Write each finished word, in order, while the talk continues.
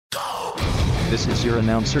This is your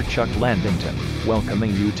announcer Chuck Landington,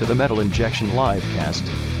 welcoming you to the Metal Injection Livecast.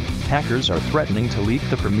 Hackers are threatening to leak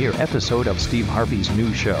the premiere episode of Steve Harvey's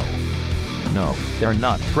new show. No, they're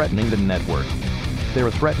not threatening the network. They're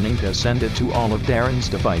threatening to send it to all of Darren's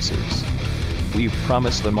devices. We've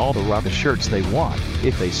promised them all the rocket shirts they want,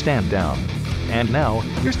 if they stand down. And now,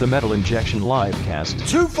 here's the Metal Injection Livecast.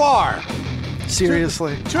 Too far!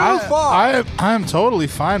 Seriously. Too far! I'm totally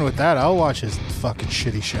fine with that. I'll watch his fucking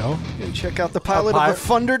shitty show. And check out the pilot of the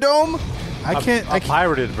Thunderdome. I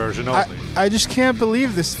pirated version only. I just can't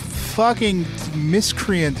believe this fucking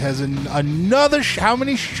miscreant has another. How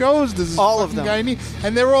many shows does this All of fucking them. guy need?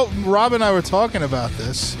 And they're all. Rob and I were talking about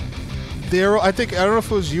this. I don't know if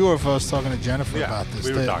it was you or if I was talking to Jennifer about this.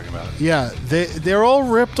 We were talking about it. Yeah, they're all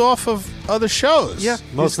ripped off of other shows. Yeah.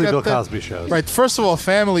 Mostly He's got Bill Cosby shows. Right. First of all,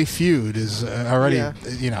 Family Feud is already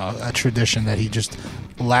a tradition that he just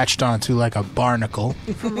latched onto like a barnacle.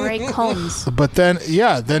 From Ray Combs. But then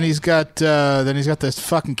he's got this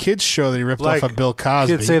fucking kids show that he ripped off of Bill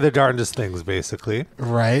Cosby. Kids say the darndest things, basically.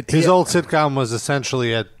 Right. His old sitcom was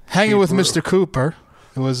essentially at Hanging with Mr. Cooper.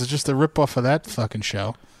 It was just a ripoff of that fucking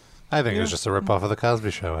show. I think it was just a ripoff of the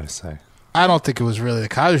Cosby Show, I say. I don't think it was really the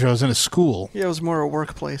Cosby Show. It was in a school. Yeah, it was more a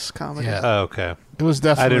workplace comedy. Yeah. Oh, okay. It was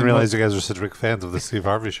definitely. I didn't realize you guys were such big fans of the Steve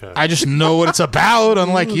Harvey Show. I just know what it's about,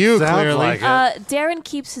 unlike you, Sounds clearly. like it. Darren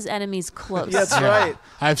keeps his enemies close. That's right.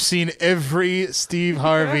 I've seen every Steve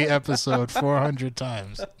Harvey episode 400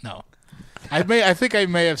 times. No. I think I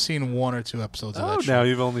may have seen one or two episodes of that show. Now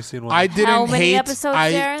you've only seen one. I didn't How many hate episodes,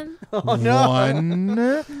 Darren? One.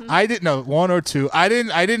 I didn't know, one or two. I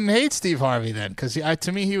didn't hate Steve Harvey then because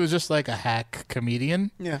to me he was just like a hack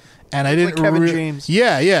comedian. Yeah. And I didn't Like Kevin James.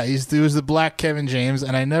 Yeah. He was the black Kevin James,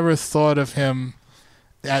 and I never thought of him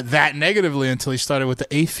that negatively until he started with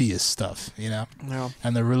the atheist stuff, No.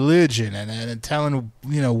 and the religion, and telling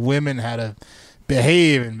women how to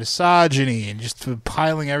behave, and misogyny, and just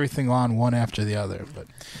piling everything on one after the other. But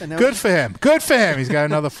good for him. Good for him. He's got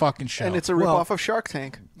another fucking show. And it's a ripoff of Shark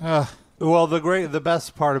Tank. Well, the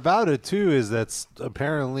best part about it too is that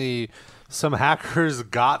apparently some hackers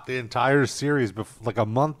got the entire series like a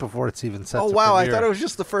month before it's even set. Oh, to wow. I premiere. thought it was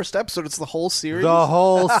just the first episode. It's the whole series. The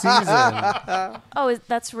whole season. Oh,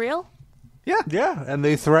 that's real? Yeah, and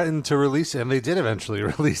they threatened to release it, and they did eventually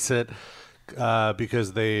release it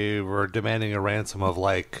because they were demanding a ransom of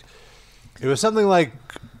it was something like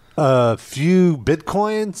a few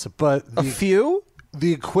bitcoins, but A few?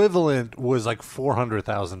 the equivalent was like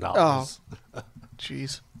 $400,000. Oh.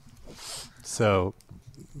 Jeez. So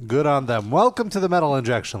good on them. Welcome to the Metal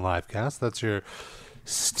Injection Livecast. That's your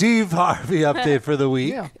Steve Harvey update for the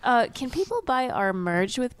week. Yeah. Can people buy our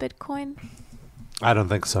merge with Bitcoin? I don't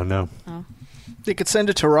think so, no. They could send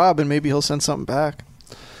it to Rob, and maybe he'll send something back.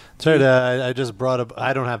 That's right. I just brought up.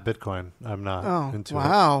 I don't have Bitcoin. I'm not into it.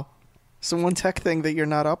 Wow. It's the one tech thing that you're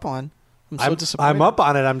not up on. I'm so disappointed. I'm up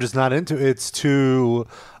on it. I'm just not into it. It's too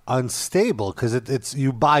unstable because it's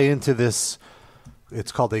you buy into this.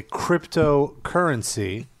 It's called a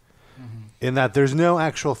cryptocurrency, in that there's no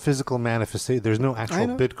actual physical manifestation. There's no actual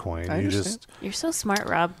Bitcoin. I You understand. just You're so smart,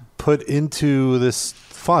 Rob. put into this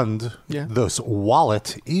fund, this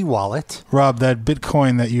e-wallet. Rob, that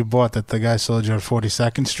Bitcoin that you bought that the guy sold you on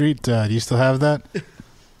 42nd Street, do you still have that?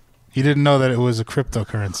 You didn't know that it was a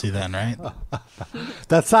cryptocurrency then, right?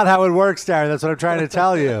 That's not how it works, Darren. That's what I'm trying to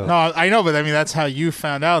tell you. No, I know, but I mean, that's how you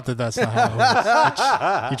found out that's not how it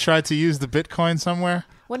works. You tried to use the Bitcoin somewhere?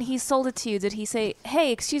 When he sold it to you, did he say,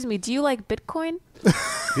 "Hey, excuse me, do you like Bitcoin?"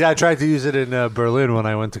 Yeah, I tried to use it in Berlin when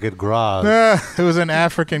I went to get grog. It was an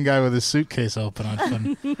African guy with his suitcase open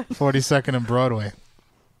on 42nd and Broadway.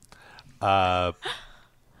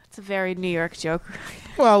 It's a very New York joke.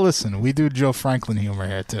 Well, listen, we do Joe Franklin humor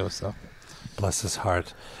here, too, so. Bless his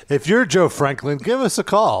heart. If you're Joe Franklin, give us a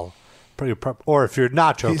call. Or if you're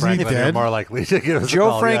not Joe Isn't he Franklin, you're dead? more likely to give us a Joe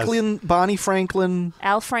call. Franklin, Bonnie Franklin.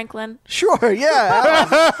 Al Franklin. Sure,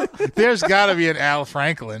 yeah. There's got to be an Al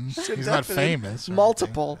Franklin. He's not famous. or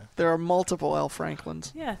Multiple. There are multiple Al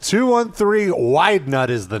Franklins. Yeah. 213 Wide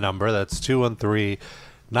Nut is the number. That's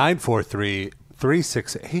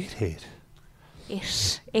 213-943-3688.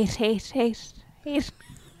 88888.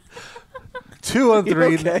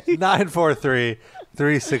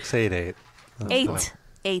 213-943-3688.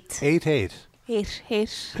 88. 88.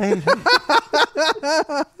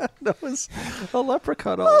 That was a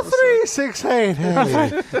leprechaun. All of a sudden.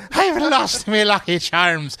 3688. I've lost me lucky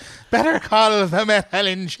charms. Better call the Metal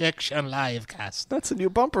Injection Livecast. That's a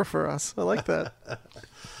new bumper for us. I like that.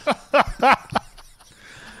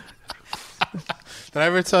 Did I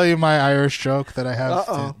ever tell you my Irish joke that I have?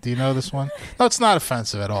 Uh-oh. Do you know this one? No, it's not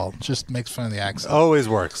offensive at all. It just makes fun of the accent. Always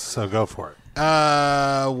works, so go for it.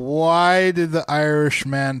 Why did the Irish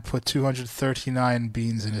man put 239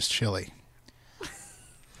 beans in his chili?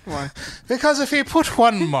 Why? Because if he put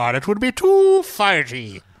one more, it would be too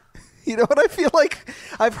farty. You know what? I feel like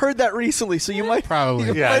I've heard that recently, so you might Probably.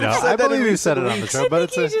 you Yeah, might I know. have said I that believe in you said it recent on the weeks. show, but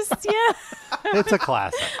it's You a just, yeah. it's a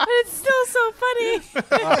classic. But it's still so funny.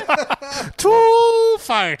 Too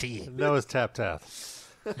farty. Noah's tap tap.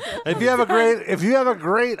 If you have a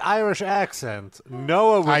great Irish accent,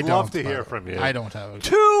 Noah I would don't, love to by hear the from way. you. I don't have a...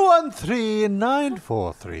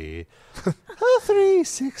 213-943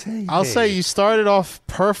 3688. I'll say you started off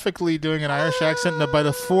perfectly doing an Irish accent, and by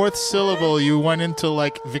the fourth syllable, you went into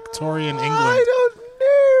like Victorian England. I don't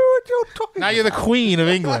know what you're talking Now you're the Queen of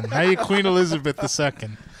England. Now you're Queen Elizabeth II.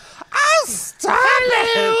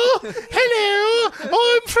 Hello, hello.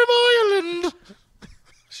 I'm from Ireland.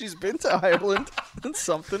 She's been to Ireland. That's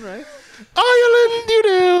something, right? Ireland, you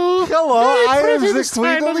know. Hello, Very I am pretty the this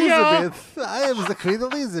Queen time of year. Elizabeth. I am the Queen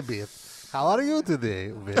Elizabeth. How are you today?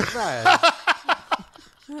 Very nice.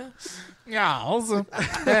 Yes. Oh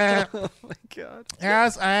my God.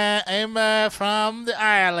 Yes, I am from the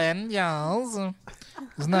Ireland. Yes.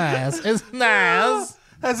 It's nice. It's nice.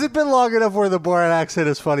 Has it been long enough where the Borat accent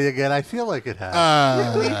is funny again? I feel like it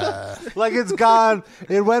has. Like it's gone.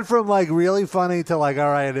 It went from like really funny to like, all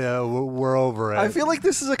right, we're over it. I feel like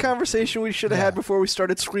this is a conversation we should have had before we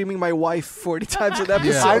started screaming my wife 40 times an episode.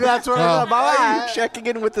 Yeah. That's what Well, I'm Why are about. you checking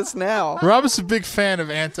in with us now? Rob is a big fan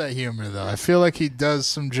of anti-humor, though. I feel like he does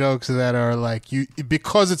some jokes that are like you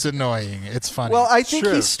because it's annoying. It's funny. Well, I think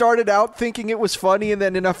True. he started out thinking it was funny, and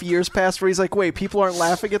then enough years passed where he's like, wait, people aren't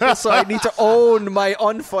laughing at this, so I need to own my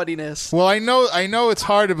unfunniness. Well, I know it's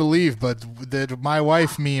hard to believe, but the my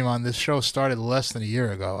wife meme on this show started less than a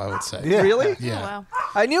year ago, I would say. Yeah. Really? Yeah. Oh, wow.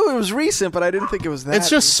 I knew it was recent, but I didn't think it was that. It's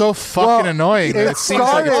just so fucking annoying that it seems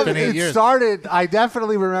like it's been 8 It years. started. I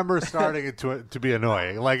definitely remember starting it to be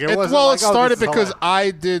annoying. Like it wasn't. Well, like, it started this is because hilarious.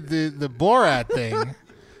 I did the Borat thing.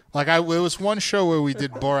 Like it was one show where we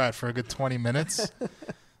did Borat for a good 20 minutes.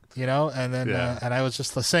 You know, and then Yeah. and I was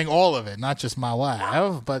just saying all of it, not just my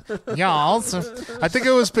wife, but y'all. So I think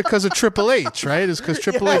it was because of Triple H, right? It's because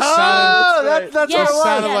Triple H sounded, that's Yes. what it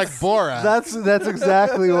sounded was. like Borat. That's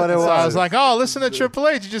exactly what it was. So I was like, oh, listen to Triple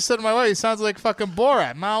H. You just said to my wife, he sounds like fucking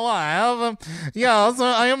Borat. My wife, yes,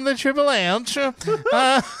 I am the Triple H.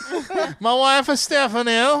 My wife is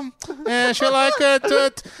Stephanie, and she like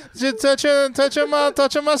to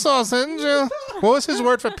touch my sausage. What was his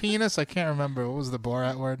word for penis? I can't remember. What was the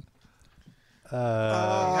Borat word? He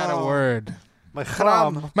had a word. my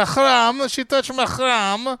chram. Mahram. She touched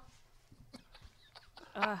mahram.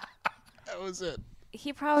 That was it.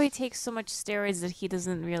 He probably takes so much steroids that he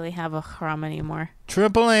doesn't really have a chrom anymore.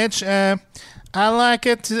 Triple H, I like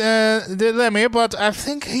it, Lemmy, but I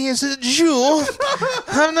think he is a Jew.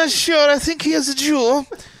 I'm not sure. I think he is a Jew.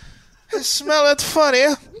 I smell it funny.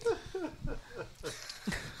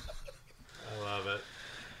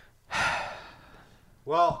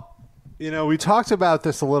 Well, you know, we talked about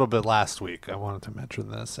this a little bit last week. I wanted to mention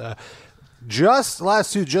this. Just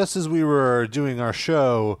as we were doing our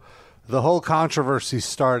show, the whole controversy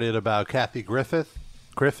started about Kathy Griffin.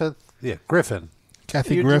 Kathy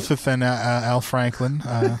Griffith and Al Franklin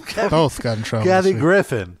both got in trouble. Kathy this week.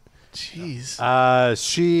 Griffin. Jeez.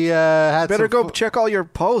 She had Better some go check all your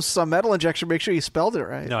posts on Metal Injection. Make sure you spelled it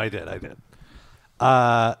right. No, I did.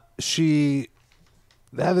 She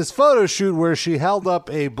had this photo shoot where she held up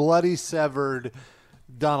a bloody, severed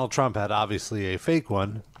Donald Trump head, obviously a fake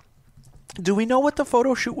one. Do we know what the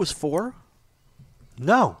photo shoot was for?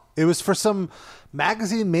 No, it was for some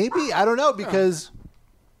magazine, maybe. I don't know because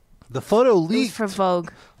the photo It was leaked. for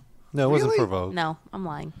Vogue. No, it wasn't for Vogue. No, I'm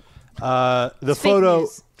lying. The It's fake photo,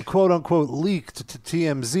 news. quote unquote, leaked to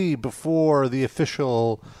TMZ before the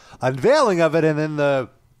official unveiling of it, and then the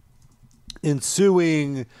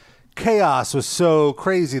ensuing chaos was so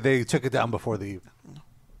crazy they took it down before they even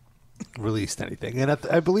released anything. And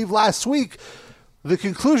I believe last week, the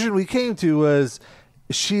conclusion we came to was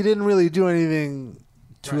she didn't really do anything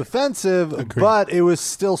too offensive, Agreed. but it was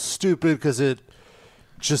still stupid because it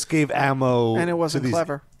just gave ammo, And it wasn't to these-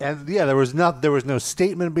 clever. And yeah, there was no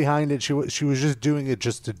statement behind it. She was just doing it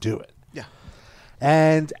just to do it. Yeah.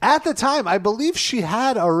 And at the time, I believe she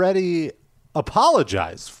had already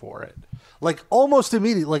apologized for it. Like almost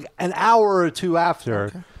immediately, like an hour or two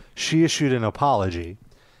after, she issued an apology.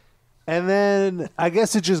 And then I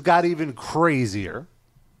guess it just got even crazier.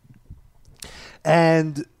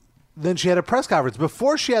 And then she had a press conference.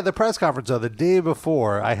 Before she had the press conference, though, the day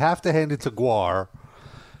before, I have to hand it to Guar.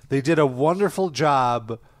 They did a wonderful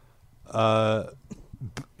job,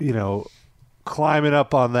 climbing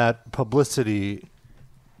up on that publicity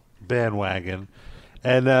bandwagon,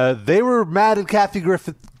 and they were mad at Kathy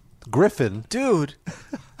Griffin. Dude.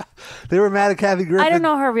 They were mad at Kathy Griffin. I don't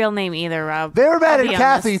know her real name either, Rob. They were mad I'll at be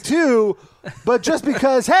Kathy honest. too, but just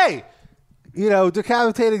because, hey,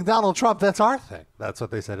 decapitating Donald Trump, that's our thing. That's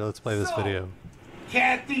what they said. Let's play this video.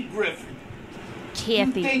 Kathy Griffin. You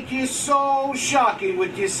Kathy. think you're so shocking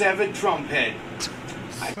with your severed Trump head.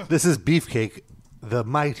 This is Beefcake the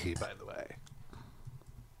Mighty, by the way.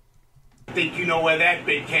 Think you know where that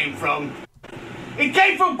bit came from? It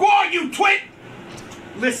came from Gore, you twit!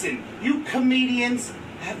 Listen, you comedians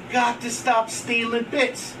have got to stop stealing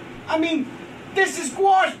bits. I mean, this is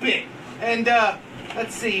Gore's bit. And,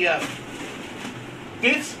 let's see,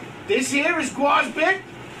 this here is Gore's bit.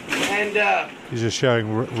 And, He's just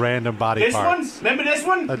showing random body this parts. one? Remember this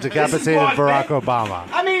one? A This is decapitated Gore's Barack bit. Obama.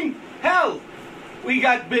 I mean, hell, we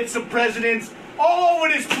got bits of presidents all over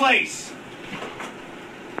this place.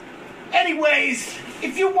 Anyways,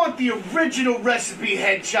 if you want the original recipe,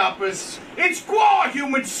 head choppers, it's Gore,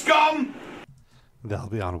 human scum! They'll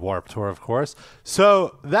be on Warp Tour, of course.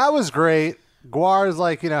 So that was great. Guar's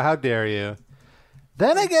like, how dare you?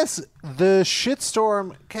 Then I guess the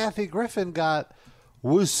shitstorm Kathy Griffin got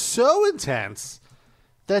was so intense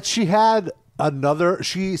that she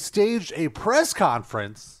staged a press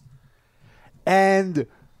conference, and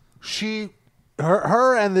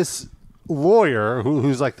her and this lawyer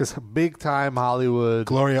who's like this big time Hollywood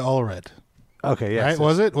Gloria Allred. Okay, yes.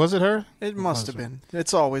 Right? Was it her? It must have been.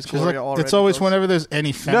 It's always She's Gloria like- Allred. it's always Those- whenever there's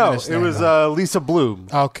any No, feminist. it name was on Lisa Bloom.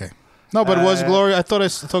 Okay. No, but it was Gloria. I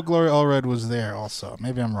thought Gloria Allred was there also.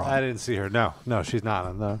 Maybe I'm wrong. I didn't see her. No, she's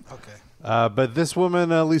not. No. Okay. But this woman,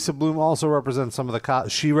 Lisa Bloom, also represents some of the.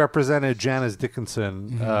 She represented Janice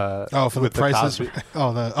Dickinson. For the with prices. Cosby.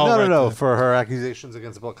 No, for her accusations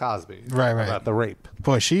against Bill Cosby. Right. About the rape.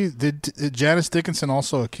 Boy, Janice Dickinson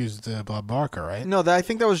also accused Bob Barker, right? No, I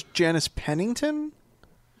think that was Janice Pennington.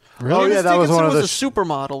 Really? Oh, yeah, Janice that was Dickinson one of the a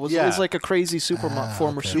supermodel. Was Yeah. like a crazy former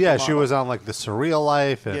supermodel. Yeah, she was on like the Surreal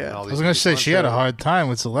Life and Yeah. all I these. was going to say she had a shows. hard time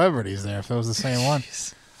with celebrities there if it was the same one.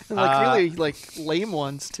 And, really lame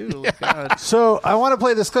ones too. God. So I want to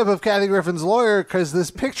play this clip of Kathy Griffin's lawyer because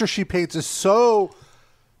this picture she paints is so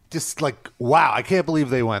just like, wow, I can't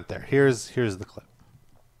believe they went there. Here's the clip.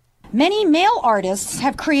 Many male artists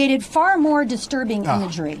have created far more disturbing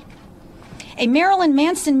imagery. A Marilyn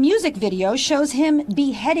Manson music video shows him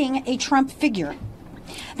beheading a Trump figure.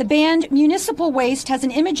 The band Municipal Waste has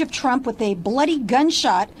an image of Trump with a bloody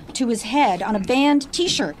gunshot to his head on a band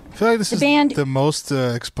T-shirt. I feel like this The is band- the most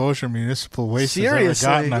Municipal Waste has ever Seriously.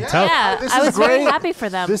 gotten on Yeah. television. Yeah, This I is was very great. happy for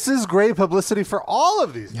them. This is great publicity for all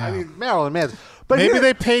of these. I Yeah. mean, Marilyn Manson. But Maybe here-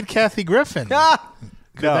 they paid Kathy Griffin.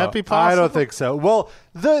 Could No, that be possible? I don't think so. Well,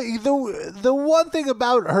 the one thing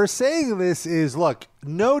about her saying this is, look,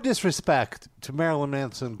 no disrespect to Marilyn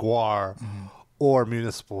Manson, Guar, or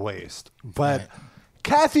Municipal Waste, but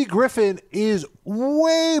Kathy Griffin is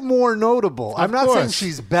way more notable. I'm not saying course.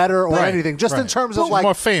 she's better or Right, anything, just in right. terms of She's like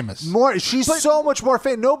more famous. She's so much more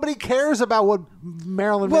famous. Nobody cares about what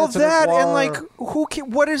Marilyn Well, Manson that or Guar. and like,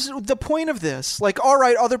 what is the point of this? Like, all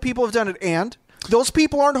right, other people have done it, and those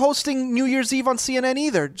people aren't hosting New Year's Eve on CNN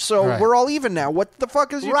either. So Right. we're all even now. What the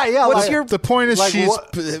fuck is your Right, yeah, What's like- your The point is Like she's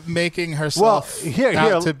what- making herself here-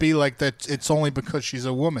 out to be like that. It's only because she's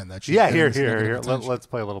a woman that she's Yeah, getting here. this negative attention. Let's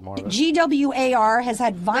play a little more of it. GWAR has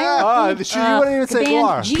had violent. She wouldn't even the say band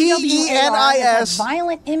Guar. GWAR has had PENIS.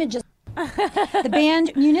 violent images. The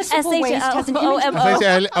band Municipal Waste has an image of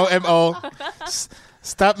SHOMO.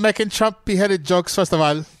 Stop making Trump beheaded jokes, first of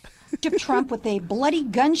all. of Trump with a bloody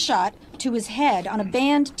gunshot to his head on a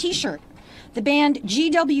band T-shirt. The band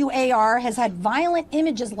GWAR has had violent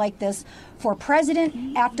images like this for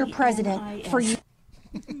president after president for years.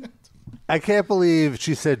 I can't believe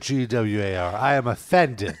she said GWAR. I am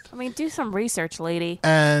offended. I mean, do some research, lady.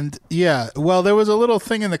 And yeah, well, there was a little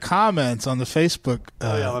thing in the comments on the Facebook,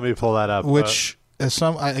 Let me pull that up. which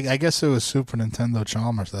I guess it was Super Nintendo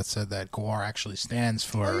Chalmers that said that Guar actually stands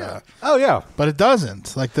for. Oh yeah, But it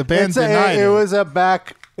doesn't. Like the band It's denied it it. was a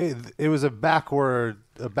it was a backdoor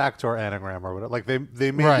anagram or whatever. Like they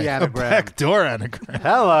made right, the a anagram. backdoor anagram.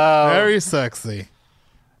 Hello. Very sexy.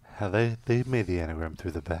 How they made the anagram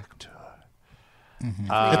through the back door.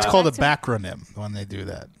 It's called a backronym when they do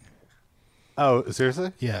that. Oh,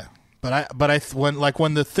 seriously? Yeah. But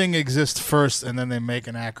when the thing exists first and then they make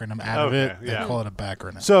an acronym out of Okay, it, they yeah. call it a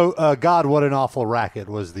backronym. So, God, what an awful racket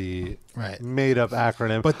was the Right. made up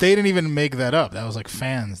acronym. But they didn't even make that up. That was like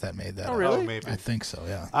fans that made that up. really? Oh, maybe. I think so,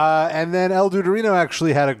 yeah. And then El Duderino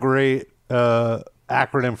actually had a great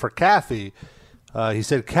acronym for Kathy. He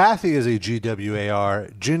said, Kathy is a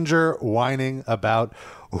GWAR, ginger whining about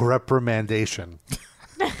reprimandation.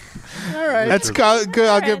 All right. That's good.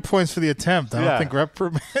 I'll give points for the attempt. I Yeah. don't think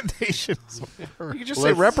reprimandation is whatever. You can just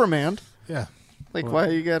say reprimand. Yeah. Like, why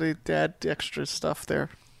you got to add extra stuff there?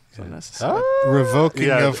 It's unnecessary. Revoking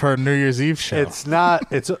Yeah. of her New Year's Eve show. It's not.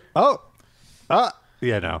 It's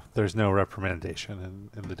yeah. No, there's no reprimandation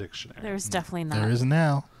in the dictionary. There's definitely not. There is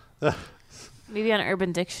now. Maybe on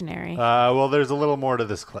Urban Dictionary. Well, there's a little more to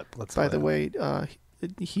this clip. Let's. By play the it.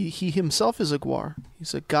 way, he himself is a Guar.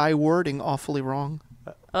 He's a guy wording awfully wrong.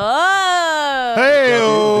 Oh! Hey,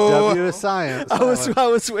 The W is science. I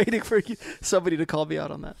was waiting for somebody to call me out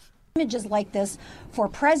on that. Images like this for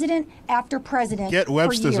president after president. get for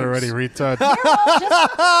Webster's years. already, retard. They're all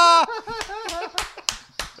just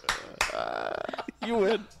You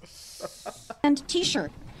win. and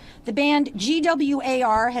T-shirt. The band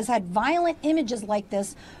GWAR has had violent images like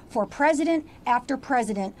this for president after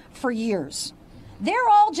president for years. They're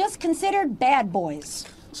all just considered bad boys.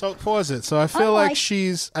 So pause it. So I feel like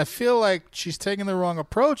Unlike- she's taking the wrong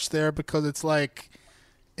approach there because it's like,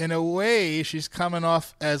 in a way, she's coming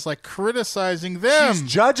off as like criticizing them, She's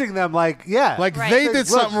judging them like, yeah, like Right. they Look, did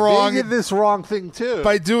something wrong They did this wrong thing too.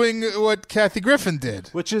 by doing what Kathy Griffin did.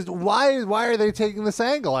 Which is why are they taking this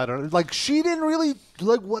angle? I don't like. She didn't really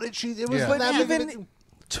like. What did she? It was Yeah. not But that big of even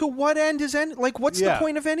to what end is like? What's Yeah. the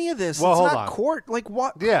point of any of this? Well, it's hold not on. court. Like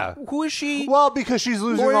what? Yeah. Who is she? Well, because she's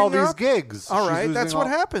losing all lawyering these up? gigs. All She's right, losing that's what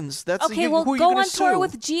all- happens. That's Okay, you, well, who are you go gonna on tour sue?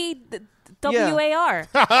 with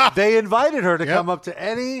GWAR. They invited her to Yep. come up to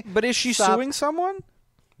any. But is she stop- suing someone?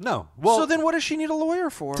 No. Well, So then, what does she need a lawyer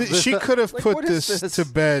for? She could have Like, put what is this this? to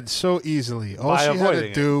bed so easily. All By she had to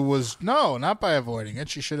avoiding it. do was not by avoiding it.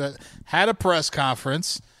 She should have had a press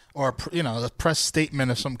conference or a press statement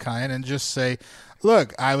of some kind and just say,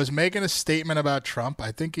 "Look, I was making a statement about Trump.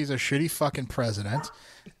 I think he's a shitty fucking president,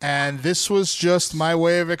 and this was just my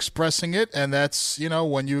way of expressing it. And that's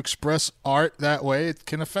when you express art that way, it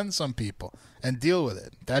can offend some people, and deal with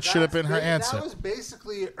it." That should have been her answer. That was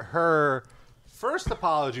basically her first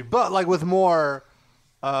apology, but like with more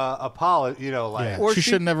apology. Yeah, Or she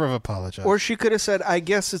she- should never have apologized. Or she could have said, "I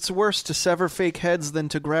guess it's worse to sever fake heads than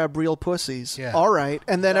to grab real pussies." Yeah. All right,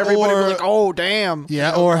 and then everybody Or- was like, "Oh, damn."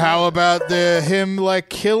 Yeah, or how about him like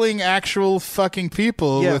killing actual fucking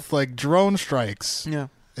people Yeah. with like drone strikes? Yeah.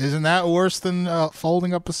 Isn't that worse than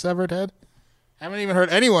folding up a severed head? I haven't even heard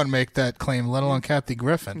anyone make that claim, let alone Kathy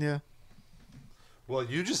Griffin. Yeah. Well,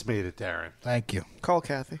 you just made it, Darren. Thank you. Call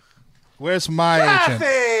Kathy. Where's my agent?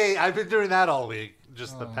 Kathy! I've been doing that all week.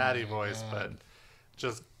 Just the Patty voice, but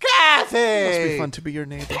just Kathy! Must be fun to be your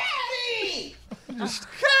neighbor.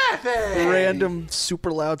 Kathy! Random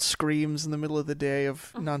super loud screams in the middle of the day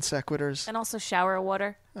of non sequiturs. And also shower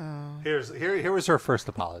water. Here was her first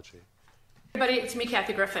apology. Everybody, it's me,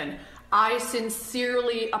 Kathy Griffin. I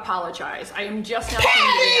sincerely apologize. I am just now seeing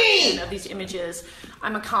the reaction of these images.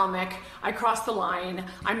 I'm a comic. I crossed the line.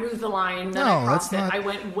 I moved the line. Then No, I crossed that's it. not- I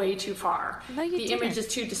went way too far. No, you the didn't. image is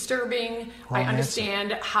too disturbing. I Wrong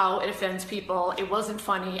understand how it offends people. It wasn't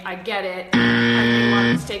funny. I get it. I've made a lot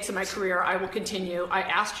of mistakes in my career. I will continue. I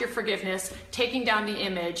asked your forgiveness. Taking down the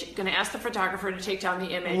image. Going to ask the photographer to take down the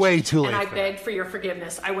image. Way too late And I for begged for your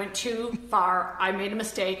forgiveness. I went too far. I made a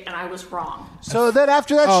mistake, and I was wrong. So then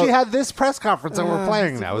after that, Oh. she had this press conference that we're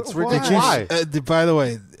playing now. It's why? ridiculous. Why? By the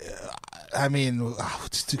way, I mean,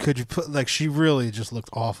 could you put like she really just looked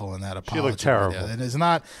awful in that apology? looked terrible. video. It is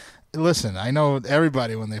not. Listen, I know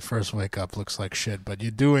everybody when they first wake up looks like shit, but you're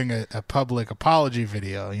doing a public apology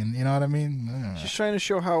video. You know what I mean? She's trying to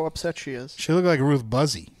show how upset she is. She looked like Ruth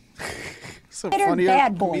Buzzy. It's a Considered funny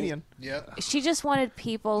bad boy. comedian. She just wanted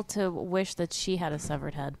people to wish that she had a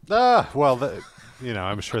severed head.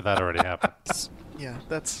 I'm sure that already happened. Yeah,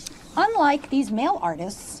 that's. Unlike these male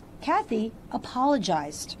artists, Kathy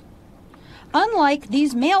apologized. Unlike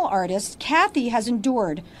these male artists, Kathy has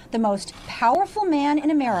endured the most powerful man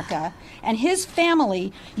in America and his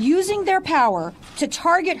family using their power to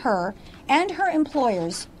target her and her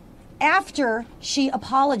employers after she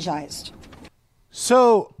apologized.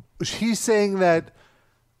 So he's saying that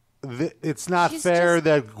it's not She's fair just-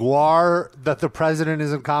 that the president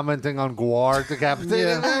isn't commenting on Guar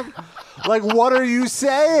decapitating him. Like, what are you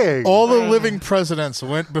saying? All the living presidents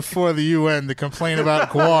went before the UN to complain about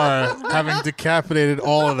Guar having decapitated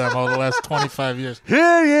all of them over the last 25 years.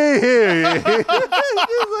 Hear ye, hear ye.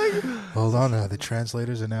 Hold on, the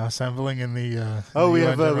translators are now assembling in the we UN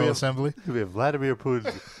have General Assembly. We have Vladimir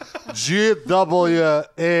Putin. GWAR.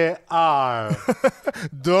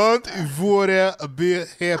 Don't worry, be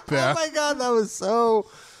happy. Oh my God, that was so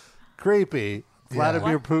creepy.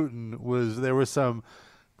 Vladimir Putin there was some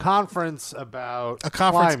conference about A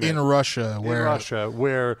conference climate in Russia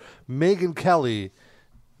where Megyn Kelly,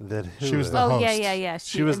 That She was the Oh host. yeah.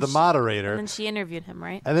 She was and the moderator. And then she interviewed him,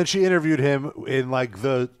 right? And then she interviewed him in like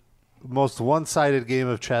the most one-sided game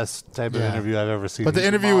of chess type of interview I've ever seen. But the He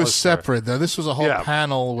interview was demolished her. separate, though. This was a whole Yeah.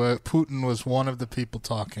 panel where Putin was one of the people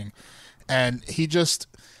talking. And he just,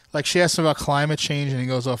 like, she asked him about climate change, and he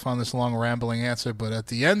goes off on this long, rambling answer. But at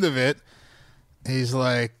the end of it, he's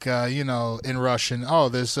like, in Russian,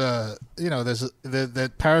 the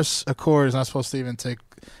Paris Accord is not supposed to even take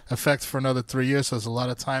effect for another 3 years, so there's a lot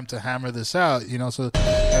of time to hammer this out, So,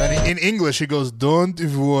 and then in English, he goes, "Don't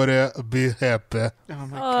worry, be happy." Oh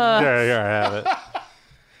my God. There, I have it.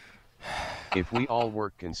 If we all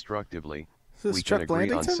work constructively, Is this we Chuck can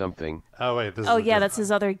agree on Blandington? something. Oh wait, this Oh is yeah, that's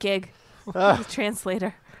his other gig. He's a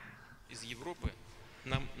translator. Из Европы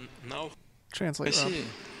нам на Translate. Rob. России.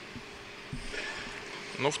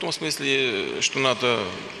 Ну, в том смысле, что НАТО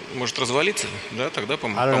может развалиться, да, тогда I don't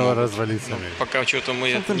know what помогут. развалиться Но means. пока что-то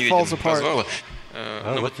мы Something не falls видим apart. развала.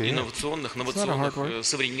 okay, yeah. Инновационных, hard word.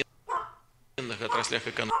 современных отраслях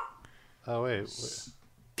экономики. Oh wait.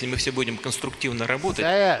 Если мы все будем конструктивно работать,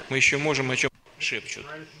 мы еще можем о чем шепчут.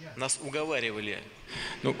 Нас уговаривали.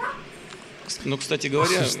 Ну, кстати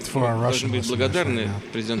говоря, мы должны быть благодарны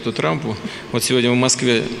президенту Трампу. Вот сегодня в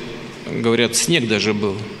Москве, говорят, снег даже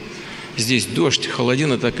был. Здесь дождь,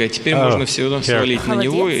 холодина такая. Теперь можно все свалить на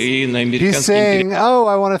него и на He's американский saying, "Oh,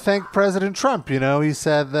 I want to thank President Trump." He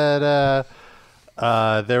said that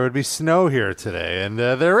there would be snow here today, and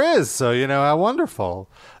there is. So how wonderful!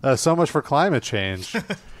 So much for climate change.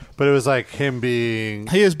 But it was like him being.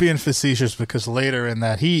 He is being facetious because later in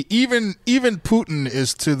that even Putin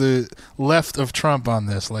is to the left of Trump on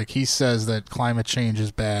this. Like he says that climate change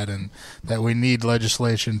is bad and that we need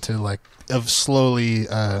legislation to slowly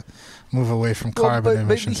move away from carbon but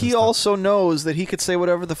emissions. he also knows that he could say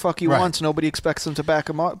whatever the fuck he wants. Nobody expects him to back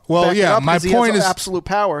him up. Well, back yeah, it up my 'cause he point has is absolute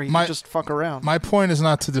power. He can just fuck around. My point is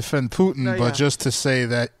not to defend Putin, No, but yeah. just to say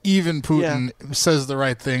that even Putin says the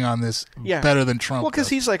right thing on this better than Trump. Well, because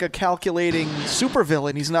he's like a calculating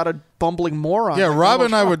supervillain. He's not a bumbling moron. Yeah, like Rob Donald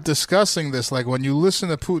and I Trump. were discussing this. Like when you listen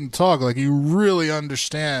to Putin talk, like you really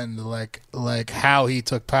understand like how he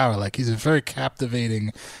took power. Like he's a very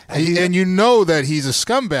captivating, and you know that he's a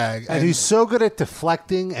scumbag. And he's so good at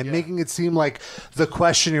deflecting and making it seem like the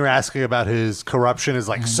question you're asking about his corruption is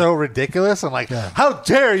like so ridiculous and how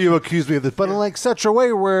dare you accuse me of this? But in like such a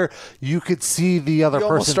way where you could see the other You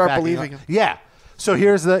person almost start backing believing up. him. Yeah. So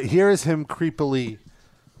here is him creepily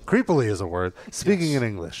is a word, speaking in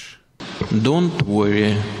English. Don't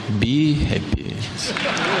worry, be happy.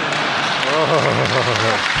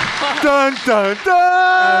 Dun dun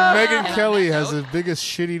dun. And Megyn Kelly has the biggest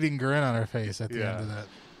shit-eating grin on her face at the end of that.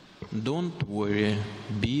 Don't worry,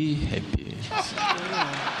 be happy.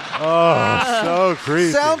 Oh, so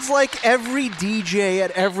creepy. Sounds like every DJ at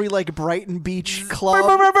every Brighton Beach club.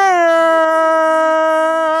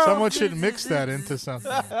 Someone should mix that into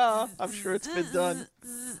something. I'm sure it's been done.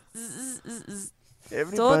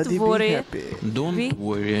 Don't Everybody worry. be happy. Don't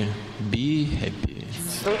worry, be happy.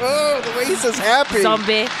 Oh, the way he says happy.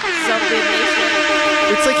 Zombie nation.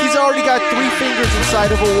 It's like he's already got 3 fingers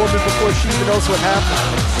inside of a woman before she even knows what happened.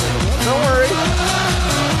 Don't worry.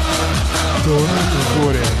 Don't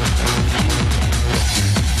worry.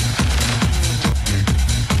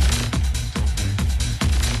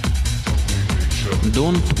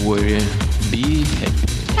 Don't worry, be happy.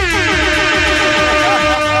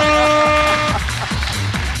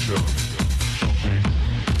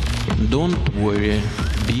 Don't worry,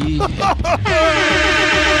 be happy.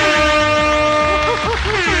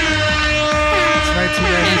 It's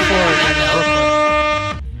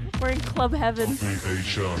 1994 We're in club heaven.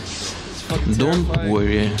 Don't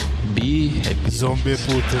worry, be happy. Zombie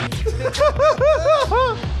Putin.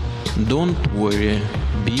 Don't worry,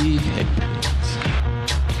 be happy.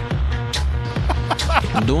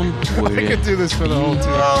 Don't worry. I could do this for the whole 2 hours.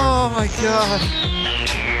 Oh my god.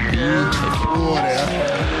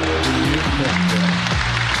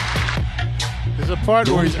 There's a part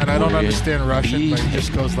where he's, and I don't understand Russian, but he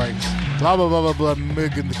just goes like blah blah blah blah blah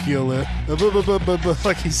Megyn Kelly, blah blah blah blah blah.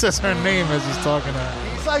 Like he says her name as he's talking to her.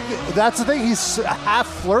 It's like that's the thing. He's half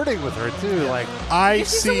flirting with her too. Like I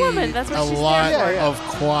She's a see woman. That's what a she's lot there for. of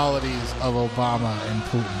qualities of Obama and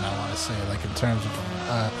Putin. I want to say, like in terms of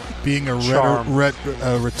being a Charm.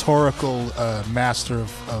 rhetorical master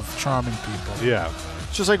of charming people. Yeah.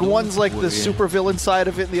 It's just like one's like the supervillain side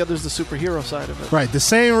of it and the other's the superhero side of it. Right. The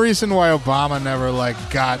same reason why Obama never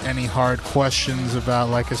got any hard questions about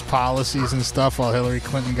his policies and stuff, while Hillary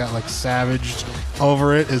Clinton got savaged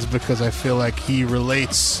over it, is because I feel like he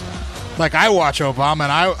relates. Like I watch Obama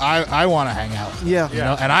and I want to hang out. Yeah. You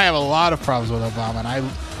know, and I have a lot of problems with Obama, and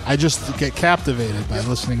I just get captivated by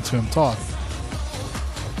listening to him talk.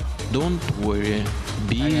 Don't worry.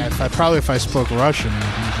 If I spoke Russian, it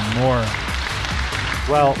would be even more.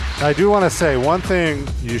 Well, I do want to say one thing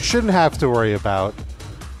you shouldn't have to worry about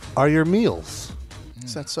are your meals.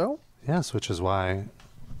 Is that so? Yes, which is why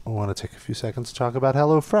I want to take a few seconds to talk about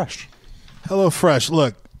HelloFresh. HelloFresh,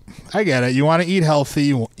 look, I get it. You want to eat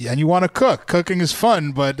healthy and you want to cook. Cooking is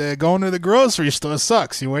fun, but going to the grocery store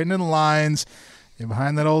sucks. You're waiting in lines. You're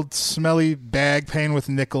behind that old smelly bag paying with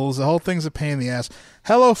nickels. The whole thing's a pain in the ass.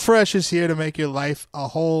 HelloFresh is here to make your life a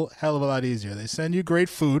whole hell of a lot easier. They send you great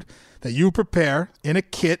food that you prepare in a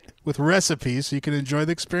kit with recipes so you can enjoy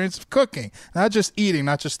the experience of cooking, not just eating,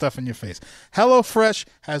 not just stuff in your face. HelloFresh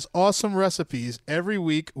has awesome recipes every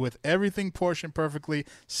week with everything portioned perfectly,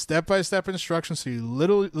 step-by-step instructions so you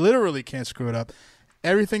literally can't screw it up.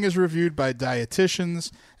 Everything is reviewed by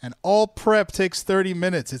dietitians, and all prep takes 30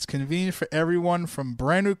 minutes. It's convenient for everyone, from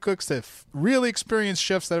brand new cooks to really experienced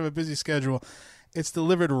chefs that have a busy schedule. It's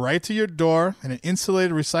delivered right to your door in an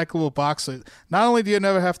insulated, recyclable box. So not only do you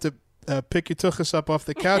never have to pick your tuchus up off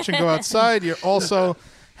the couch and go outside, you're also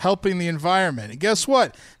helping the environment. And guess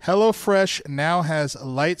what? HelloFresh now has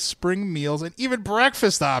light spring meals and even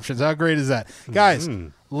breakfast options. How great is that? Guys,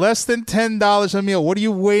 less than $10 a meal. What are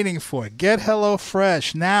you waiting for? Get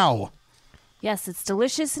HelloFresh now. Yes, it's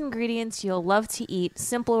delicious ingredients you'll love to eat,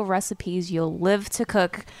 simple recipes you'll live to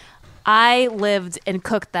cook. I lived and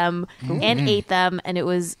cooked them and ate them, and it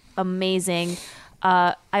was amazing.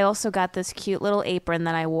 I also got this cute little apron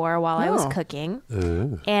that I wore while I was cooking.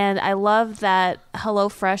 And I love that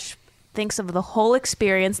HelloFresh thinks of the whole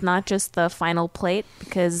experience, not just the final plate,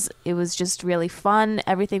 because it was just really fun.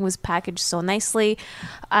 Everything was packaged so nicely.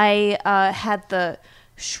 I had the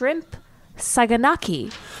shrimp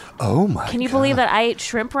saganaki. Oh, my God. Can you believe that I ate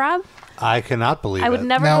shrimp, Rob? I cannot believe it. I would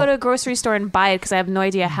never go to a grocery store and buy it because I have no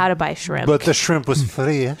idea how to buy shrimp. But the shrimp was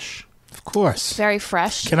fresh. Of course. Very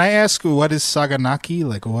fresh. Can I ask what is saganaki?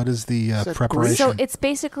 Like, what is the preparation? So it's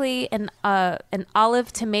basically an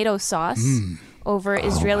olive tomato sauce over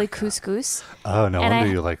Israeli couscous. Oh, no wonder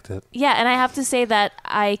you liked it. Yeah, and I have to say that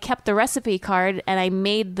I kept the recipe card and I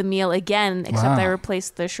made the meal again, except I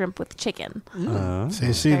replaced the shrimp with chicken. So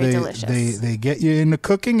you see, Very delicious. they get you into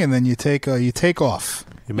cooking, and then you take off.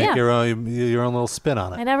 You make your own little spin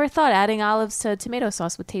on it. I never thought adding olives to tomato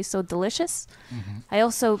sauce would taste so delicious. I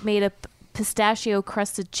also made a pistachio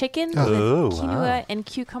crusted chicken with quinoa and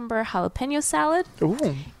cucumber jalapeno salad.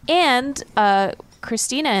 And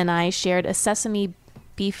Christina and I shared a sesame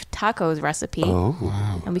beef tacos recipe.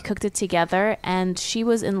 And we cooked it together, and she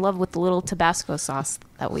was in love with the little Tabasco sauce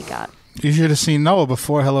that we got. You should have seen Noah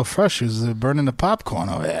before HelloFresh. He was burning the popcorn.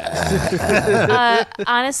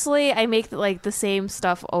 Honestly, I make the same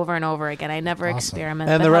stuff over and over again. I never experiment.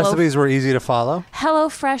 And but the recipes were easy to follow?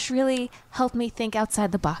 HelloFresh really helped me think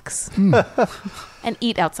outside the box and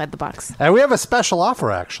eat outside the box. And we have a special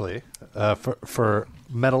offer, actually, for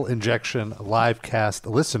Metal Injection Livecast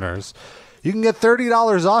listeners. You can get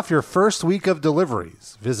 $30 off your first week of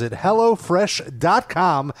deliveries. Visit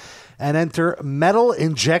HelloFresh.com and enter Metal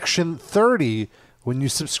Injection 30 when you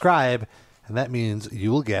subscribe, and that means you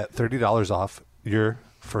will get $30 off your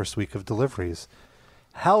first week of deliveries.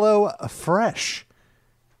 HelloFresh.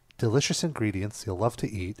 Delicious ingredients you'll love to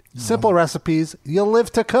eat. Simple recipes you'll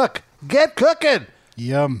live to cook. Get cooking!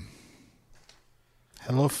 Yum.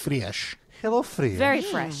 HelloFresh. HelloFresh. Very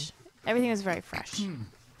fresh. Everything is very fresh.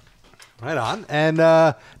 Right on. And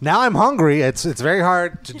now I'm hungry. It's very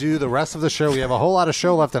hard to do the rest of the show. We have a whole lot of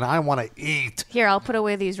show left, and I want to eat. Here, I'll put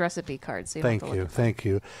away these recipe cards. So you Thank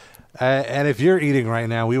you. And if you're eating right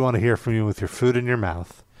now, we want to hear from you with your food in your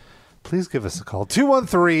mouth. Please give us a call.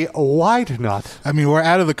 213-WIDE-NUT. I mean, we're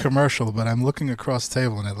out of the commercial, but I'm looking across the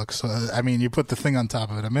table, and it looks so... I mean, you put the thing on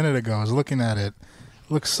top of it. A minute ago, I was looking at it.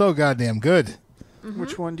 It looks so goddamn good.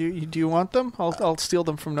 Which one do you want them? I'll steal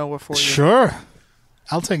them from Noah for you. Sure.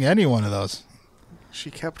 I'll take any one of those.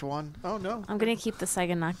 She kept one. Oh, no. I'm going to keep the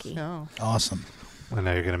saganaki. No. Awesome. I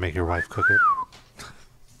know you're going to make your wife cook it.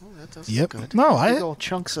 Oh, that does look good. No, Big old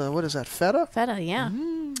chunks of, what is that, feta? Feta, yeah.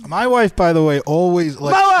 My wife, by the way, always...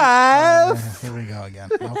 like. My wife! Here we go again.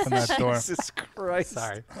 Open that door. Jesus Christ.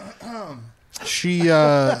 Sorry.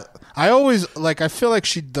 I always, I feel like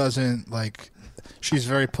she doesn't, she's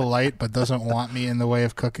very polite, but doesn't want me in the way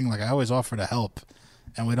of cooking. I always offer to help.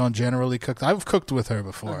 And we don't generally cook. I've cooked with her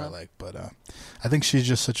before, but I think she's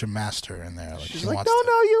just such a master in there. She's like,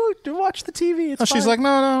 no, you do watch the TV. It's she's like, no,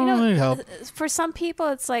 I don't need help. For some people,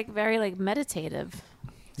 it's very meditative.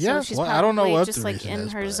 Yeah, so she's I don't know what just the reason in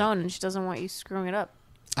is, her zone, and she doesn't want you screwing it up.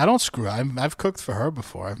 I don't screw. I've cooked for her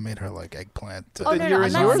before. I've made her like eggplant. Oh, no, you're I'm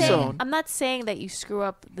in not your saying, zone. I'm not saying that you screw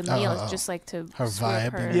up the meal. It's just like to her screw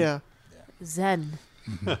up vibe. her Yeah. zen.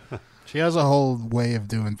 She has a whole way of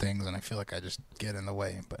doing things, and I feel like I just get in the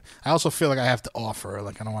way. But I also feel like I have to offer her.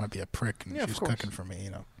 Like I don't want to be a prick, and Yeah, of she's course. cooking for me.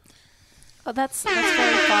 Oh, that's very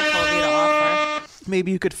thoughtful of you to offer.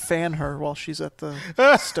 Maybe you could fan her while she's at the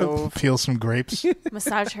stove. Peel some grapes.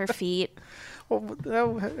 Massage her feet.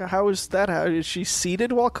 Well, how is that? How is she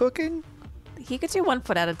seated while cooking? He could do 1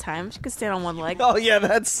 foot at a time. She could stand on one leg. Oh yeah,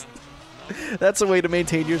 that's a way to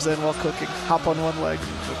maintain your zen while cooking. Hop on one leg.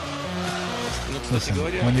 Ну, кстати Listen,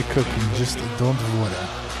 говоря, when you're cooking, just don't worry.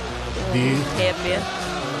 Be. Happy.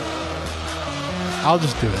 I'll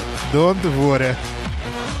just do it. Don't worry.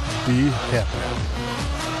 Be happy.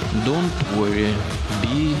 don't worry,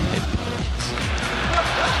 be happy.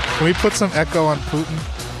 Can we put some echo on Putin?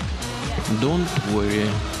 Don't worry,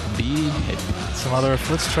 be happy. Some other.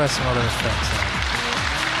 Let's try some other effects.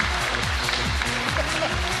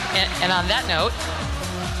 And on that note,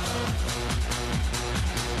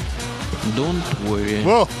 Don't worry,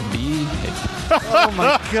 Whoa. be happy. Oh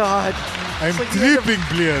my God! I'm like the end of- dripping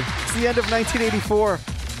blood. It's the end of 1984.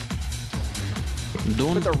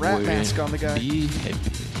 Don't Put the rat worry, mask on the guy. be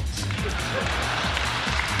happy.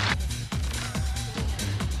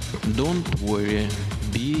 Don't worry,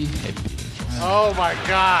 be happy. Oh my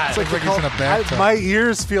God! It's like Like the he's in a call, bathtub. My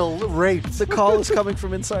ears feel raped. the call is coming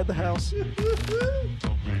from inside the house.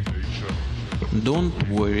 Don't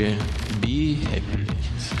worry, be happy.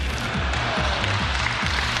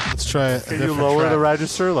 Let's try a Can you different lower track. the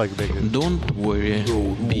register? Like make it. Don't worry,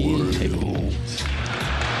 be happy.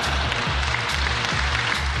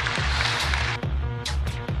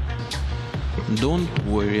 Don't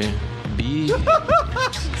worry, be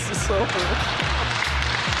happy. This is so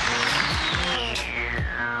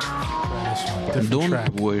Different Don't track.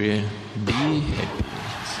 worry, be happy.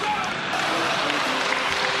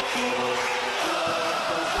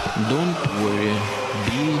 Don't worry,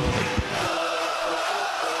 be happy.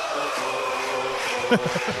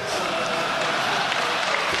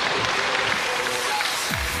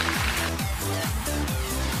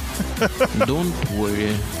 Don't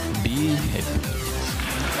worry, be happy.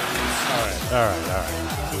 All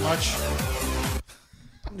right. Too much.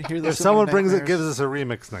 You hear If this in someone my brings it, nightmares. gives us a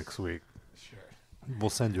remix next week, we'll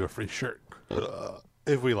send you a free shirt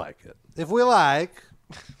if we like it. If we like,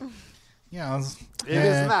 Yeah. it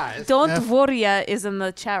is nice. Don't worry is in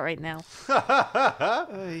the chat right now.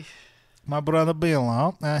 Ay. My brother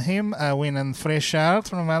Bill, him winning free shirt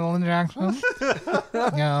from Metal Injection.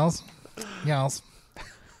 Yes. Yes.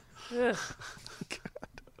 It's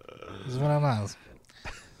very nice.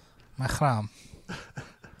 My khram.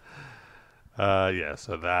 Yeah.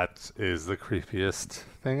 So that is the creepiest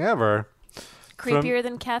thing ever. Creepier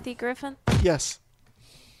than Kathy Griffin? Yes.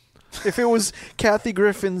 If it was Kathy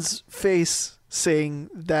Griffin's face saying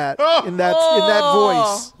that in that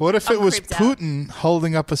voice. What if I'm it was creeped out. Putin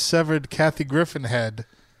holding up a severed Kathy Griffin head,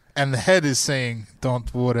 and the head is saying,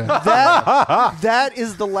 "Don't worry." That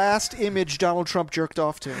is the last image Donald Trump jerked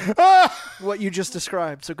off to. What you just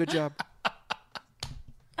described. So good job.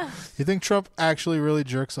 You think Trump actually really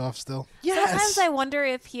jerks off still? Sometimes I wonder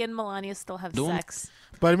if he and Melania still have Don't- sex.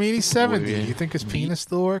 But I mean, he's 70. Worry. Do you think his penis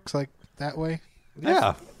still works like that way?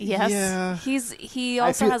 Yeah. Yes. Yeah. He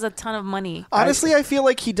also feel- has a ton of money. Honestly, I feel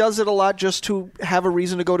like he does it a lot just to have a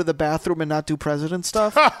reason to go to the bathroom and not do president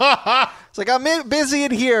stuff. It's like, I'm busy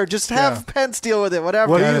in here. Just have Yeah. Pence deal with it.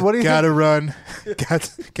 Whatever. What do you gotta think? run.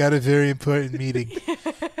 got a very important meeting.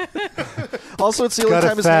 Also, it's the only Got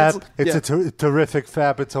time a his fab. hands. It's Yeah. a terrific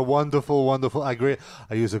fab. It's a wonderful, wonderful. I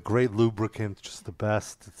use a great lubricant. Just the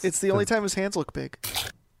best. It's the only time his hands look big.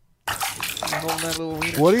 He's holding that little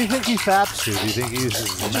wiener. What do you think he faps to? Do you think he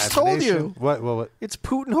uses his I just told imagination? you. What? It's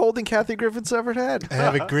Putin holding Kathy Griffin's severed head. I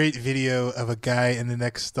have a great video of a guy in the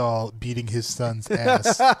next stall beating his son's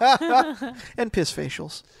ass And piss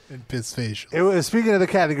facials. and piss facial. It was, speaking of the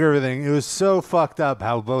Kathy Griffin thing, it was so fucked up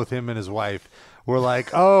how both him and his wife were like,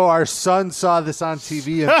 "Oh, our son saw this on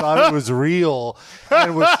TV and thought it was real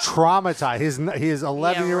and was traumatized." His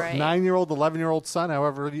 9-year-old, 11-year-old son,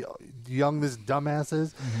 however young this dumbass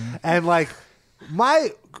is, and like my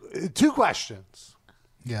two questions.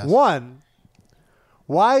 Yes. One,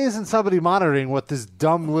 why isn't somebody monitoring what this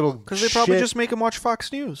dumb little? Because they probably shit- just make him watch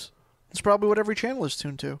Fox News. It's probably what every channel is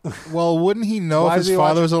tuned to. Well, wouldn't he know Why if is his he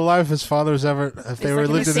father watching- was alive? If his father was ever, if they It's were like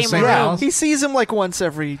in lived the in the same same room. house? He sees him like once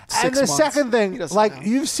every 6 And the months. second He thing, doesn't like know.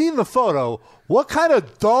 you've seen the photo. What kind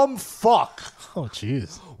of dumb fuck? Oh,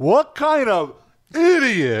 jeez. What kind of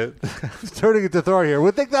idiot? Turning it to Thor here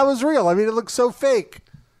would think that was real. I mean, it looks so fake.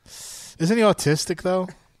 Isn't he autistic though?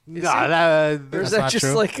 No, that, Or is that's that not just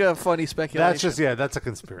true. like a funny speculation? That's a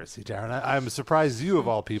conspiracy, Darren. I'm surprised you of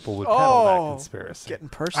all people would peddle that conspiracy. Getting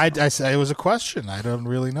personal. I say it was a question. I don't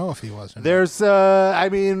really know if he was. Or not. There's,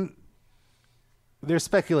 there's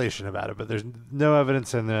speculation about it, but there's no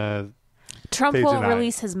evidence in the. Trump They won't deny it.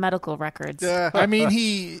 release his medical records. I mean,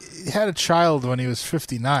 he had a child when he was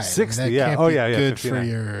 59. 60, I mean, that yeah. can't Oh, be yeah, good 59. for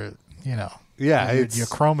your, Yeah, your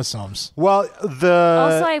chromosomes. Well,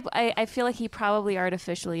 Also, I feel like he probably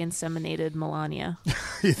artificially inseminated Melania.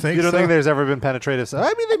 You think? You don't so? think there's ever been penetration? I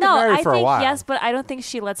mean, they've been No, married I for think a while. yes, but I don't think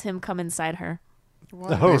she lets him come inside her. Oh,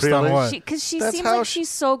 Based on really? what? Because she That's seems how like she's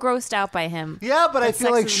so grossed out by him. Yeah, but I that feel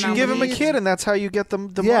sex like is she not Give him a needed. kid, and that's how you get the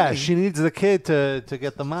Yeah, money. she needs the kid to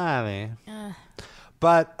get the money. Uh.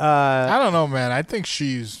 But I don't know, man. I think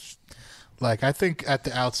she's like. I think at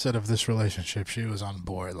the outset of this relationship, she was on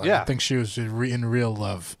board. Like, Yeah. I think she was in real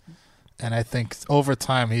love, and I think over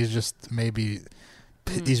time he's just maybe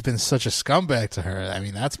he's been such a scumbag to her. I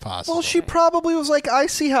mean, that's possible. Well, she probably was like, I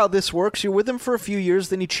see how this works. You're with him for a few years,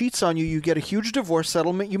 then he cheats on you. You get a huge divorce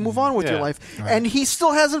settlement. You move on with your Yeah. life. Right. And he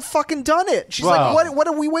still hasn't fucking done it. She's Well- like, what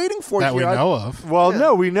are we waiting for that we here? know of. Well,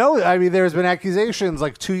 no, we know. I mean, there's been accusations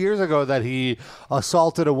like 2 years ago that he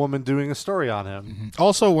assaulted a woman doing a story on him.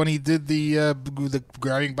 Also, when he did the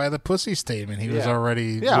grabbing by the pussy statement, he was Yeah.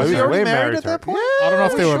 already. Yeah, Was he he was already way married married at to her. that point? I don't know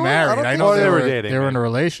if Are they we were sure? I married. don't I think know so. they They were were dating, They were in yeah. a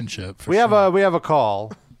relationship. For We sure. have a call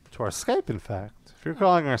to our Skype. In fact, if you're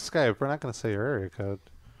calling our Skype, we're not going to say your area code.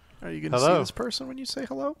 Are you going to Hello? see this person when you say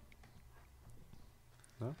hello?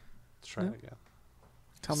 No, let's try it again.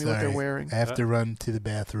 Tell me what they're Sorry. wearing. I have to run to the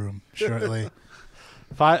bathroom shortly.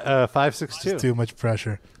 562. It's too much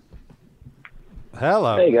pressure.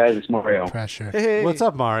 Hello. Hey guys, it's Mario. Pressure. Hey. What's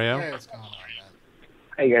up, Mario?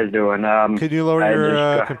 How you guys doing? Could you lower I your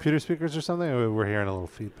just got- computer speakers or something? We're hearing a little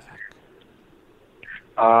feedback.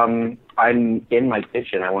 I'm in my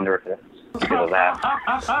kitchen. I wonder if it's because of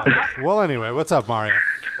that. Well, anyway, what's up, Mario?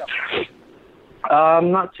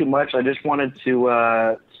 Not too much. I just wanted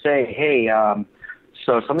to say, hey,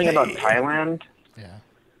 so something about Thailand. Yeah.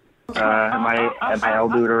 Am I El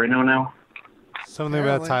Duderino now? Something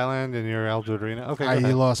about Thailand and your El Dorino. Okay, go You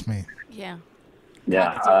ahead. lost me. Yeah.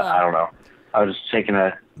 Yeah, I don't know. I was just taking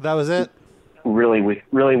a That was it. really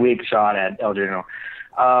weak shot at El Duderino.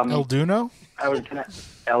 El Duno? I was gonna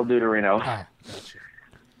El Duderino.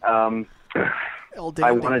 Oh, El I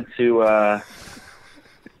Dandy. wanted to,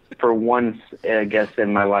 for once, I guess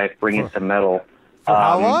in my life, bring in some metal. For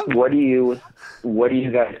how long? What do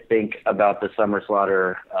you guys think about the Summer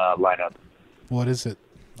Slaughter lineup? what is it?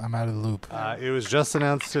 I'm out of the loop. It was just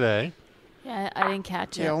announced today. Yeah, I didn't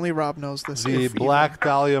catch it. Yeah, only Rob knows this. The If Black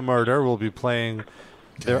Dahlia Murder will be playing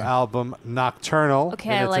their album Nocturnal Okay,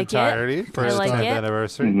 in I its like it. entirety for I its like 10th it.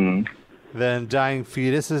 anniversary. Mm-hmm. Then Dying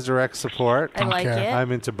Fetus is direct support. I like Okay. it.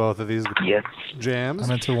 I'm into both of these Yes. jams.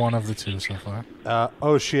 I'm into one of the two so far.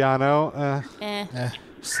 Oceano, Eh.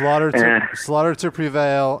 Slaughter to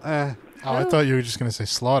Prevail. Oh, I thought you were just going to say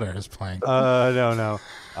Slaughter is playing. No.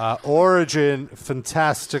 Origin,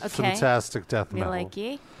 fantastic Okay. death Me metal. like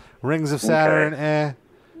ye. Rings of Saturn,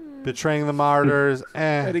 Betraying the Martyrs,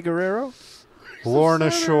 Eddie Guerrero? Lorna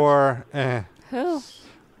Shore, Who?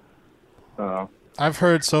 I've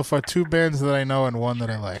heard so far 2 bands that I know and one that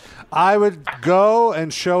I like. I would go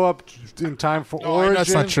and show up in time for Oh, Origin.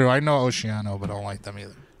 that's not true. I know Oceano, but I don't like them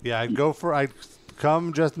either. Yeah, I'd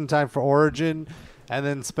come just in time for Origin, and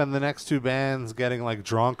then spend the next 2 bands getting like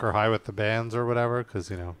drunk or high with the bands or whatever,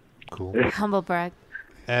 because cool. Humble brag.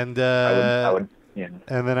 And I would, yeah.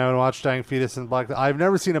 and then I would watch Dying Fetus and Black. I've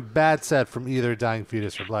never seen a bad set from either Dying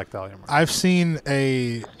Fetus or Black Dahlia Murder. I've seen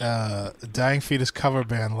a Dying Fetus cover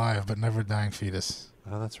band live, but never Dying Fetus.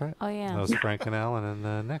 Oh, that's right. Oh, yeah. That was Frank and Alan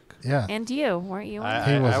and Nick. Yeah. And you, weren't you? on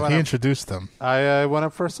I- it? He introduced them. I went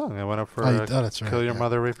up for a song. I went up for that's right, Kill Your yeah.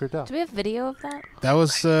 Mother, Rape Your Dog. Do we have video of that? That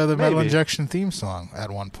was the Metal Maybe. Injection theme song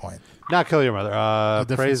at one point. Not Kill Your Mother.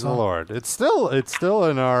 different Praise the song? Lord. It's still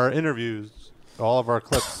in our interviews, all of our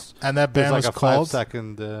clips. And that There's band like was a called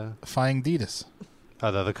 5-second. Fying Ditas.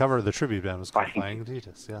 The cover of the tribute band was called Flying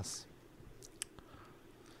Adidas. Yes.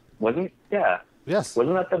 Wasn't? Yeah. Yes.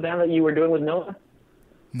 Wasn't that the band that you were doing with Noah?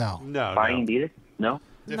 No. No. Flying Adidas? No.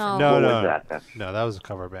 No. No, What no, was that then? no. That was a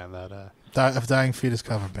cover band. That Of Dying Fetus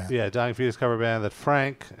cover band. yeah, Dying Fetus cover band that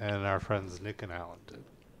Frank and our friends Nick and Alan did.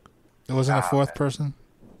 There wasn't a fourth person?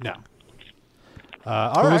 No. Who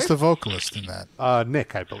All was right. the vocalist in that?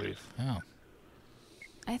 Nick, I believe. Oh.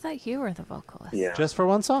 I thought you were the vocalist. Yeah. Just for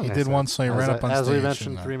one song. He I did said. one song, he ran up on as we stage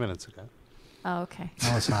mentioned and, 3 minutes ago. Oh, okay.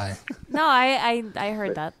 That was high. No, I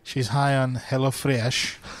heard that. She's high on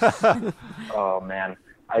HelloFresh. Oh man,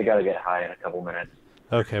 I gotta get high in a couple minutes.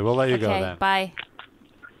 Okay, we'll let you go Okay, then. bye.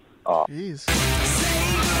 Oh. Jeez.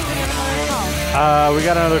 We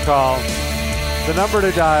got another call. The number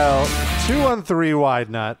to dial,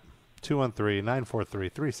 213-WIDE-NUT,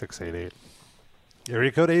 213-943-3688.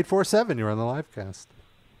 Area code 847, you're on the live cast.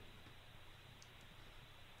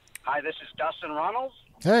 Hi, this is Dustin Runnels.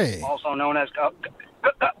 Hey. Also known as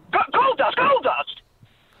Goldust.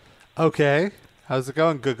 Okay. How's it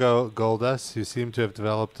going, Goldust? You seem to have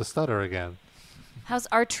developed a stutter again. How's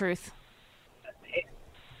R-Truth?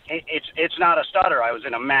 It's not a stutter. I was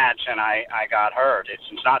in a match and I got hurt. It's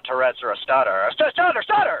not Tourette's or a stutter.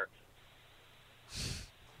 Stutter!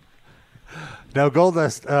 Now,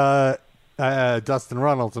 Goldust, Dustin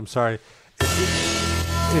Runnels, I'm sorry.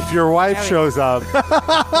 If your wife shows up,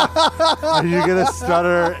 are you going to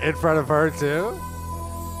stutter in front of her too?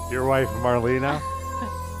 Your wife, Marlena?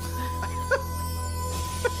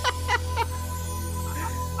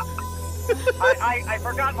 I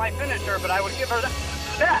forgot my finisher, but I would give her that.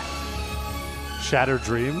 Shattered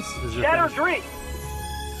Dreams? Is your Shattered finish? Dreams.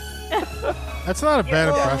 That's not a bad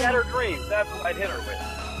impression. Shattered Dreams. That's what I'd hit her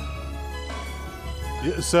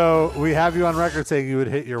with. So we have you on record saying you would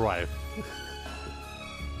hit your wife.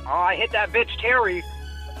 Oh, I hit that bitch Terry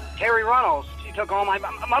Runnels. She took all my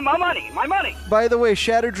money. By the way,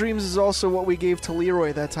 Shattered Dreams is also what we gave to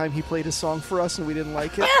Leroy that time he played a song for us and we didn't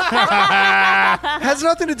like it. Has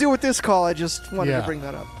nothing to do with this call. I just wanted to bring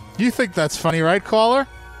that up. You think that's funny, right, caller?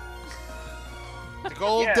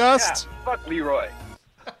 Gold Dust? Yeah. Fuck Leroy.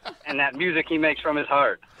 And that music he makes from his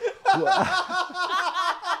heart.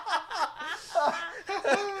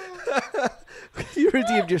 You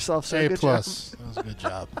redeemed yourself, sir. A+. Good That job. was a good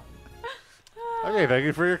job. Okay, thank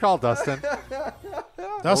you for your call, Dustin.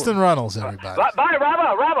 Dustin Runnels, everybody. Bye,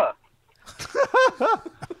 Rabba.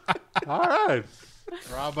 All right.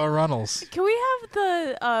 Rabba Runnels. Can we have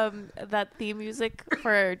the that theme music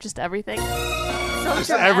for just everything? So Just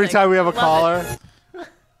dramatic. every time we have a Love caller. it.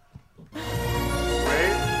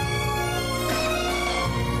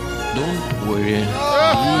 Don't worry.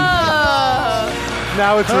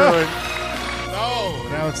 Now it's ruined. No,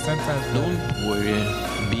 now it's 10 times better. Don't worry.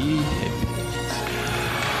 Be happy.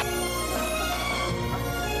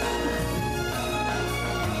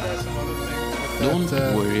 Don't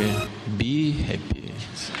worry. Be happy.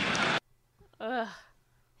 Ugh.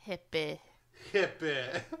 Hippie.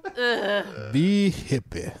 Hippie. Be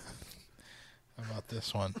hippie. How about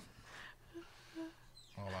this one?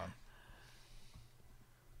 Hold on.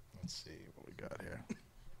 Let's see what we got here.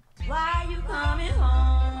 Why you coming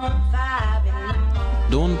home 5 in the morning?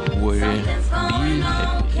 Don't worry. Be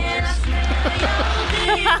happy. Can I smell your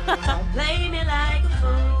dick? Don't play me like a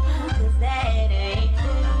fool, 'cause that ain't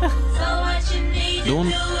cool. So what you need Don't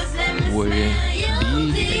to do is let me worry. smell your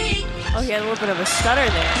Be dick. Oh, he had a little bit of a stutter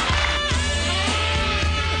there.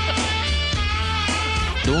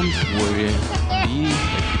 Don't worry. Be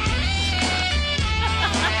happy.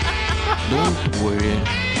 Don't worry.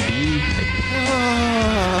 Be happy.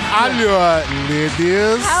 Hello,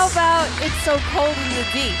 ladies. How about It's So Cold in the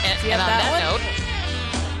Deep? Do you And have on that that one? note,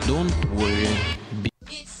 Don't worry.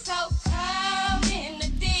 It's so cold in the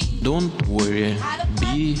deep. Don't worry.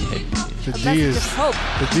 Be happy. The That's D is just hope.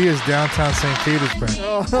 the D is downtown St. Petersburg.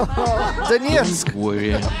 Donetsk. Don't worry.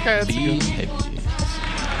 that's Be good. happy.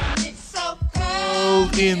 It's so cold.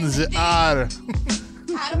 Cold in the R.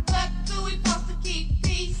 How the fuck do we supposed to keep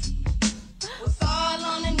peace? What's all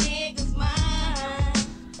on the niggas'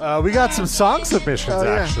 mind? We got some song submissions, Oh,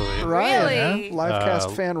 yeah. actually. Ryan. Really?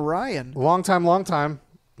 Livecast fan Ryan. Long time.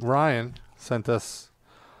 Ryan sent us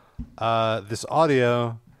this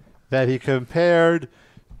audio that he compared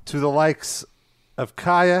to the likes of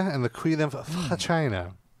Kaya and the Queen of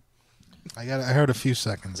China. I heard a few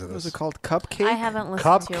seconds of What was this. it called? Cupcake? I haven't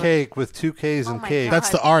listened to it. Cupcake with two Ks Oh and my cake. God. That's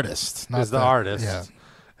the artist. Not is the artist. Yeah.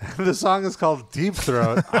 The song is called Deep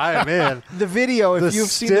Throat. I am in. The video, if The you've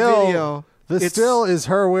seen the video. The it's- still is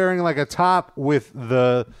her wearing like a top with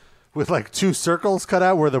like two circles cut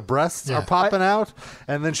out where the breasts Yeah. are popping out,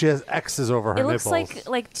 and then she has X's over her It looks nipples.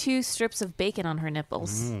 like two strips of bacon on her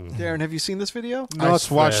nipples. Darren, have you seen this video? No, I it's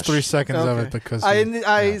watched fresh. 3 seconds of Okay. it because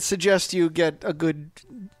I suggest you get a good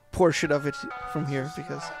portion of it from here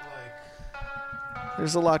because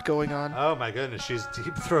there's a lot going on. Oh my goodness, she's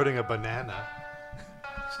deep throating a banana,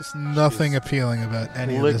 just nothing appealing about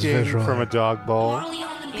any of this licking visual. from a dog bowl.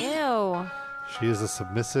 Ew. She is a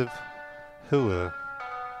submissive hula,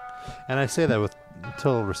 and I say that with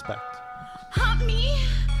total respect. Hump me,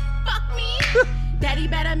 fuck me. Daddy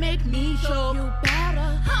better make me show you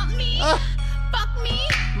better. Hump me, fuck me.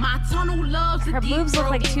 My tunnel loves a Her deep boobs look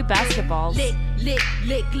like throat. two basketballs. Lick.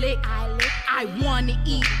 I wanna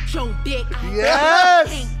eat your dick.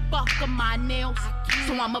 Yes! fuck up my nails.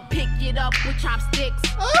 So I'ma pick it up with chopsticks.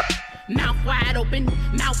 Mouth wide open,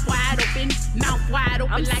 mouth wide open, mouth wide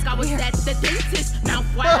open, like I was at the dentist. Mouth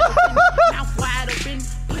wide open, mouth wide open.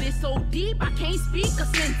 Put it so deep I can't speak a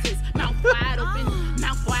sentence. Mouth wide open,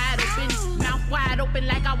 mouth wide open, mouth wide open,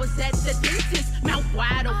 like I was at the dentist. Mouth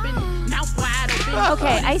wide open, mouth wide open.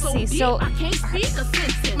 Okay, I see. So I can't speak a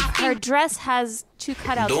sentence. her dress has 2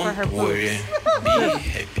 cutouts for her Don't worry, boobs. be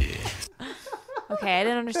happy. Okay, I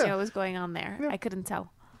didn't understand what was going on there. I couldn't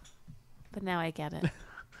tell. But now I get it.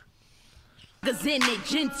 Niggas in it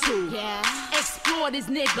gentle. Yeah. Explore this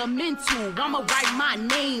nigga mental. I'ma write my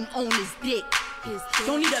name on his dick.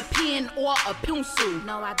 Don't need a pen or a pencil.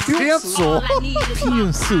 No, I don't. Pencil? All I need is my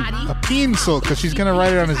Pencil. body. A pencil, because she's going to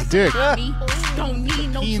write it on his dick. Don't need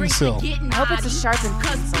no drink Pencil. to get I hope it's a sharpened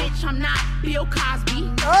Cause pencil. bitch, I'm not Bill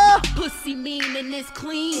Cosby. Pussy mean and it's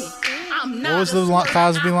clean. I'm not What was the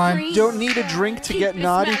Cosby line? Don't need a drink to get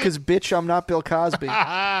naughty because, bitch, I'm not Bill Cosby.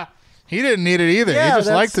 He didn't need it either. Yeah, he just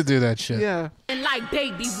that's- liked to do that shit. Yeah. And like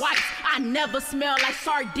baby wipes, I never smell like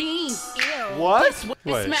sardines. Ew. What? This what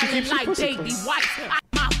Wait. She smelling keeps her like pussy baby clean. wipes.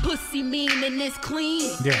 My pussy mean and it's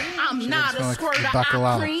clean. Yeah. I'm She not doesn't a smell like squirter, I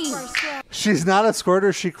bacalao. cream. She's not a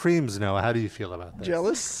squirter. She creams. Noah, how do you feel about this?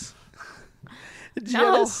 Jealous?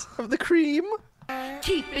 Jealous of the cream?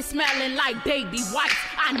 Keep it smelling like baby wipes.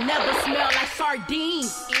 I never smell like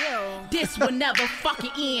sardines. Ew. This will never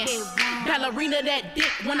fucking end. Ballerina that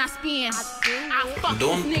dick when I spin. I fuck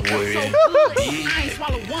Don't this nigga worry, so good. be I ain't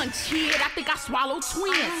swallow one kid. I think I swallowed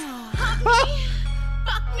twins. Ah. Hump me,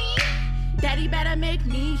 fuck me. Daddy better make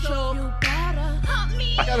me sure. You better hump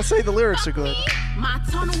me. I gotta say, the lyrics are good. My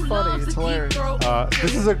tunnel It's funny, loves it's a deep hilarious. throat.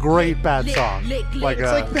 This is a great bad song. Like,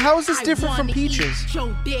 It's like, how is this different from wanna Peaches? eat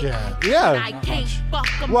your dick, Yeah. but Yeah, I not can't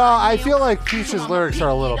fuck 'em Well, my I feel nails. like Peaches' lyrics are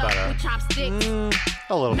a little better.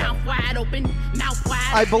 A little better. Mouth wide open, mouth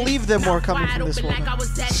wide I open, believe them more mouth coming wide from this open woman. like I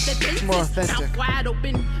was at the dentist. more authentic. Mouth wide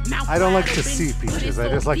open, mouth I don't like wide to open, see but Peaches. it's I so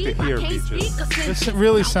just like to deep, I hear can't Peaches. speak a This sentence.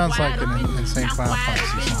 really Mouth sounds wide like an open, Insane mouth Clown wide Posse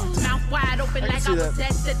open, song. Mouth wide open like see I was that.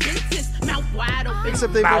 at the dentist. Mouth wide open.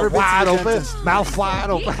 Except they've never been Wide to the open. dentist. Mouth wide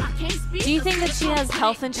open. I can't speak Do you a think that she sentence. has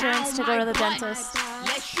health insurance to go to the dentist?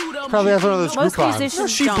 Let's shoot 'em, Probably has one of those Most Groupons. musicians No,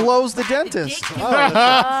 she don't. blows the dentist.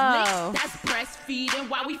 Oh. That's breastfeeding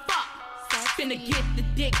while we fuck. Finna get the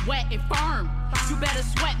dick wet and firm. You better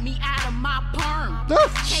sweat me out of my perm.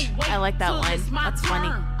 Can't wait I like that till line. it's my That's funny.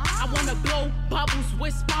 turn. I wanna blow bubbles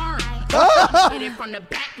with sperm. Hit it from the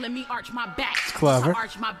back, let me arch my back. It's clever.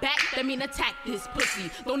 Arch my back, let me attack this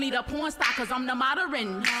pussy. Don't need a porn star cause I'm the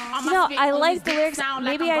modern. No, I like the lyrics.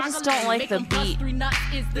 Maybe I just don't like the beat.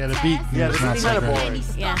 Yeah, the beat. Yeah, is this not is so kind of great. boring.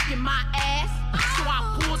 Yeah.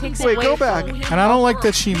 Takes Wait, away go back. from- And I don't like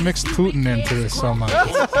that she mixed Putin into this so much.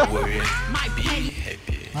 Don't worry, be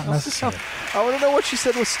happy. Not necessary. I want to know what she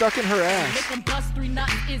said was stuck in her ass. Make 'em bust 3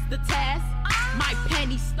 nuts is the task. My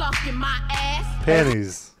penny stuck in my ass.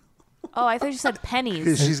 Panties. Oh, I thought you said pennies.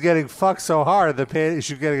 Because she's getting fucked so hard,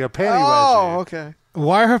 she's getting a panty Oh, wedgie. okay.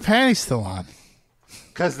 Why are her panties still on?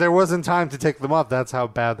 Because there wasn't time to take them off. That's how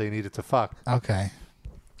bad they needed to fuck. Okay.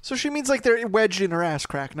 So she means like they're wedged in her ass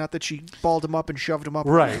crack, not that she balled him up and shoved him up.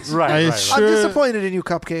 her Right, ass. right, Are you right. sure? I'm disappointed in you,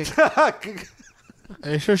 Cupcake. Are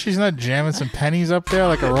you sure she's not jamming some pennies up there?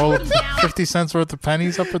 Like a roll of 50 cents worth of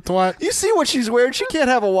pennies up her twat? You see what she's wearing? She can't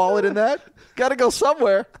have a wallet in that. Got to go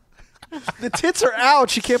somewhere. The tits are out.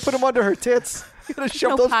 She can't put them under her tits. You gotta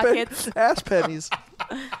shove No those pockets. ass pennies.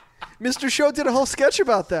 Mr. Show did a whole sketch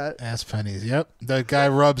about that. Ass pennies. Yep. The guy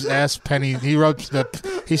rubs ass pennies.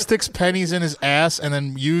 He sticks pennies in his ass and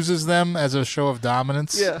then uses them as a show of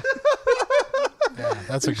dominance. Yeah. Yeah,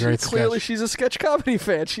 that's a great Clearly, sketch. she's a sketch comedy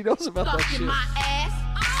fan. She knows about that Stuck in shit. my ass.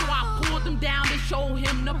 So I pulled him down to show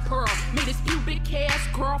him the pearl. Made his pubic hairs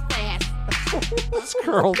curl fast. It's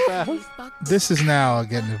curled fast. This is now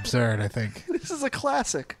getting absurd, I think. This is a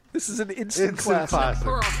classic. This is an instant Instant classic. classic.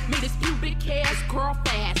 Pearl. Made his pubic hairs curl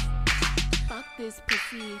fast. Fuck this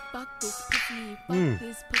pussy, fuck this pussy, fuck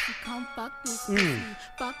this pussy, come fuck this pussy,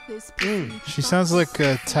 fuck this pussy. She sounds like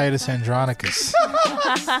Titus Andronicus.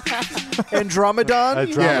 Andromedon?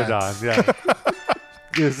 Andromedon, yeah.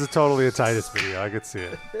 This is totally a Titus video. I could see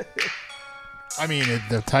it. I mean,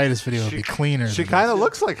 the Titus video would be cleaner. She than kind of this.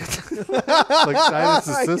 looks like like Titus'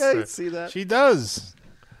 I sister. can see that. She does.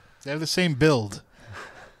 They have the same build.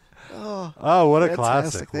 Oh, what a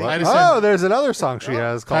Fantastic. classic. What- Titus Oh, and- there's another song she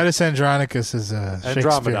has called Titus Andronicus is a Andromedon.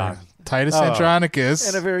 Shakespeare. Titus Oh. Andronicus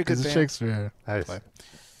And a very good is a band. Shakespeare. Nice.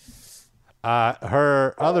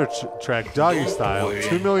 Her other track, Doggy Style,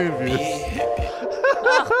 2 million views.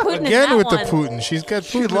 Putin in Again that with one. the Putin. She's got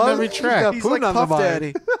She Putin in loves- every she's track. got He's Putin like on the Puff mind.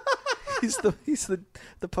 Daddy. he's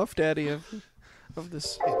the Puff Daddy of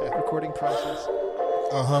this recording process.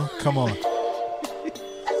 Come on.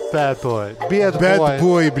 Bad boy. Bad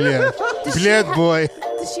boy, блядь. Блядь boy.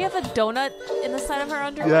 Does she have a donut in the side of her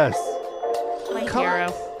underwear? Yes. My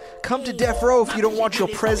hero. Come to Death Row if you don't want your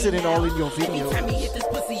president all in your video.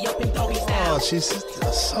 Oh, she's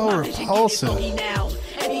so repulsive. And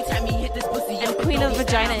Queen of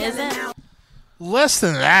Vagina isn't? Less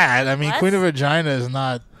than that. I mean, Less? Queen of Vagina is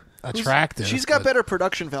not attractive. She's got better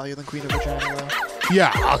production value than Queen of Vagina, though.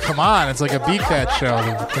 Yeah, oh, come on. It's like a B-Cat show,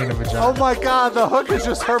 the Queen of Vagina. Oh my God, the hook is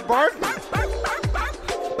just her barking.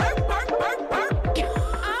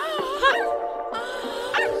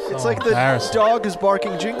 It's like the embarrassing. dog is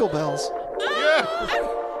barking jingle bells.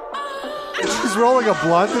 She's rolling a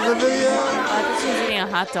blunt in the video. I thought she was eating a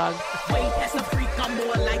hot dog.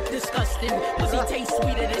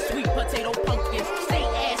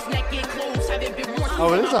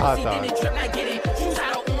 Oh, it is a hot dog.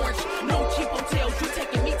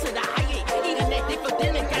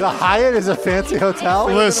 The Hyatt is a fancy hotel?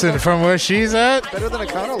 Listen, from where she's at, Better than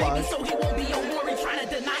Econo Lodge.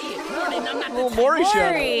 Little Maury show.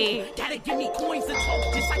 Maury.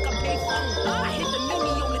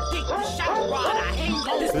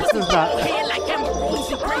 This is not.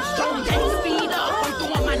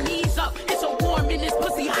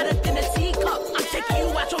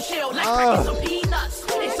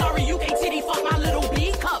 Sorry, you can't titty fuck my little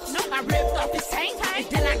B cups. I ripped off his tank and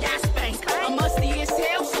then I got spanked. I'm musty as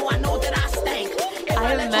hell, so I know that I stink.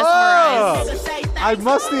 I am mesmerized. I'm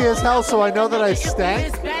musty as hell, so I know that I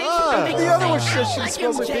stank. The other one says she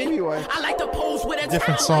smells like baby wipe.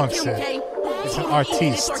 different song, Sid. It's an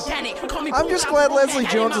artiste. I'm just glad Leslie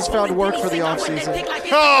Jones has found work for the offseason.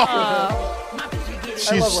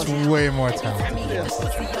 She's way more talented.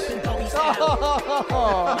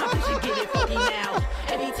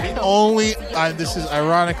 The only, this is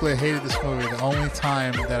ironically, I hated this movie. The only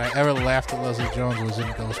time that I ever laughed at Leslie Jones was in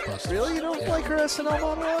Ghostbusters. Really? You don't like her SNL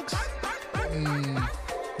monologues?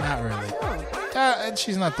 Not really. And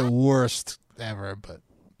she's not the worst ever, but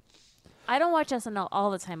I don't watch SNL all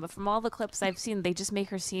the time, but from all the clips I've seen, they just make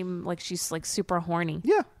her seem like she's like super horny.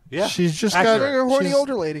 Yeah. Yeah. she's just Like got a horny she's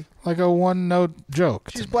older lady. like a one-note joke.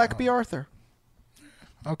 She's Black B. Arthur.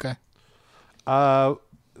 Okay.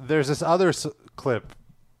 There's this other clip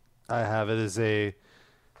I have. It's a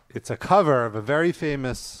cover of a very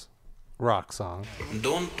famous rock song.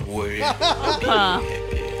 Don't worry.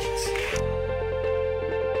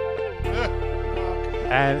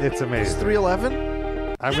 And it's amazing.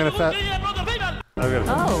 311? I'm gonna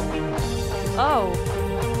Oh.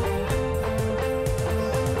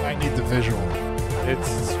 I need the visual. It's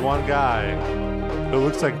this one guy who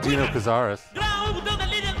looks like Dino Cazares.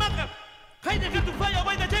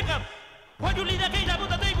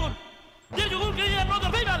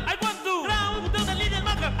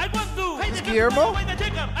 Is Guillermo?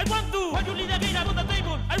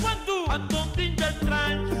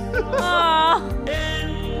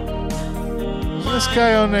 Is this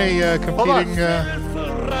guy on a competing?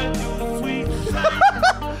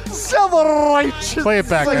 Self-righteous. Play it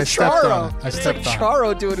back. It's like I stepped Charo. on it. I It's stepped like on it.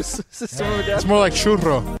 Charo doing a System of a Down. It's more like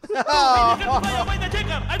churro.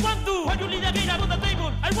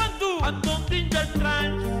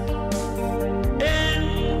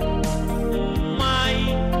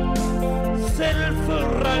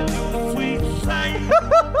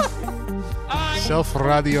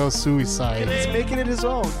 Self-radio suicide. He's making it his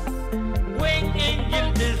own.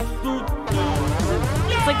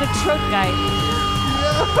 It's like the truck guy.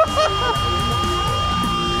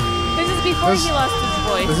 This is before he lost his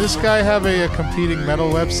voice. Does this guy have a competing metal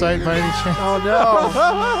website by any chance? Oh no.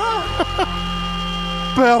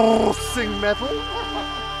 Bursting metal?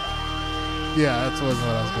 Yeah, that wasn't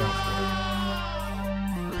what I was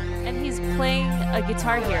going And he's playing a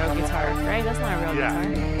Guitar Hero guitar, right? That's not a real guitar.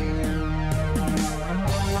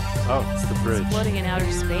 Oh, it's the bridge. Floating in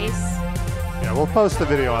outer space. Yeah, we'll post the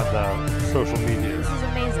video on the social media. This is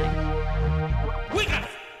amazing.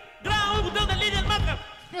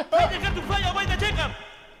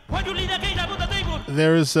 for.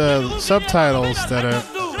 There's subtitles that are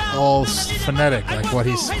all phonetic, like what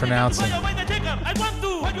he's pronouncing. It's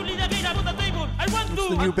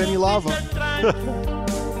the new Benny Lava.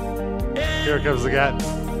 Here it comes again.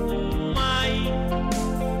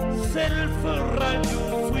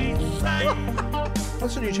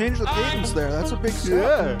 Listen, you changed the cadence there. That's a big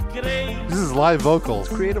step. Yeah. This is live vocals.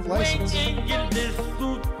 Creative license. Did you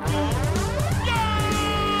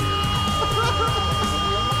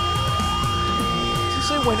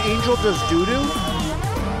say when Angel does doo-doo?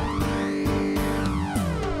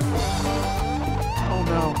 Oh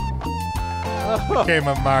no. Became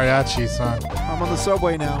a mariachi song. I'm on the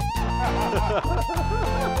subway now.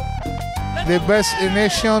 The best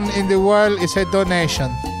nation in the world is a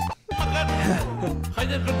donation.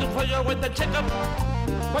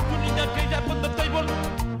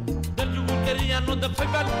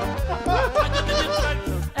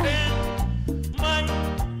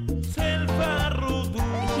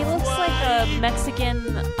 He looks like a Mexican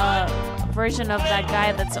version of that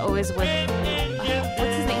guy that's always with.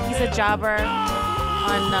 What's his name? He's a jobber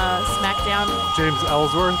on SmackDown. James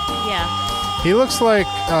Ellsworth? Yeah. He looks like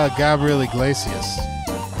Gabriel Iglesias.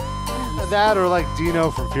 That or like Dino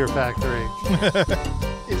from Fear Factory.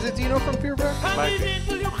 Is it Dino from Fear Factory?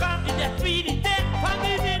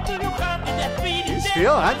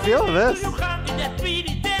 I'm feeling this.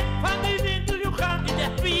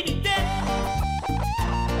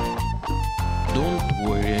 Don't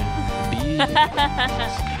worry. Be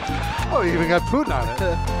Oh, you even got Putin on it.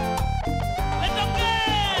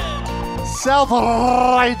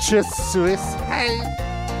 Self-righteous suicide.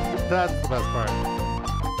 That's the best part.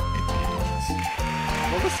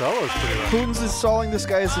 Well, the solo's pretty rough. Putin's installing this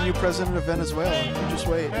guy as the new president of Venezuela. You just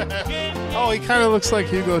wait. Oh, he kind of looks like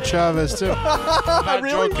Hugo Chavez too. Not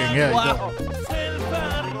Really? joking. Yeah. Wow.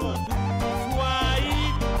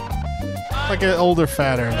 Like an older,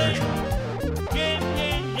 fatter version.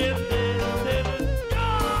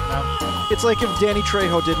 It's like if Danny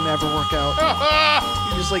Trejo didn't ever work out.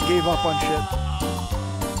 He just like gave up on shit.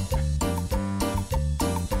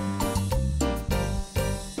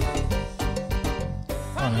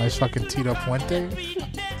 Oh, no, he's fucking Tito Puente.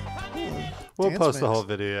 We'll Dance post the mix. whole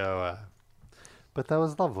video. But that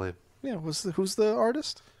was lovely. Yeah, who's the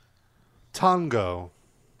artist? Tongo.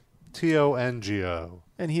 Tongo.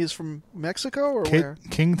 And he is from Mexico or where?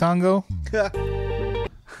 King Tongo?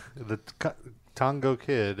 The Tongo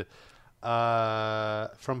Kid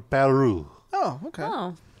from Peru. Oh, okay.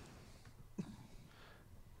 Oh.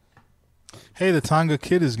 Hey, the Tonga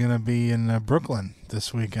Kid is going to be in Brooklyn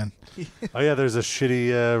this weekend. Oh, yeah, there's a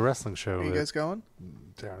shitty wrestling show. Are you guys going?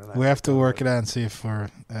 We have to work it out and see if my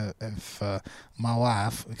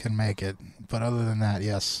wife can make it. But other than that,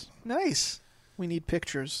 yes. Nice. We need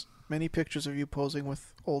pictures. Many pictures of you posing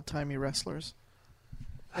with old-timey wrestlers.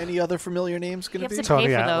 Any other familiar names going You to have be? to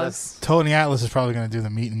pay for those. Tony Atlas is probably going to do the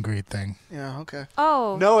meet and greet thing. Yeah, okay.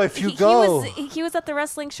 Oh. No, if you he go- he was at the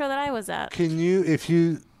wrestling show that I was at. Can you, if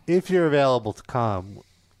you're available to come,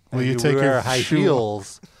 Will and you take wear your high shoe-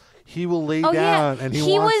 heels, he will lay Oh down yeah, and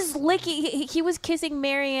he wants. was licking. He was kissing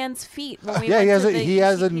Marianne's feet when we Yeah, went he has to a the he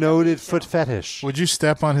has a ECW noted show. foot fetish. Would you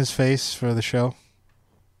step on his face for the show?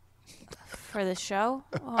 For the show?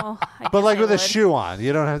 Oh, I But guess like I with a would. shoe on,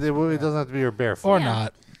 you don't have to. It doesn't have to be your bare foot. Or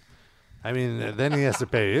not. I mean, then he has to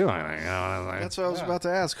pay you. Like, That's what I was about to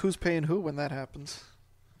ask. Who's paying who when that happens?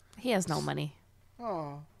 He has no money.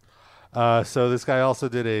 Oh. So this guy also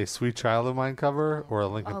did a "Sweet Child of Mine" cover or a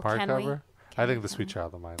Linkin Oh, Park can we? cover. I think the "Sweet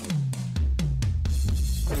Child of Mine."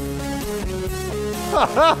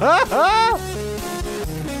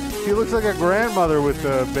 He looks like a grandmother with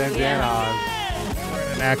the bandana on.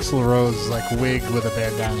 An Axl Rose like wig with a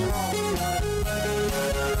bandana.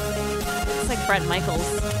 It's like Bret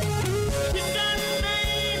Michaels.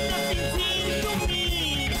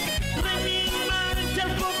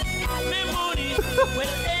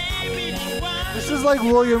 This is like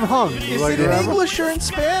William Hung. Is Like, it in remember? English or in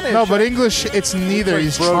Spanish? No, but English, it's neither. like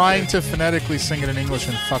He's broken. trying to phonetically sing it in English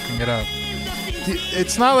and fucking it up.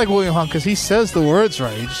 It's not like William Hung because he says the words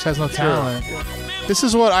right. He just has no talent. This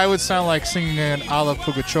is what I would sound like singing an Alla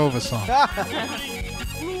Pugacheva song.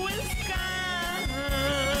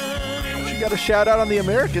 She got a shout out on the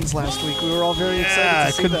Americans last week. We were all very excited Yeah, to I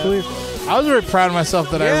see couldn't that. believe it. I was very proud of myself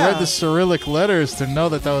that I Yeah. read the Cyrillic letters to know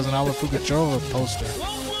that was an Alla Pugacheva poster.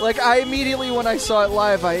 Like, I immediately, when I saw it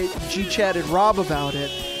live, I G-chatted Rob about it.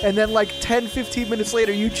 And then, like, 10, 15 minutes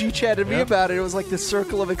later, you G-chatted me Yep. about it. It was like this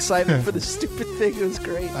circle of excitement for this stupid thing. It was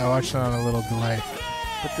great. I watched it on a little delay.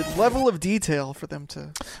 But the level of detail for them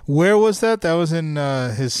to... Where was that? That was in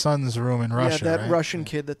his son's room in Russia, yeah, that right? Russian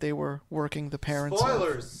kid that they were working the parents of.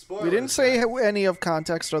 Spoilers. We didn't say any of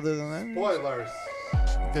context other than that. Spoilers.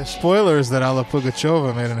 The spoilers that Alla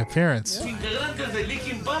Pugacheva made an appearance. Integrantes de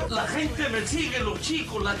Linkin Park, la gente me sigue, los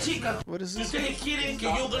chicos, las chicas. What is this? Ustedes quieren que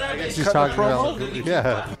yo grabe He's talking about.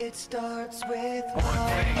 Yeah. It starts with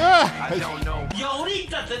Ah! I don't know. Y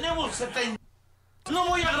ahorita tenemos 70. No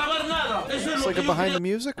voy a grabar nada. Eso es It's lo like que a yo behind the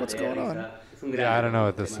quiero. music? What's going on? Yeah, I don't know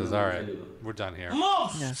what this is. All right, we're done here.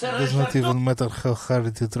 Moss, se Does not retractó. even matter how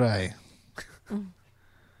hard to try.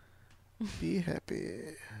 Be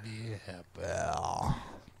happy. Be happy.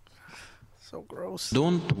 So gross.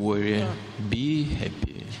 Don't worry. Be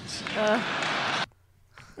happy.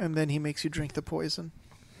 And then he makes you drink the poison.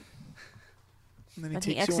 And then Then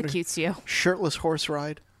he takes you on a executes you. shirtless horse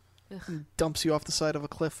ride. Ugh. And dumps you off the side of a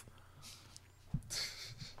cliff.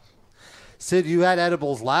 Sid, you had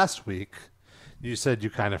edibles last week. You said you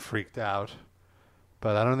kind of freaked out.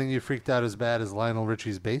 But I don't think you freaked out as bad as Lionel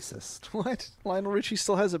Richie's bassist. What? Lionel Richie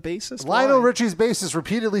still has a bassist? Lionel Why? Richie's bassist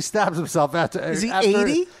repeatedly stabs himself after Is he after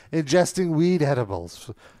 80? ingesting weed edibles.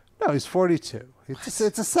 No, he's 42. It's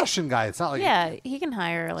a session guy. It's not like Yeah, he can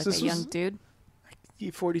hire like This a young was- dude. He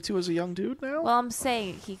 42 is a young dude now? Well, I'm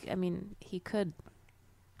saying he could.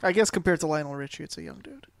 I guess compared to Lionel Richie, it's a young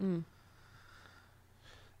dude. Mm.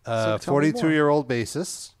 So tell me more. 42-year-old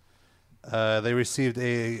bassist. They received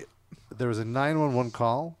there was a 911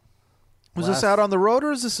 call. Was this out on the road,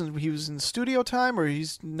 or is this he was in studio time, or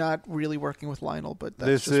he's not really working with Lionel? But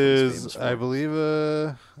that's This just what he's famous is, for? I believe,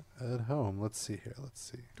 at home. Let's see here. Let's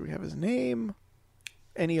see. Do we have his name?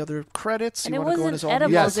 Any other credits? And you it want to go in wasn't his own?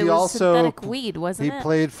 edibles, Yes, it he was also synthetic weed, wasn't he it?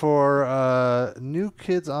 played for New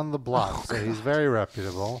Kids on the Block, Oh, so he's very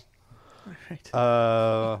reputable.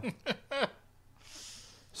 Right.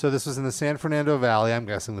 So this was in the San Fernando Valley. I'm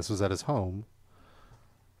guessing this was at his home.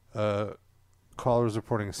 Caller was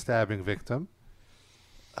reporting a stabbing victim.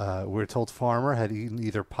 We're told Farmer had eaten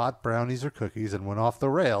either pot brownies or cookies and went off the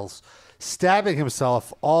rails, stabbing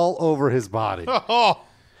himself all over his body.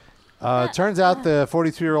 Turns out the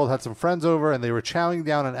 42-year-old had some friends over and they were chowing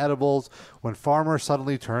down on edibles when Farmer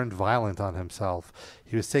suddenly turned violent on himself.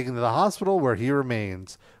 He was taken to the hospital where he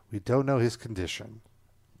remains. We don't know his condition.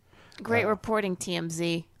 Great reporting,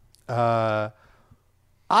 TMZ.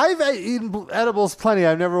 I've eaten edibles plenty.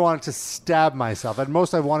 I've never wanted to stab myself. At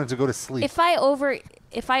most, I wanted to go to sleep. If I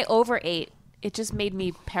overate, it just made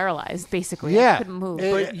me paralyzed. Basically, Yeah. I couldn't move.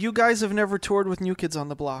 But you guys have never toured with New Kids on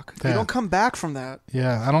the Block. Yeah. You don't come back from that.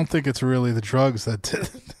 Yeah, I don't think it's really the drugs that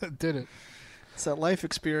did it. It's that life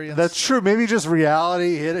experience. That's true. Maybe just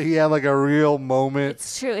reality. He had like a real moment.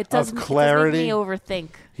 It's true. It of does clarity. It does make me overthink.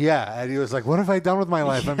 Yeah, and he was like, "What have I done with my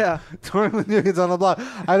life? Yeah. I'm touring with New Kids on the Block.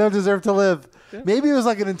 I don't deserve to live." Yeah. Maybe it was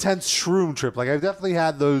like an intense shroom trip. Like I've definitely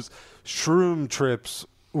had those shroom trips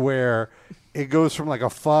where it goes from like a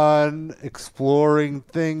fun exploring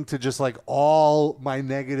thing to just like all my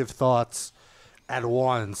negative thoughts at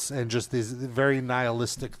once, and just these very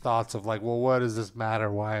nihilistic thoughts of like, well, what does this matter?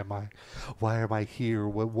 Why am I here?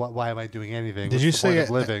 Why am I doing anything? Did What's you the say point it? of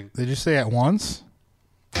living? Did you say at once?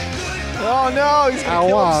 Oh no, he's gonna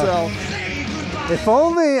kill himself. If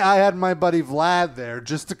only I had my buddy Vlad there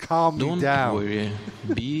just to calm me down. Worry.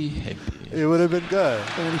 Be happy. It would have been good.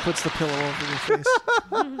 And then he puts the pillow over your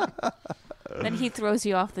face. Then he throws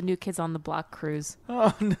you off the New Kids on the Block cruise.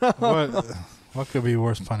 Oh no! What could be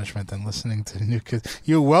worse punishment than listening to New Kids?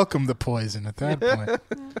 You welcome the poison at that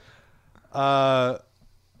point.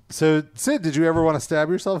 So Sid, did you ever want to stab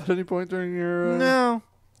yourself at any point during your? No,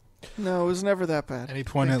 it was never that bad. Any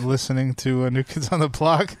point at listening to New Kids on the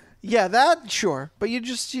Block? Yeah, that sure, but you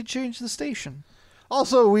change the station.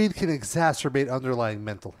 Also, weed can exacerbate underlying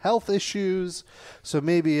mental health issues. So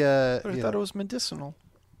maybe But I thought it was medicinal.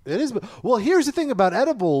 It is. Well, here's the thing about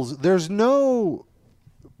edibles. There's no,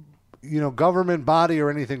 government body or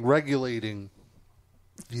anything regulating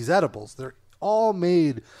these edibles. They're all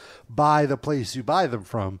made by the place you buy them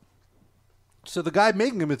from. So the guy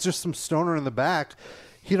making them, it's just some stoner in the back.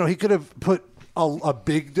 He could have put a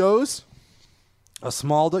big dose, a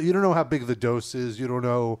small dose. You don't know how big the dose is. You don't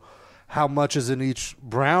know how much is in each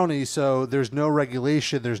brownie. So there's no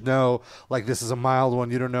regulation. There's no, like, this is a mild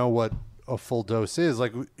one. You don't know what a full dose is.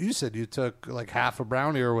 Like you said, you took like half a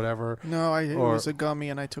brownie or whatever. No, it was a gummy,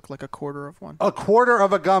 and I took like a quarter of one. A quarter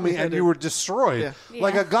of a gummy, Yeah, and you were destroyed. Yeah.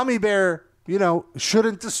 Like a gummy bear,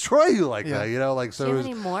 shouldn't destroy you like Yeah. that. Like, so Do you it have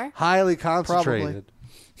was any more? highly concentrated.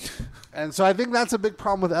 And so I think that's a big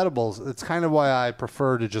problem with edibles. It's kind of why I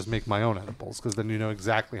prefer to just make my own edibles, because then you know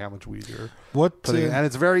exactly how much weed you're putting in, and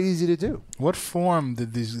it's very easy to do. What form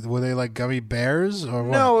did these? Were they like gummy bears or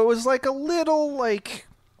what? No, it was like a little like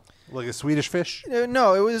a Swedish fish.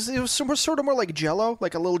 No, it was sort of more like Jello,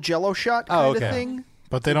 like a little Jello shot kind of thing.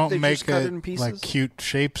 But they don't just make cut it in pieces. like cute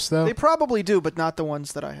shapes though. They probably do, but not the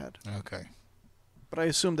ones that I had. Okay. But I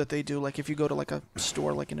assume that they do. Like if you go to like a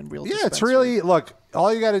store, like in a real Yeah, it's dispensary. really, look,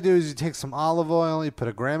 all you got to do is you take some olive oil, you put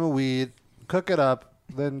a gram of weed, cook it up,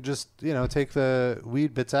 then just, take the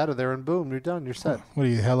weed bits out of there, and boom, you're done. You're set. What are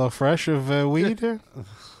you, Hello Fresh of weed here?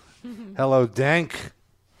 Hello, Dank.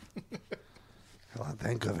 Hello,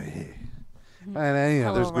 Dank over here. And then,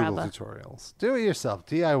 Hello, there's Google Rabba. tutorials. Do it yourself.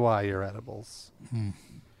 DIY your edibles.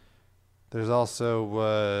 There's also,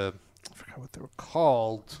 I forgot what they were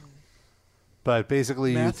called, but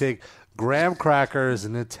basically Meth? you take graham crackers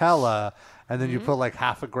and Nutella, and then you put like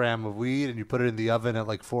half a gram of weed, and you put it in the oven at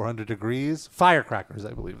like 400 degrees. Firecrackers,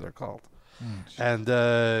 I believe they're called. And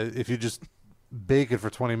if you just bake it for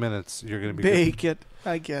 20 minutes, you're going to be Bake it.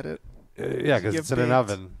 I get it. Yeah, because it's in an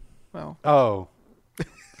oven. Well. Oh.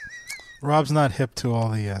 Rob's not hip to all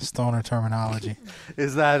the stoner terminology.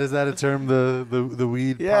 Is that a term, the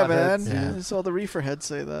weed? Yeah, man. potheads? Yeah. I saw the reefer heads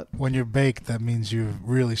say that. When you're baked, that means you're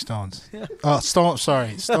really stoned. Yeah. Stone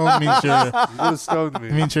means you're. What does stoned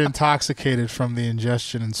mean? It means you're intoxicated from the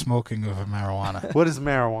ingestion and smoking of marijuana. What is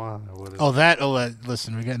marijuana?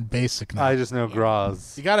 Listen, we're getting basic now. I just know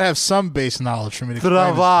graz. You got to have some base knowledge for me to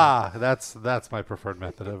explain Trava. That's my preferred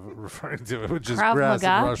method of referring to it, which is Krav grass in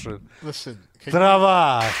Maga? Russian. Listen.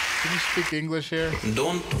 Trava. Can you speak English here?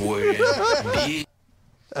 Don't worry.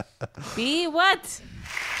 Be what?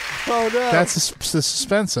 Oh, no. That's the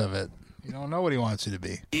suspense of it. You don't know what he wants you to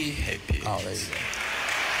be. Be happy. Oh, there you go.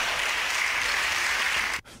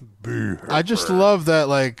 I just love that,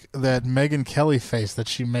 that Megyn Kelly face that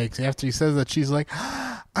she makes after he says that. She's like,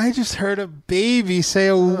 I just heard a baby say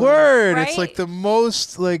a word. Right? It's like the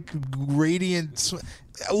most radiant.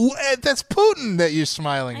 That's Putin that you're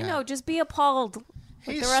smiling I at. know. Just be appalled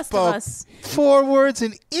like He the rest spoke of us. 4 words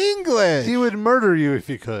in English. He would murder you if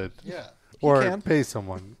he could. Yeah. Or can. pay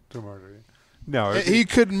someone to murder you. No, He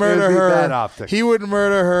could murder it would be her. bad optics. He would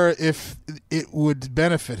murder her if it would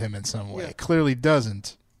benefit him in some way. Yeah. It clearly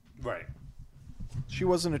doesn't. Right. She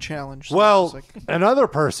wasn't a challenge. so Well, it's like- another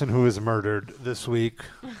person who was murdered this week.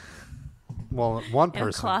 Well, one In a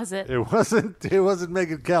person. closet. It wasn't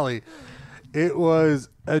Megyn Kelly. It was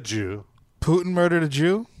a Jew. Putin murdered a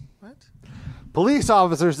Jew? Police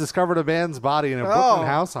officers discovered a man's body in a Brooklyn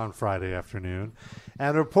house on Friday afternoon,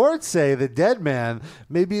 and reports say the dead man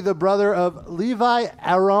may be the brother of Levi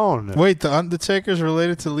Aaron. Wait, the Undertaker's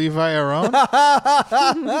related to Levi Aaron?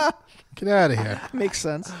 Get out of here. Makes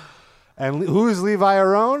sense. And who is Levi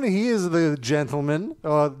Aaron? He is the gentleman,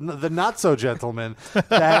 the not-so-gentleman,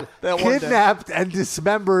 that That one day. kidnapped and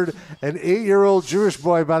dismembered an 8-year-old Jewish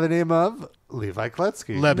boy by the name of Levi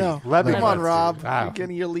Kletsky. Levy. No. Levy Come on, Kletsky. Rob. Wow. You're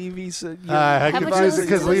getting your Levi's. I Haven't confused you it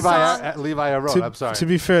because listened to the Levi Aaron. I'm sorry. To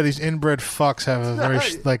be fair, these inbred fucks have a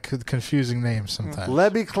very confusing name sometimes.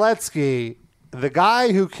 Levi Kletsky, the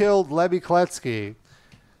guy who killed Levi Kletsky,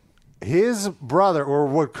 his brother, or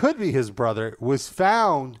what could be his brother, was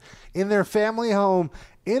found in their family home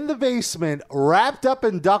in the basement, wrapped up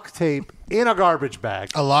in duct tape in a garbage bag.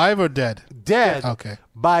 Alive or dead? Dead. Okay.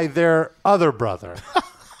 By their other brother.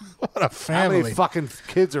 What a How family. many fucking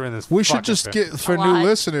kids are in this? We should fucking just family? get, for new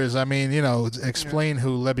listeners, explain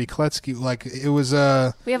who Levi Kletsky, it was,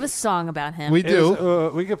 We have a song about him. we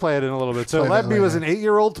do. We could play it in a little bit. So Play that Levi was later. an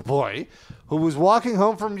 8-year-old boy who was walking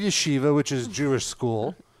home from yeshiva, which is Jewish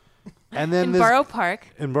school. And then in this, Borough Park.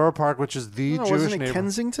 In Borough Park, which is the No, Jewish wasn't it neighborhood.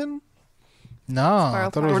 Kensington? No. I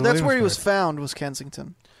thought it was Or that's where he was Williamsburg. found, was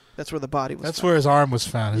Kensington. That's where the body was That's found. where his arm was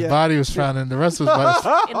found. His Yeah. body was found, and the rest of his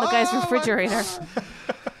body. In the guy's refrigerator.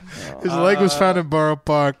 His leg was found in Borough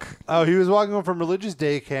Park. Oh, he was walking home from religious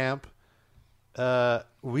day camp.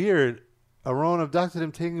 Weird. Aaron abducted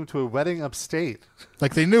him, taking him to a wedding upstate.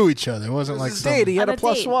 Like they knew each other. It wasn't It like was his date. He had On a a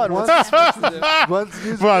plus date. one. Once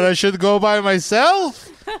Well, I should go by myself.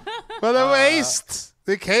 What a waste.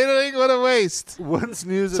 The catering, what a waste. Once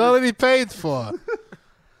news It's of already paid for.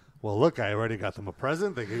 Well, look, I already got them a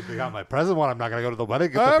present. They got my present one. I'm not going to go to the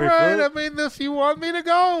wedding. Get the All free right. food. I mean, if you want me to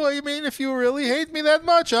go, if you really hate me that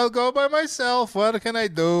much, I'll go by myself. What can I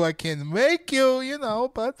do? I can make you,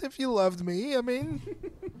 but if you loved me,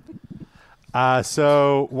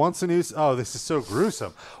 So once the news, this is so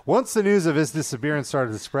gruesome. Once the news of his disappearance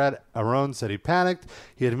started to spread, Aaron said he panicked.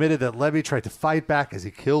 He admitted that Levi tried to fight back as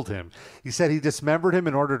he killed him. He said he dismembered him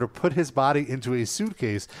in order to put his body into a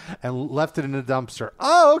suitcase and left it in a dumpster.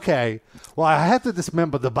 Oh, okay. Well, I had to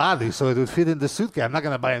dismember the body so it would fit in the suitcase. I'm not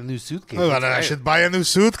going to buy a new suitcase. Oh, then I should buy a new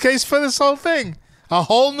suitcase for this whole thing. A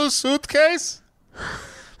whole new suitcase?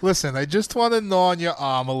 Listen, I just want to gnaw on your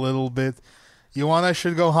arm a little bit. You want I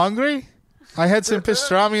should go hungry? I had some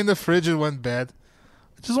pastrami in the fridge. It went bad.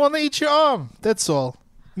 I just want to eat your arm. That's all.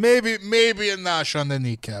 Maybe a nosh on the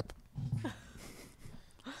kneecap.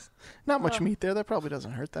 Not much meat there. That probably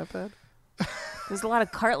doesn't hurt that bad. There's a lot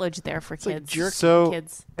of cartilage there for It's like kids. jerky. So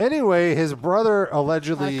kids. anyway, his brother A lot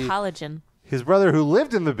allegedly, of collagen. his brother who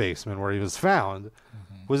lived in the basement where he was found,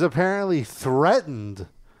 was apparently threatened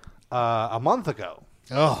a month ago.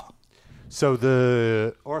 Oh. So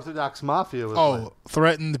the Orthodox Mafia was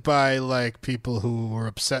Threatened by people who were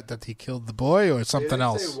upset that he killed the boy or something They didn't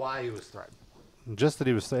else? say why he was threatened. Just that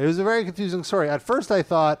he was. It was a very confusing story. At first, I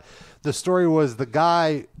thought the story was the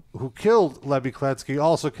guy who killed Levi Kletsky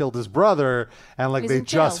also killed his brother, and like He's they in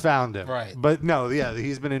jail. just found him. Right. But no, yeah,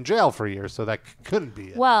 he's been in jail for years, so that couldn't be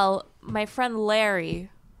it. Well, my friend Larry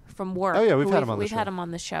from work. Oh, yeah, we've who had him on the We've show. had him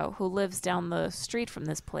on the show. Who lives down the street from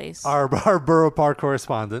this place? Our Borough Park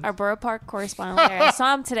correspondent. Our Borough Park correspondent Larry. I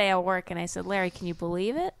saw him today at work, and I said, "Larry, can you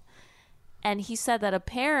believe it?" And he said that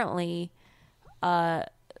apparently,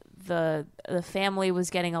 the family was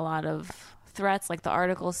getting a lot of threats, like the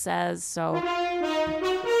article says. So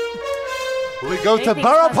we go to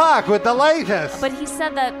Borough Park with the latest. But he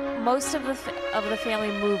said that most of the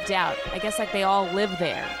family moved out. I guess like they all live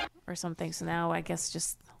there or something. So now I guess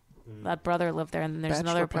just that brother lived there, and then there's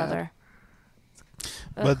another brother.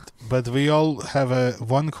 But we all have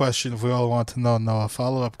one question we all want to know. A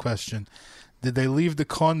follow-up question. Did they leave the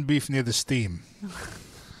corned beef near the steam?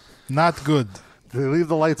 Not good. Did they leave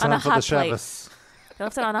the lights On on a for the hot plate. Shabbos? They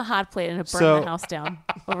left it on a hot plate and it burned So- the house down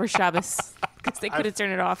over Shabbos because they couldn't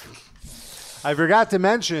turn it off. I forgot to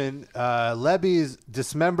mention, Levy's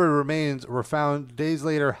dismembered remains were found days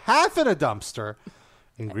later, half in a dumpster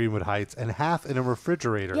in Greenwood Heights and half in a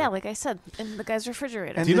refrigerator. Yeah, like I said, in the guy's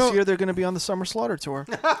refrigerator. And this year they're going to be on the Summer Slaughter Tour.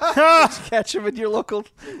 Just catch them in your local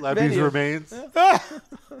Levy's venue. remains.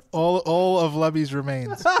 All of Levy's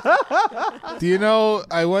remains. Do you know?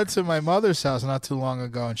 I went to my mother's house not too long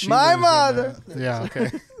ago, and she My lives mother. Yeah,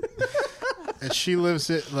 okay. And she lives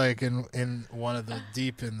like in one of the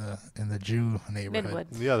deep in the Jew neighborhood.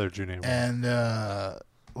 The other Jew neighborhood. And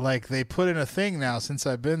like they put in a thing now since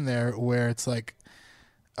I've been there where it's like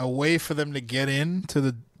a way for them to get in to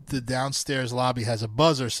the downstairs lobby has a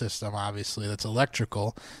buzzer system, obviously, that's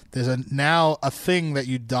electrical. There's now a thing that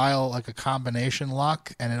you dial like a combination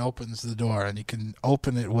lock and it opens the door and you can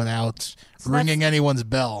open it without ringing anyone's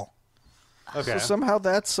bell. So somehow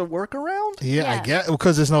that's a workaround? Yeah, I get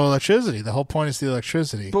because there's no electricity. The whole point is the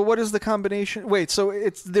electricity. But what is the combination? Wait, so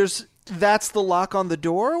that's the lock on the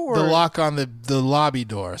door? Or? The lock on the lobby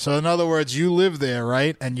door. So in other words, you live there,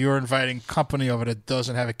 right? And you're inviting company over that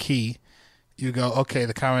doesn't have a key. You go, okay,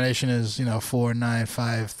 the combination is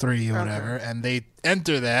 4953 or whatever, and they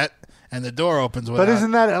enter that, and the door opens. But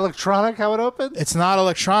isn't that electronic? How it opens? It's not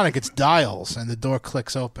electronic. It's dials, and the door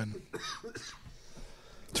clicks open.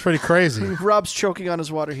 It's pretty crazy. Rob's choking on his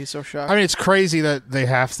water. He's so shocked. I mean, it's crazy that they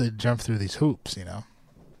have to jump through these hoops. Yeah.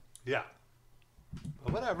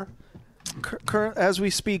 Well, whatever. As we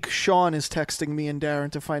speak, Sean is texting me and Darren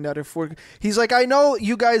to find out if we're... He's like, I know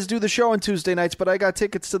you guys do the show on Tuesday nights, but I got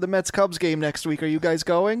tickets to the Mets-Cubs game next week. Are you guys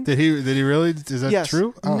going? Did he really? Is that Yes.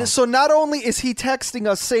 true? Oh. So not only is he texting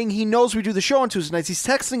us saying he knows we do the show on Tuesday nights, he's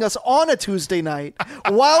texting us on a Tuesday night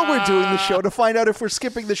while we're doing the show to find out if we're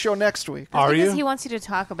skipping the show next week. Because he wants you to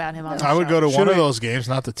talk about him on the I would show. go to one of those games,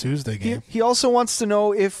 not the Tuesday game. He also wants to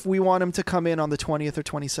know if we want him to come in on the 20th or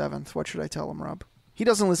 27th. What should I tell him, Rob? He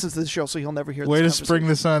doesn't listen to the show, so he'll never hear Way to this spring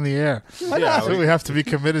this on the air. Why not? So we have to be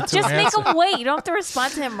committed to Just an make answer. him wait. You don't have to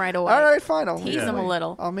respond to him right away. All right, fine. I'll Tease make him a wait.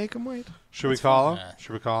 little. I'll make him wait. Should we call him?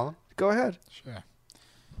 Should we call him? Go ahead. Sure.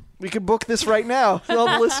 We could book this right now. All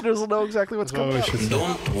the listeners will know exactly what's coming up.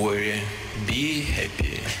 Don't worry, be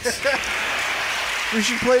happy. We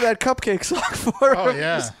should play that cupcake song for him. Oh,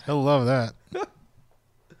 yeah. He'll love that.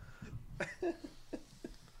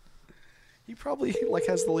 He probably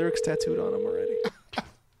has the lyrics tattooed on him already.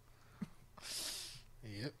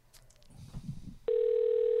 Yep.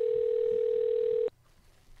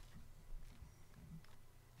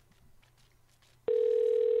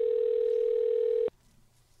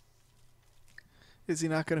 Is he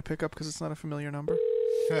not going to pick up because it's not a familiar number?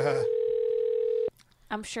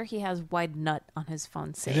 I'm sure he has wide nut on his phone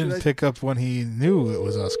He saved. didn't pick up when he knew it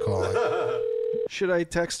was us calling. Should I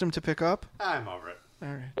text him to pick up? I'm over it. All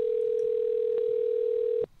right.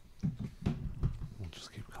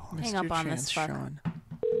 Hang up on this fuck.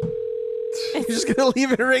 You're just going to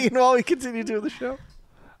leave it ringing while we continue doing the show?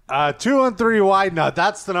 213 wide nut.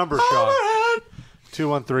 That's the number, Sean.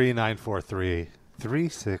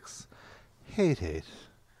 213-943-3688.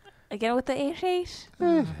 Again with the 88?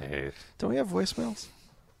 Don't we have voicemails?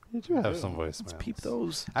 We do have some voicemails. Let's peep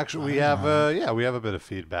those. Actually, we have we have a bit of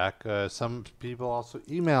feedback. Some people also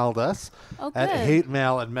emailed us Oh, at good.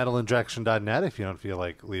 hatemail@metalinjection.net if you don't feel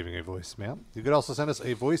like leaving a voicemail. You could also send us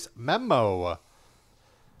a voice memo.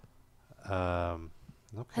 Okay.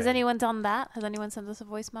 Has anyone done that? Has anyone sent us a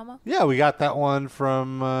voice memo? Yeah, we got that one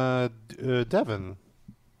from Devin.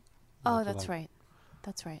 Oh, that's right.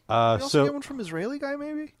 That's right. we also get one from Israeli guy,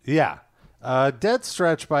 maybe? Yeah. Dead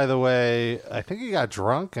Stretch, by the way, I think he got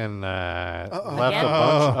drunk and left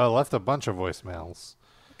a bunch of voicemails.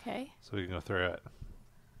 Okay. So we can go through it.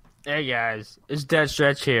 Hey guys, it's Dead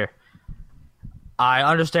Stretch here. I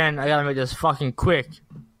understand I gotta make this fucking quick,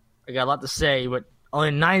 I got a lot to say, but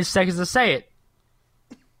only 9 seconds to say it.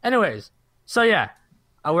 Anyways, so yeah,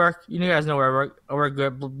 I work. You guys know where I work. I work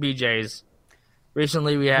at BJ's.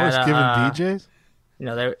 Recently, we had giving DJs. You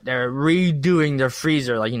know, they're redoing their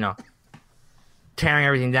freezer, like, you know, tearing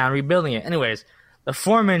everything down, rebuilding it. Anyways, the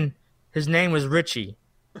foreman, his name was Richie,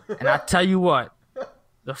 and I tell you what,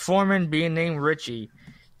 the foreman being named Richie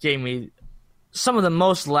gave me some of the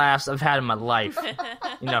most laughs I've had in my life.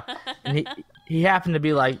 You know, and he happened to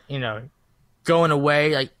be like, you know, going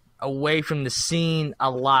away from the scene a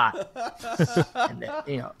lot. And,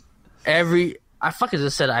 you know, I fucking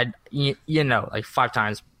just said you know, like 5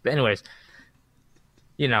 times. But anyways,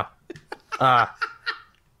 you know,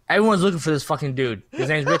 everyone's looking for this fucking dude. His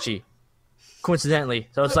name's Richie, coincidentally.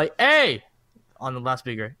 So it's like, hey, on the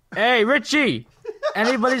loudspeaker, hey, Richie.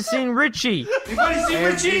 Anybody seen Richie? Anybody seen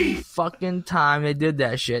Richie? Fucking time they did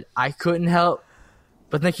that shit, I couldn't help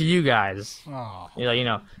but think of you guys. Oh. You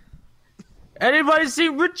know. Anybody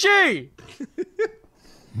seen Richie?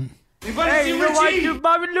 Anybody Hey, seen you know what, Richie? you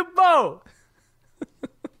Bobby Lupo?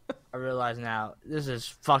 I realize now, this is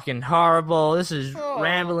fucking horrible. This is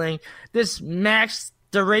rambling. This max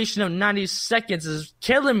duration of 90 seconds is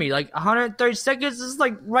killing me. Like, 130 seconds is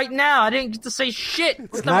like right now. I didn't get to say shit.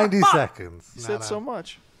 It's 90 seconds. You said so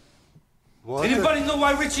much. What? Anybody know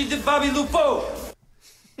why Richie did Bobby Lupo?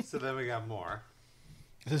 So then we got more.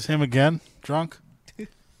 Is this him again? Drunk?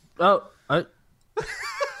 Oh, that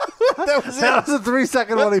was the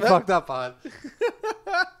 3-second one he fucked up on.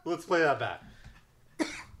 Let's play that back.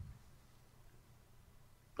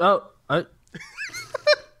 That's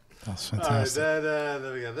fantastic. All right,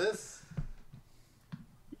 then we got this.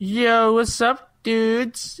 Yo, what's up,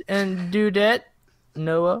 dudes and dudette?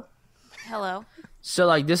 Noah. Hello. So,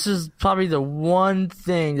 like, this is probably the one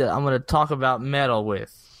thing that I'm going to talk about metal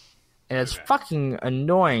with. And it's fucking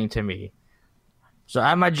annoying to me. So,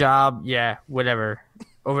 at my job, yeah, whatever.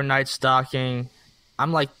 Overnight stocking.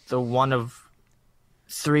 I'm like the one of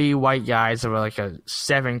 3 white guys of like a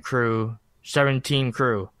 7-team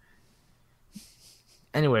crew.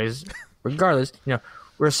 Anyways, regardless, you know,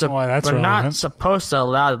 we're not supposed to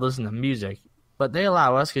allow to listen to music, but they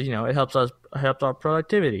allow us because, you know, it helps our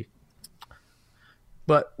productivity.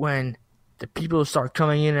 But when the people start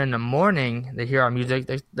coming in the morning, they hear our music,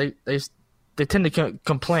 they tend to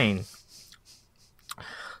complain.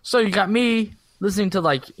 So you got me listening to,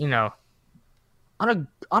 like, you know, on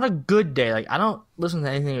a good day, like, I don't listen to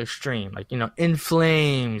anything extreme, like, you know, In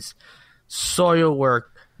Flames, Soilwork,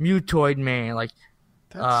 Mutoid Man, like.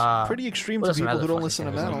 That's pretty extreme to people who don't listen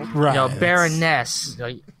to metal. Right. You know, Baroness.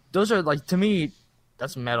 Like, those are, like, to me,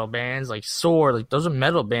 that's metal bands. Like, Sword. Like, those are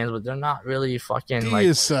metal bands, but they're not really fucking, like, you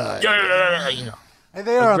know. And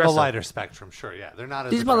they are on the lighter spectrum, sure, yeah. They're not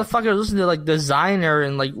as These motherfuckers listen to, like, Designer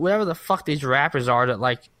and, like, whatever the fuck these rappers are that,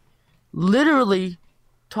 like, literally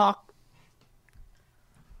talk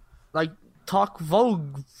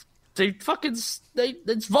Vogue. They fucking,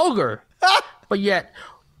 it's vulgar. But yet,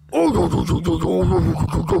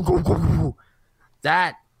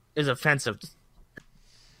 that is offensive.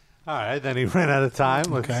 All right, then he ran out of time.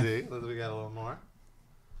 Let's see. We got a little more.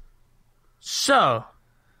 So,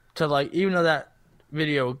 to, like, even though that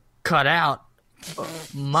video cut out,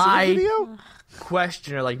 my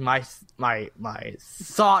question, or like my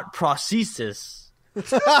thought prosthesis. This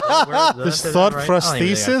thought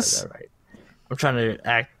prosthesis? Right. I'm trying to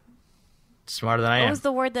act smarter than I am. What was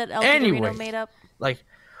the word that El Dorino made up? Like,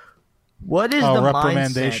 what is the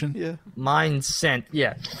reprimandation? Mindset.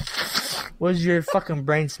 Yeah. What does your fucking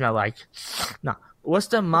brain smell like? No. What's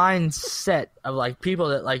the mindset of, like, people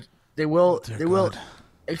that, like, they will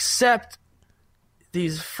accept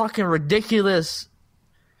these fucking ridiculous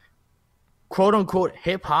quote unquote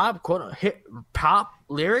hip hop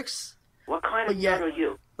lyrics? What kind of nerd are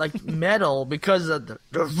you? Like, metal, because of the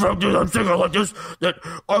fact that I'm thinking like this, that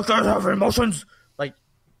I can't have emotions. Like,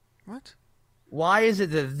 what? Why is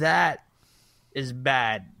it that is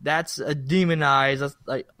bad? That's a demonized. That's,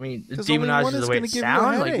 like, I mean, demonized is the way it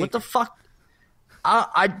sounds. Like, what the fuck?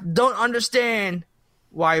 I don't understand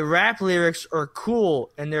why rap lyrics are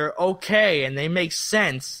cool and they're okay and they make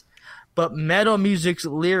sense, but metal music's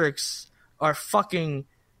lyrics are fucking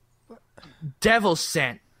devil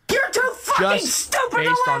sent. You're too fucking just stupid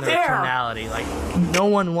based to on live their here. tonality. Like, no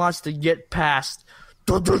one wants to get past.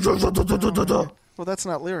 Well, that's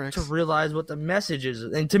not lyrics. To realize what the message is.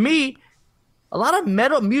 And to me, a lot of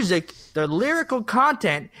metal music, their lyrical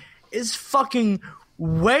content is fucking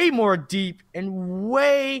way more deep and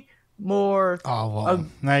way more. Oh, well,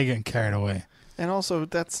 now you're getting carried away. And also,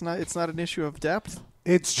 it's not an issue of depth.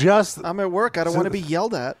 It's just I'm at work. I don't want to be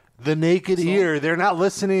yelled at. The naked ear. They're not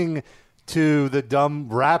listening to the dumb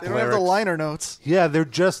rap They don't have lyrics. the liner notes. Yeah, they're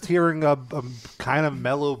just hearing a kind of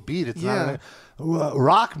mellow beat. It's not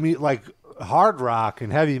rock, like hard rock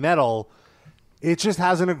and heavy metal. It just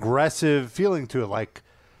has an aggressive feeling to it. Like,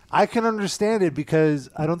 I can understand it because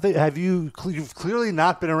I don't think you've clearly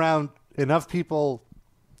not been around enough people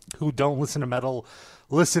who don't listen to metal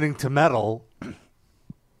listening to metal.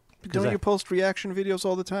 Don't you post reaction videos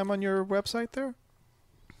all the time on your website there?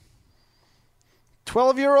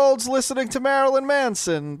 12-year-olds listening to Marilyn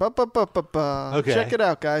Manson. Okay. Check it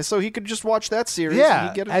out, guys. So he could just watch that series. Yeah, and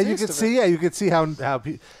he'd get a and you taste could of see. it. Yeah, you could see how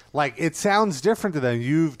like it sounds different to them.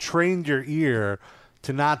 You've trained your ear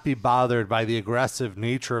to not be bothered by the aggressive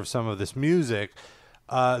nature of some of this music,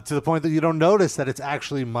 to the point that you don't notice that it's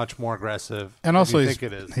actually much more aggressive. And than also, you he's,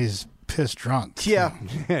 think it is. he's pissed drunk. Yeah.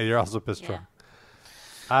 Yeah, you're also pissed drunk.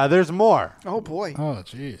 There's more. Oh boy. Oh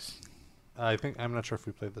jeez. I'm not sure if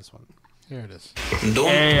we played this one. Here it is. Don't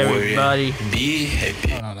hey, worry, everybody. Be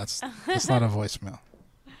happy. Oh, no, that's not a voicemail.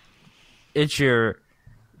 It's your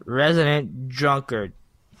resident drunkard,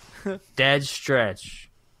 Dead Stretch.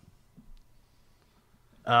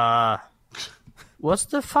 What's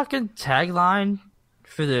the fucking tagline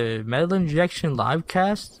for the Metal Injection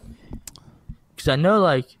livecast? Because I know,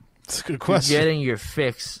 like, it's a good question. You're getting your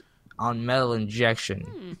fix on Metal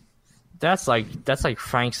Injection. That's like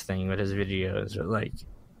Frank's thing with his videos, or like.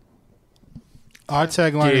 Our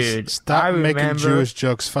tagline Dude, is "Stop making remember... Jewish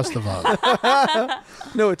jokes, first of all."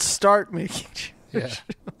 No, it's start making. Yeah.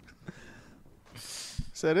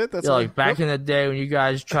 Is that it? That's like back in the day when you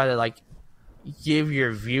guys try to like give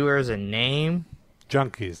your viewers a name,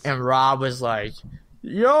 junkies, and Rob was like,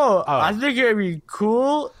 "Yo, I think it'd be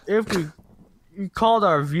cool if we called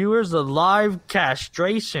our viewers the live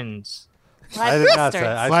castrations." I did not say.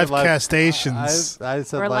 I live said live castations. I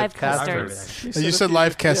said Or live live casters. You said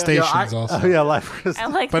live castations also. Oh yeah, live. I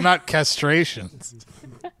like but not castrations.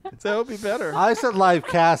 That would be better. I said live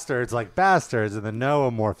castards, like bastards, and then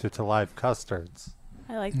Noah morphed it to live custards.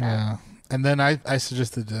 I like that. Yeah, and then I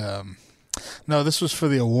suggested. No, this was for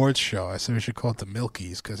the awards show. I said we should call it the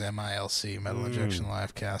Milkies because MILC Metal Injection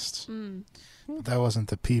Livecasts. But that wasn't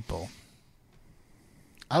the people.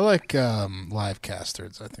 I like live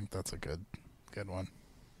castards. I think that's a good one.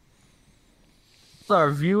 Our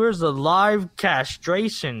viewers the live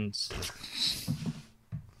castrations.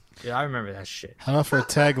 Yeah, I remember that shit. How about for a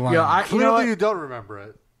tagline? Yo, Clearly, you don't remember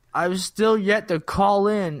it. I've still yet to call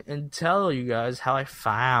in and tell you guys how I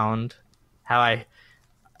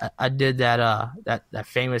did that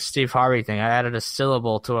famous Steve Harvey thing. I added a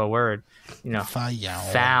syllable to a word. You know,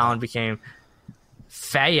 found became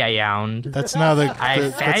fayound. That's now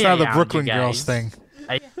the Brooklyn Girls thing.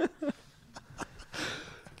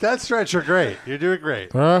 That's Stretch. You're great. You're doing great.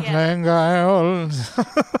 Brooklyn Girls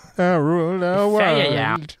rule the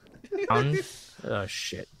world. Oh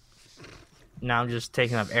shit. Now I'm just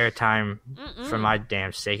taking up airtime for my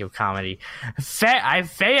damn sake of comedy. I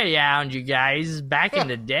fayound you guys back in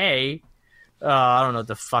the day. I don't know what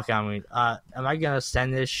the fuck I mean. Am I gonna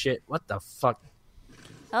send this shit? What the fuck?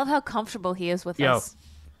 I love how comfortable he is with Yo.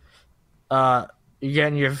 us. You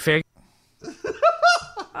getting your fix?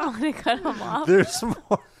 Oh, they cut him off. There's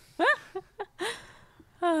more.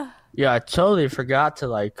 Yeah, I totally forgot to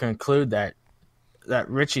like conclude that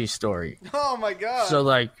Richie story. Oh my god. So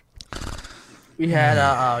like, we had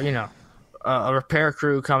a repair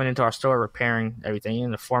crew coming into our store repairing everything,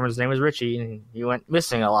 and the foreman's name was Richie, and he went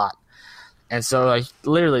missing a lot. And so like,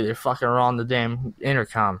 literally, they're fucking on the damn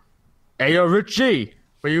intercom. Hey yo, Richie,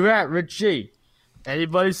 where you at, Richie?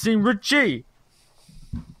 Anybody seen Richie?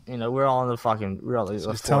 You know, we're all in the fucking.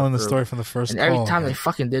 He's telling the story from the first. And call, every time they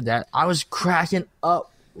fucking did that, I was cracking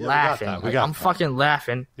up, laughing. I'm fucking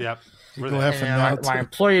laughing. Yep. We're laughing and now. my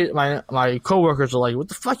employee, my coworkers were like, "What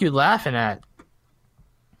the fuck are you laughing at?"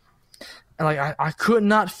 And like, I could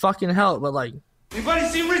not fucking help but like, Anybody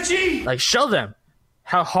see Richie? like show them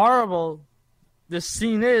how horrible this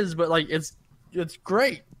scene is, but like it's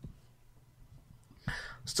great.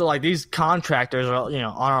 So like these contractors are on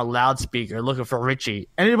our loudspeaker looking for Richie.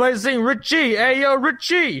 Anybody seen Richie? Hey yo,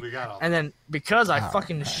 Richie! And then because I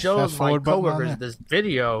fucking showed my coworkers this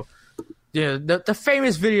video, the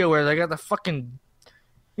famous video where they got the fucking,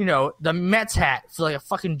 the Mets hat for like a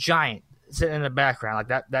fucking giant sitting in the background, like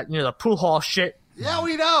that the pool hall shit. Yeah,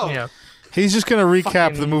 we know. He's just gonna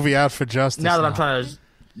recap the movie Out for Justice. Now that I'm trying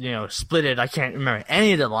to, split it, I can't remember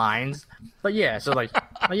any of the lines. But yeah, so like,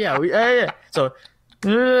 so.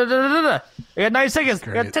 I got 9 seconds.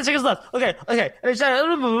 I got 10 seconds left. Okay.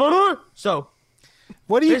 So,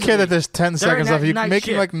 what do you care that there's 10 seconds left? You're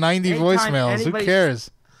making shift, like 90 voicemails. Who cares?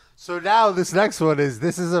 So now this next one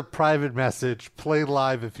this is a private message. Play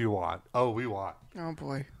live if you want. Oh, we want. Oh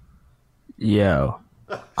boy. Yo,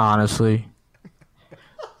 honestly,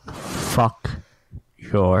 fuck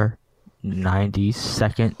your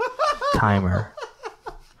 90-second timer.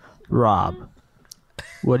 Rob,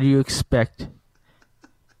 what do you expect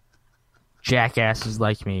jackasses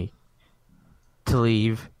like me to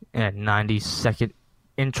leave in a 90-second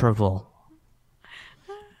interval?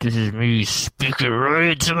 This is me speaking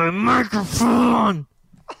right into my microphone.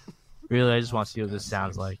 Really, I just want to see what this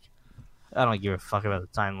sounds like. I don't give a fuck about the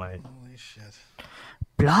time limit. Holy shit.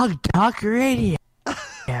 Blog Talk Radio.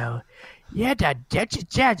 Yeah, whatever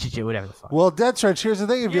the fuck. Well, Dead Stretch, here's the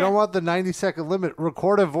thing. If you don't want the 90-second limit,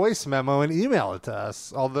 record a voice memo and email it to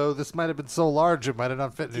us. Although this might have been so large, it might have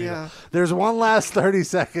not fit. Yeah. There's one last 30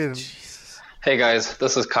 seconds. Hey guys,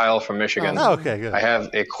 this is Kyle from Michigan. Oh, okay, good. I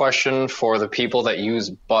have a question for the people that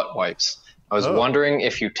use butt wipes. I was wondering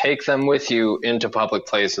if you take them with you into public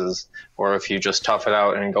places or if you just tough it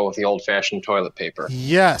out and go with the old-fashioned toilet paper.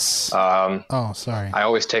 Yes. Sorry. I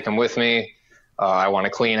always take them with me. I want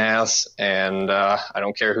a clean ass, and I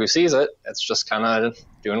don't care who sees it. It's just kind of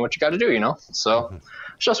doing what you got to do, you know? So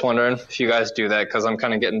just wondering if you guys do that, because I'm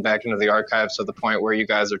kind of getting back into the archives to the point where you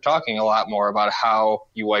guys are talking a lot more about how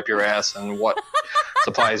you wipe your ass and what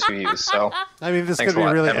supplies you use. So I mean, this thanks could be a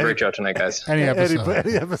lot. really Have a great show tonight, guys. Any episode.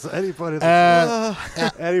 Any point of the show.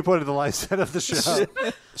 Any point of the live of the show.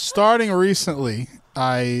 Starting recently,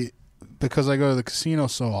 because I go to the casino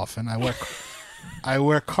so often, I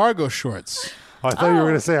wear cargo shorts. Oh, I thought you were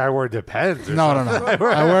going to say I wear Depends. Or No. something.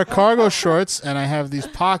 I wear cargo shorts, and I have these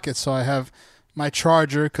pockets, so I have my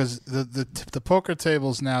charger, because the poker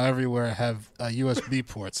tables now everywhere have USB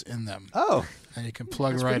ports in them. Oh. And you can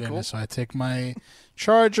plug That's right pretty in. cool. So I take my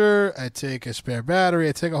charger, I take a spare battery,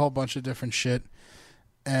 I take a whole bunch of different shit,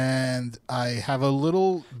 and I have a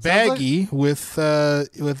little baggie with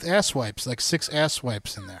ass wipes, like 6 ass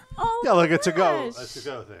wipes in there. Oh, yeah, like a to-go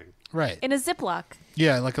thing. Right. In a Ziploc.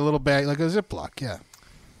 Yeah, like a little bag, like a Ziploc, yeah.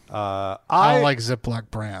 I don't like Ziploc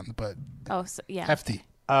brand, but yeah. hefty.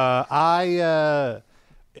 I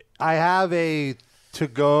have a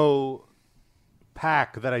to-go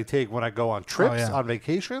pack that I take when I go on trips, on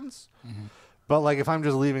vacations. Mm-hmm. But like if I'm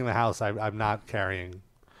just leaving the house, I'm not carrying.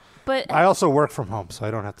 But I also work from home, so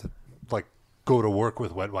I don't have to like go to work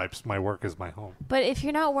with wet wipes. My work is my home. But if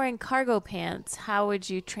you're not wearing cargo pants, how would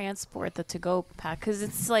you transport the to-go pack? Because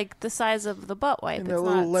it's like the size of the butt wipe. In It's that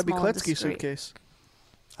little not Lebby small and Kletsky discreet. suitcase.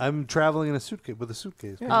 I'm traveling in a suitcase with a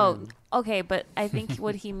suitcase. Oh, okay. But I think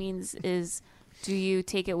what he means is, do you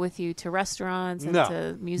take it with you to restaurants and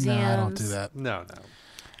to museums? No, I don't do that. No.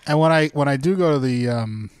 And when I do go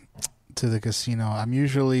to the casino, I'm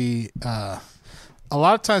usually a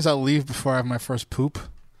lot of times I'll leave before I have my first poop,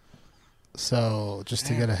 so just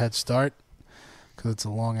to get a head start, because it's a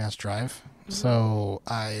long ass drive. Mm-hmm. So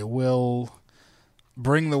I will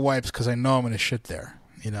bring the wipes because I know I'm going to shit there.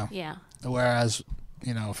 You know. Yeah. Whereas,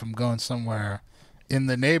 if I'm going somewhere in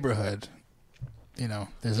the neighborhood,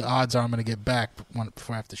 there's odds are I'm going to get back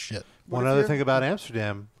before I have to shit. One other thing about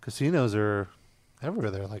Amsterdam, casinos are everywhere.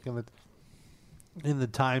 They're like in the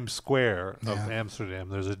Times Square of Amsterdam.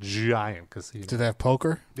 There's a giant casino. Do they have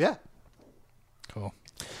poker? Yeah. Cool.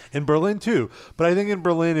 In Berlin too, but I think in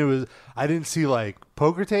Berlin I didn't see like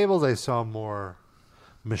poker tables. I saw more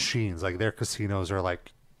machines. Like their casinos are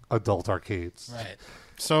like adult arcades. Right.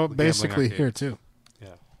 So Gambling basically arcade. here too.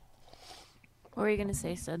 Yeah. What were you gonna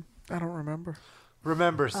say, Sid? I don't remember.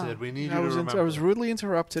 Remember, Sid. We need you to remember. I was rudely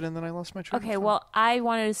interrupted, and then I lost my train of Okay, thought. well, I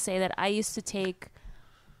wanted to say that I used to take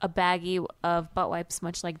a baggie of butt wipes,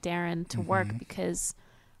 much like Darren, to work because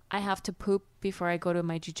I have to poop before I go to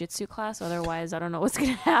my jiu-jitsu class. Otherwise, I don't know what's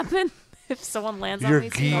going to happen if someone lands Your on me.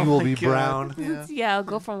 gi will be brown. Yeah, I'll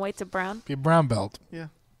go from white to brown. Be a brown belt. Yeah.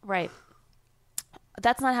 Right.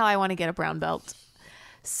 That's not how I want to get a brown belt.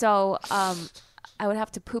 So I would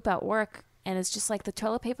have to poop at work, and it's just like the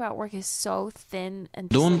toilet paper at work is so thin and.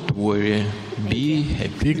 Don't worry, be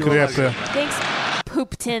happy. Thanks,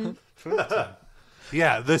 poop tin.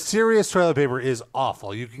 Yeah, the serious toilet paper is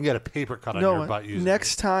awful. You can get a paper cut on your butt using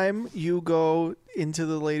next time you go into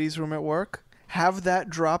the ladies' room at work, have that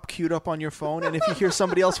drop queued up on your phone, and if you hear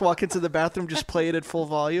somebody else walk into the bathroom, just play it at full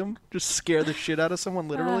volume. Just scare the shit out of someone,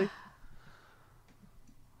 literally.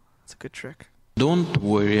 It's a good trick. Don't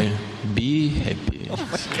worry, be happy. Oh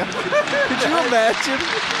my God. Could you imagine?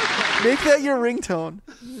 Make that your ringtone.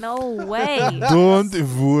 No way. Don't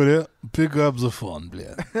worry, pick up the phone,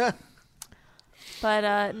 bleh.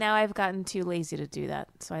 But now I've gotten too lazy to do that,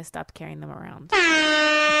 so I stopped carrying them around.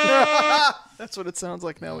 That's what it sounds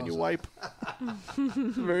like now when you wipe.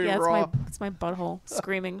 Very yeah, raw. it's my butthole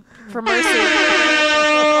screaming for mercy.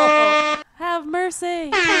 Have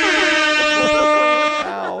mercy.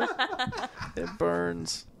 Ow. It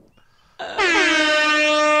burns.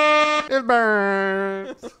 It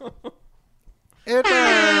burns. It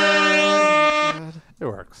burns. It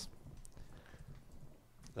works.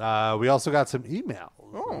 We also got some emails.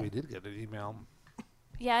 Oh. We did get an email.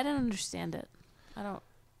 Yeah, I didn't understand it. I don't.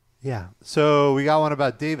 Yeah. So we got one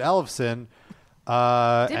about Dave Ellefson. Did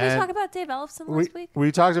we talk about Dave Ellefson last week?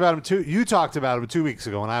 We talked about him too. You talked about him 2 weeks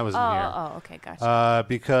ago when I was in here. Oh, okay, gotcha.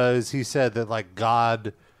 Because he said that like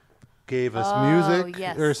God gave us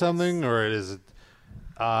music or something, or it is.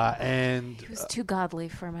 And he was too godly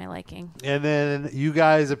for my liking. And then you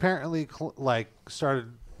guys apparently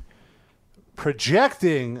started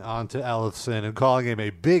projecting onto Ellefson and calling him a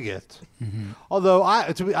bigot. Mm-hmm. Although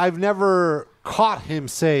I've never caught him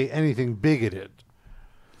say anything bigoted.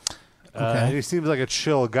 Okay. He seems like a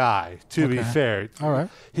chill guy, to be fair. All right.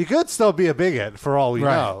 He could still be a bigot for all we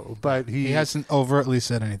Right. know, but he hasn't overtly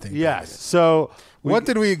said anything. Yes. So what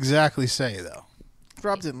did we exactly say though?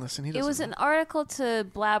 Rob didn't listen. He It doesn't was know. an article to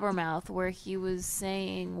Blabbermouth where he was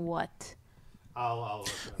saying what? I'll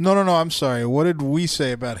No. I'm sorry. What did we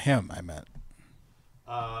say about him? I meant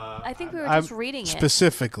I think we were just reading it.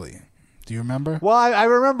 specifically. Do you remember? Well, I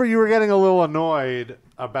remember you were getting a little annoyed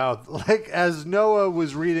about, like, as Noah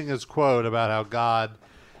was reading his quote about how God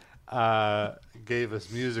gave us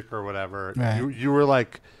music or whatever, Right. you were,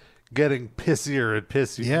 like, getting pissier and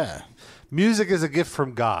pissier. Yeah. Music is a gift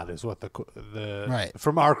from God, is what the Right.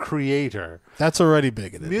 from our Creator. That's already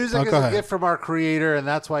bigoted. Music is go a ahead. gift from our Creator, and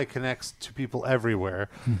that's why it connects to people everywhere.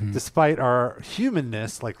 Mhm. Despite our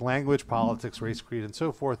humanness, like language, politics, race, creed, and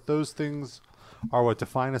so forth, those things are what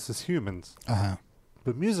define us as humans. Uh-huh.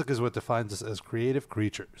 But music is what defines us as creative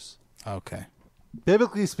creatures. Okay.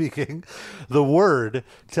 Biblically speaking, the Word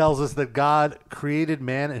tells us that God created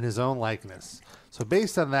man in his own likeness. So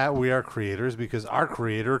based on that, we are creators because our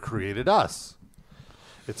Creator created us.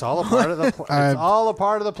 It's all a part of the. It's all a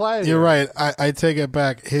part of the plan. You're right. I take it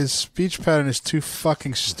back. His speech pattern is too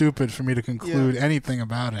fucking stupid for me to conclude anything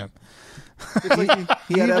about him. It's like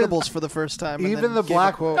he had Even- edibles for the first time. And even then the gave a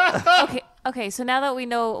black- quote. Okay. So now that we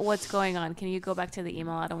know what's going on, can you go back to the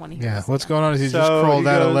email? I don't want to hear. Yeah. this What's again. going on is he So just crawled he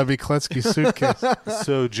out of goes- Levi Kletsky's suitcase.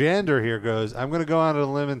 So Jander here goes, I'm going to go on a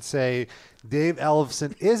limb and say Dave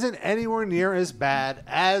Ellefson isn't anywhere near as bad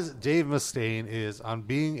as Dave Mustaine is on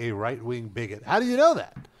being a right-wing bigot. How do you know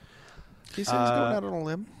that? He said he's going out on a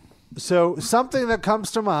limb. So something that comes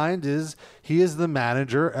to mind is he is the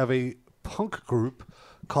manager of a punk group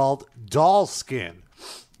called Dollskin.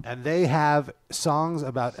 And they have songs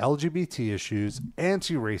about LGBT issues,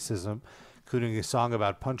 anti-racism, including a song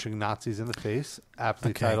about punching Nazis in the face,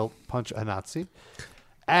 aptly titled Punch a Nazi,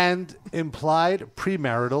 and implied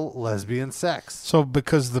premarital lesbian sex. So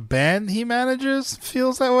because the band he manages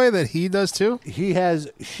feels that way, that he does too? He has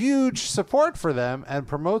huge support for them and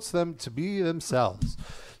promotes them to be themselves.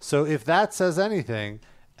 So if that says anything,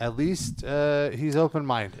 at least he's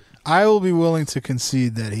open-minded. I will be willing to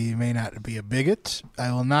concede that he may not be a bigot.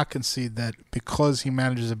 I will not concede that because he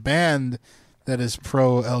manages a band that is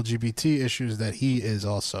pro-LGBT issues that he is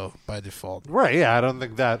also by default. Right, yeah, I don't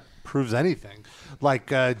think that proves anything. Like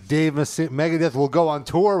Dave Megadeth will go on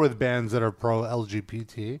tour with bands that are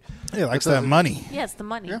pro-LGBT. He likes that money. Yeah, it's the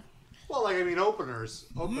money. Yeah. Well, like, I mean, openers.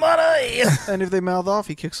 Money! And if they mouth off,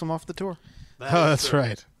 he kicks them off the tour. Oh, that's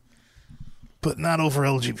right. But not over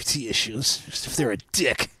LGBT issues. Just if they're a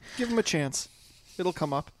dick. Give him a chance. It'll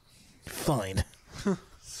come up. Fine.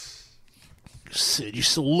 Sid, you're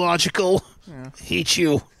so logical. Yeah. Hate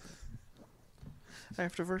you. I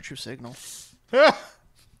have to virtue signal.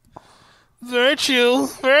 Virtue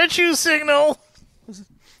signal. Has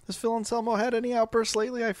Phil Anselmo had any outbursts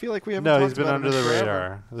lately? I feel like we haven't No, talked he's been about under him in the forever.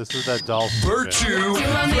 radar. This is that Dolphin. Virtue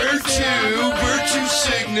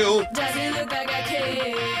signal. Doesn't look like I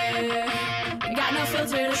care. Got no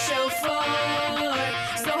filter to show for.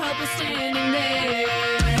 So help us standing there.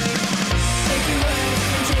 Take your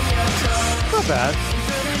words and take your toll. Not bad.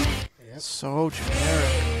 So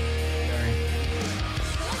generic.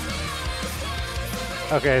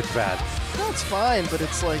 Okay, it's bad. No, it's fine, but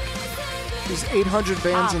it's like there's 800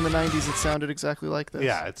 bands in the 90s that sounded exactly like this.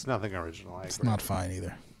 Yeah, it's nothing original. I It's agree. not fine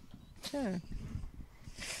either. Yeah.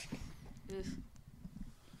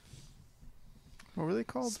 What were they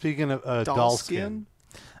called? Speaking of Dollskin.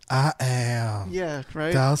 I am. Yeah,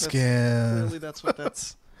 right? Dollskin. Clearly that's what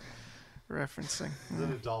that's referencing. Is it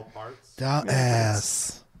adult parts? Doll Yeah,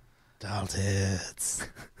 ass. Doll tits.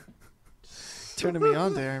 Turning me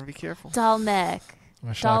on there and be careful. Doll neck. I'm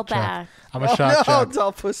a Doll shock jock. back. I'm a shock no, jock.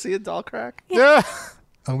 doll pussy and doll crack. Yeah.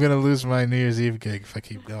 I'm gonna lose my New Year's Eve gig if I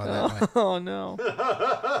keep going that way. Oh no.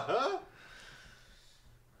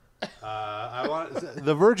 I want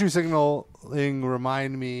the virtue signaling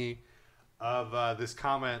remind me of this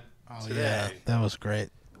comment today. Yeah, that was great.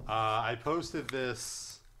 I posted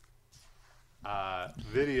this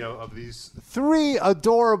video of these 3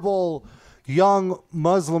 adorable young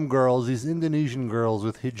Muslim girls, these Indonesian girls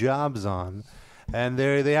with hijabs on, and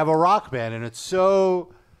they have a rock band, and it's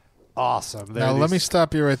so awesome. Now, let me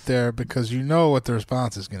stop you right there because you know what the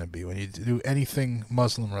response is going to be when you do anything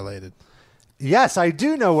Muslim related. Yes, I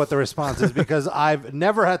do know what the response is because I've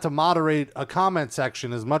never had to moderate a comment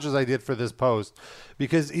section as much as I did for this post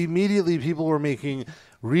because immediately people were making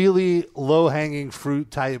really low-hanging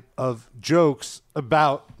fruit type of jokes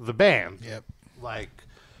about the band. Yep. Like,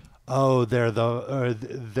 oh,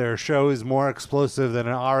 their show is more explosive than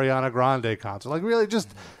an Ariana Grande concert. Like, really, just,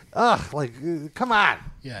 come on.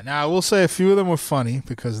 Yeah, now I will say a few of them were funny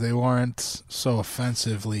because they weren't so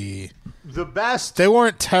offensively. The best. They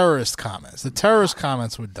weren't terrorist comments. The terrorist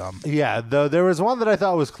comments were dumb. Yeah, though there was one that I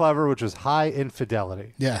thought was clever, which was high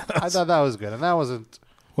infidelity. Yeah. I thought that was good, and that wasn't.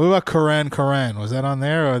 What about Quran? Was that on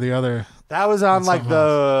there or the other? That was on like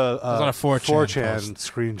the It was on a 4chan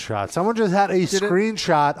screenshot. Someone just had a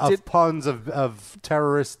screenshot of puns of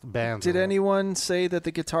terrorist bands. Did anyone say that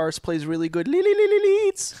the guitarist plays really good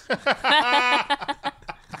leads?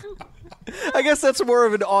 I guess that's more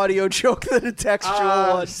of an audio joke than a textual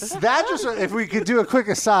one. That just if we could do a quick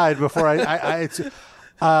aside before I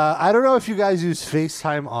don't know if you guys use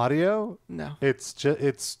FaceTime audio. No. It's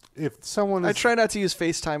if someone. I try not to use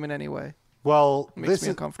FaceTime in any way. Well, It makes me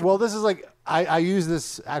uncomfortable. Well, this is like I use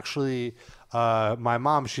this actually. My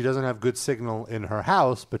mom, she doesn't have good signal in her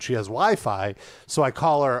house, but she has Wi-Fi, so I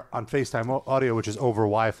call her on FaceTime audio, which is over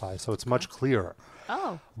Wi-Fi, so it's much clearer.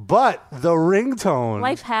 Oh. But the ringtone,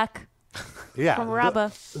 Life hack. yeah, From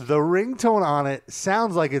Rabba. the ringtone on it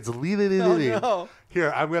sounds like it's Oh, no.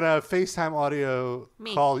 Here, I'm gonna FaceTime audio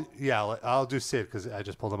Me. call. Yeah, I'll do Sid because I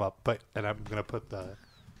just pulled him up. And I'm gonna put the.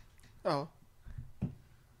 Oh.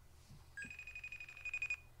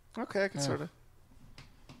 Okay, I can sort of.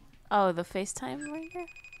 Oh, the FaceTime ringer?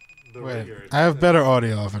 Wait, I have better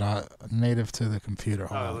audio of it native to the computer.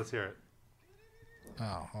 Hold on. Let's hear it.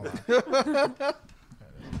 Oh, hold on.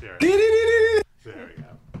 There we go.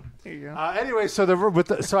 There you go. Anyway,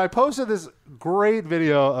 so I posted this great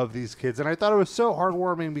video of these kids, and I thought it was so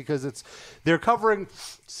heartwarming because they're covering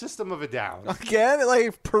System of a Down. Again,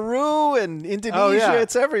 like Peru and Indonesia, Oh, yeah.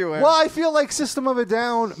 it's everywhere. Well, I feel like System of a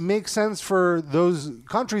Down makes sense for those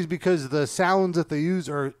countries because the sounds that they use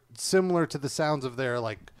are similar to the sounds of their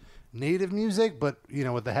like native music, but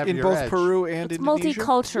with the heavier in both edge. Peru and It's Indonesia.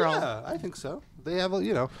 multicultural. Yeah, I think so. They have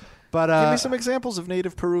but Give me some examples of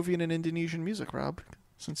native Peruvian and Indonesian music, Rob.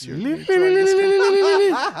 Since you're trying this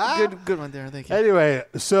good one there. Thank you. Anyway,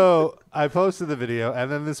 so I posted the video,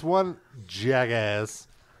 and then this one jackass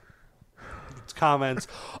comments,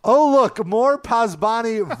 "Oh look, more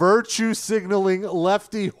Pasbani virtue signaling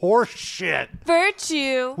lefty horse shit."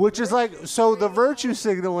 Virtue. Which is like, so the virtue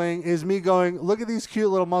signaling is me going, look at these cute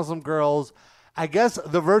little Muslim girls. I guess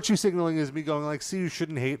the virtue signaling is me going like, see, you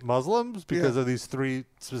shouldn't hate Muslims because of these 3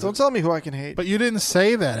 specific. Don't tell me who I can hate. But you didn't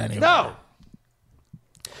say that anyway. No.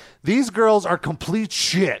 These girls are complete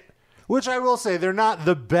shit. Which I will say, they're not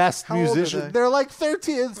the best How old are musicians. they? They're like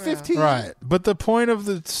 13, 15. Right. But the point of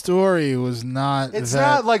the story was not It's that.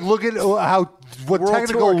 not like look at what World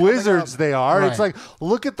technical tour coming wizards up. they are. Right. It's like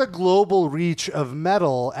look at the global reach of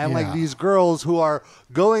metal and like Yeah. these girls who are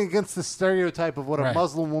going against the stereotype of what a Right.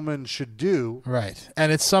 Muslim woman should do. Right.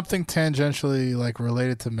 And it's something tangentially like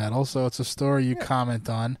related to metal, so it's a story you comment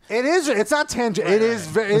on. It is. It's not tangent. It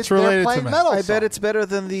is. It's They're related to playing metal. metal. I bet it's better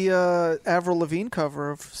than the Avril Lavigne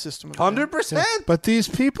cover of System of a Down. 100%. But these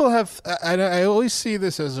people have. I always see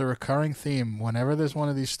this as a recurring theme whenever there's one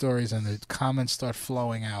of these stories and the comments start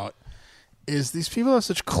flowing out. Is these people have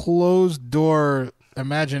such closed door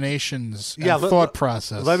imaginations and thought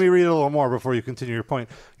process. Let me read a little more before you continue your point.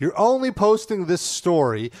 You're only posting this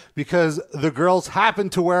story because the girls happen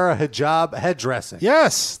to wear a hijab headdressing.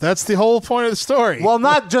 Yes, that's the whole point of the story. Well,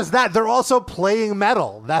 not just that. They're also playing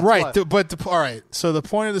metal. That's right. what- All right. So the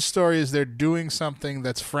point of the story is they're doing something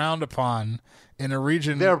that's frowned upon in a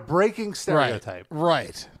region. They're breaking stereotype.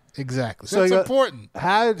 Right. Exactly. So So it's you important.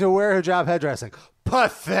 Had to wear hijab headdressing.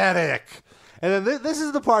 Pathetic. And then this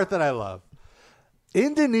is the part that I love.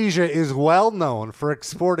 Indonesia is well known for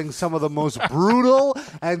exporting some of the most brutal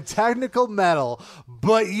and technical metal,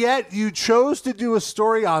 but yet you chose to do a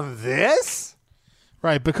story on this?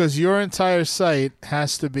 Right, because your entire site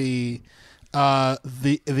has to be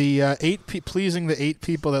Pleasing the 8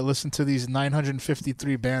 people that listen to these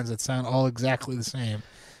 953 bands that sound all exactly the same.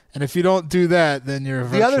 And if you don't do that, then you're a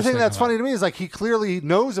The other virtue thing that's signaler. funny to me is like he clearly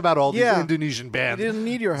knows about all these Indonesian bands. He didn't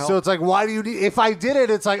need your help. So it's like, why do you need? If I did it,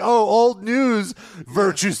 it's like, oh, old news,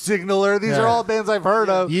 virtue signaler. These are all bands I've heard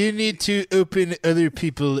of. You need to open other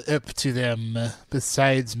people up to them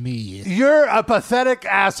besides me. You're a pathetic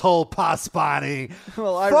asshole, Paspani.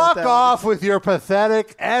 Well, I wrote Fuck that off with your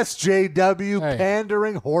pathetic SJW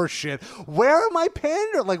pandering horseshit. Where am I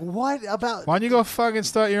pandering? Like, what about? Why don't you go fucking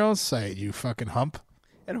start your own site, you fucking hump?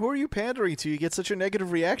 And who are you pandering to? You get such a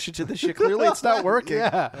negative reaction to this shit. Clearly, it's not working.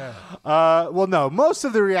 Well, no, most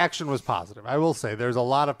of the reaction was positive. I will say there's a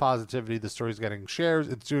lot of positivity. The story's getting shares.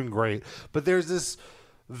 It's doing great. But there's this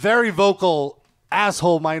very vocal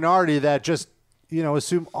asshole minority that just,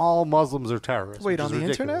 assume all Muslims are terrorists. Wait, which on is the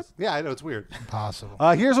ridiculous. internet? Yeah, I know. It's weird. Impossible.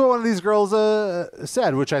 Here's what one of these girls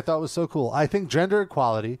said, which I thought was so cool. I think gender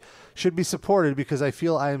equality should be supported because I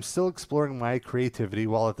feel I am still exploring my creativity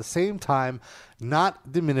while at the same time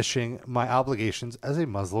not diminishing my obligations as a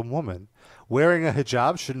Muslim woman. Wearing a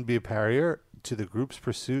hijab shouldn't be a barrier to the group's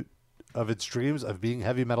pursuit of its dreams of being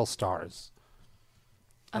heavy metal stars.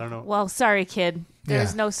 I don't know. Well, sorry, kid.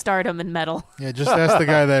 There's no stardom in metal. Yeah, just ask the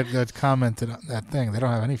guy that commented on that thing. They don't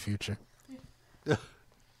have any future. What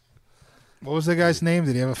was the guy's name?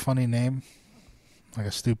 Did he have a funny name? Like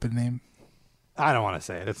a stupid name? I don't want to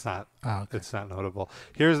say it. It's not. Oh, okay. It's not notable.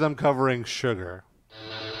 Here's them covering Sugar.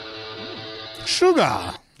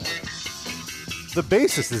 Sugar. The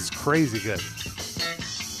bassist is crazy good.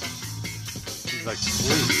 He's like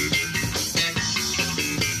sweet.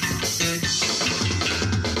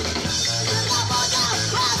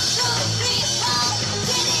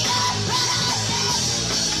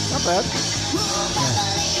 Not bad.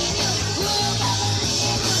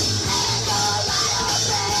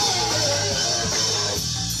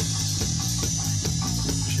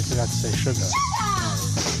 She forgot to say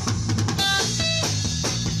sugar.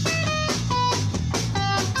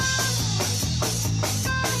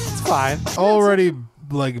 It's fine. Already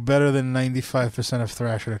like better than 95% of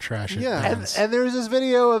Thrasher to Trash It. And there's this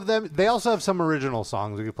video of them. They also have some original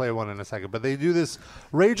songs. We can play one in a second. But they do this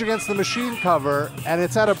Rage Against the Machine cover, and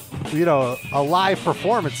it's at a live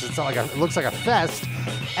performance. It's like it looks like a fest,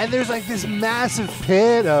 and there's like this massive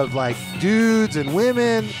pit of like dudes and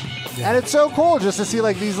women. And it's so cool just to see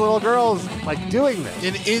like these little girls like doing this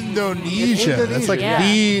in Indonesia. That's like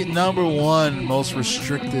the #1 most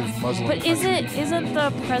restrictive Muslim. But country. isn't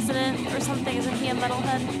the president or something? Isn't he a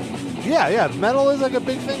metalhead? Yeah. Metal is like a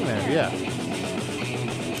big thing there. Yeah.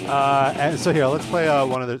 And so here, let's play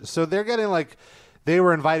one of the. So they're getting like, they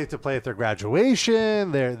were invited to play at their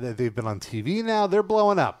graduation. They've been on TV now. They're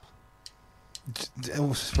blowing up.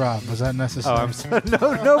 Rob, was that necessary? Oh, I'm sorry. No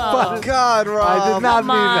fun. God, Rob. I did not Come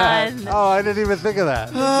mean on. that. Oh, I didn't even think of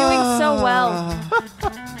that. You're doing so well.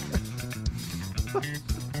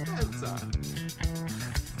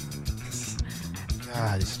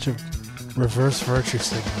 God, he's such a reverse virtue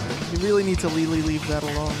signal. You really need to leave that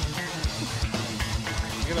alone.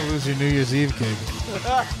 You're gonna lose your New Year's Eve gig.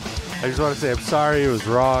 I just want to say I'm sorry. It was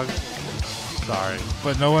wrong. Sorry.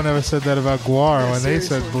 But no one ever said that about Guar when they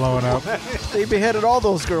said blowing up. They beheaded all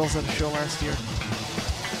those girls at the show last year.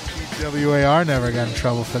 WAR never got in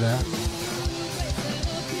trouble for that.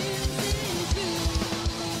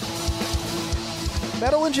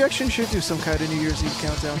 Metal Injection should do some kind of New Year's Eve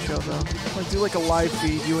countdown show, though. Like do like a live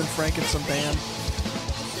feed, you and Frank and some band.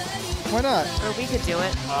 Why not? Or we could do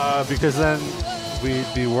it. Because then we'd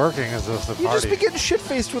be working as a You'd party. just be getting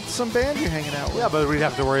shit-faced with some band you're hanging out with. Yeah, but we'd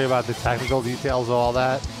have to worry about the technical details of all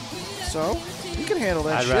that. So? You can handle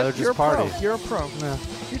that I'd shit. rather just You're a party. pro. You're a pro. Yeah.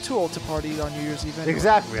 You're too old to party on New Year's Eve anyway.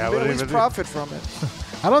 Exactly. I You wouldn't at least even profit from it.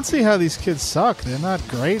 I don't see how these kids suck. They're not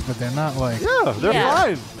great, but they're not like... Yeah, they're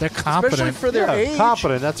fine. They're competent. Especially for their age.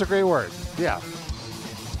 Competent. That's a great word. Yeah.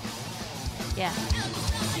 Yeah.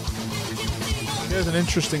 She has an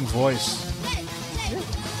interesting voice.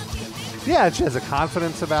 Yeah, she has a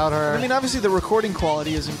confidence about her. I mean, obviously the recording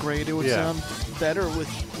quality isn't great. It would Yeah. sound better with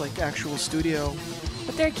like actual studio.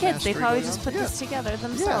 But they're kids. They mastering probably going just on. put this together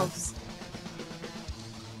themselves.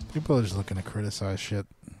 People are just looking to criticize shit.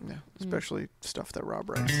 Yeah, especially stuff that Rob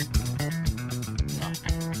writes.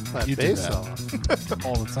 That You do bass that. solo.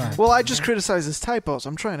 All the time. Well, I just criticize his typos.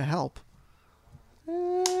 I'm trying to help.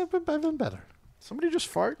 I've been better. Somebody just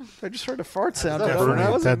fart? I just heard a fart sound. that It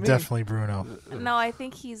Bruno? wasn't me. Definitely Bruno. No, I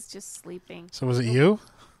think he's just sleeping. So was it you?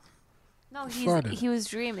 No, Farted. he was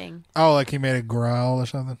dreaming. Oh, like he made a growl or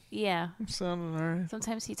something? Yeah. Sounding alright.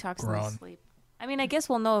 Sometimes he talks in Groan. his sleep. I mean, I guess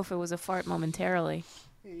we'll know if it was a fart momentarily.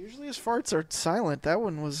 Yeah, usually his farts are silent. That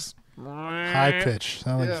one was High pitch.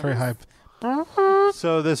 Sound like it's very high.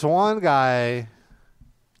 So this one guy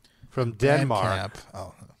from Denmark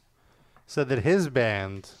said that his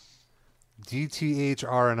band,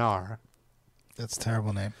 DTHR&R, that's a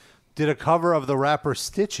terrible name, did a cover of the rapper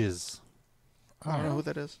Stitches. I don't know who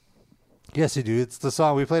that is. Yes, you do. It's the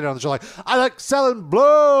song we played it on the show. Like, I like selling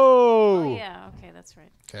blow. Oh, yeah. Okay, that's right.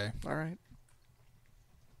 Okay. All right.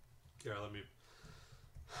 Here, let me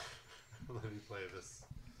play this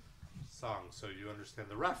song so you understand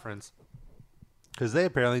the reference. Because they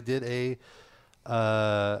apparently did a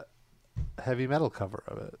heavy metal cover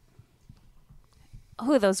of it.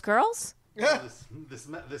 Who are those girls?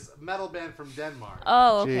 This metal band from Denmark.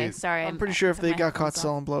 Oh, okay. Jeez. Sorry. I'm pretty sure if they my got caught headphones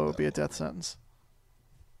selling blow, it would be a death sentence.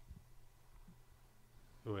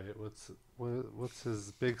 Wait, what's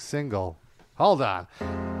his big single? Hold on.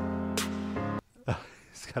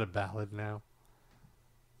 He's got a ballad now.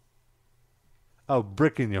 Oh,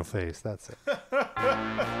 Brick in Your Face. That's it.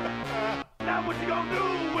 Now what you gonna do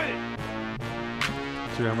with it?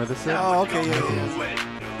 Do you remember this? Oh, okay. Yeah.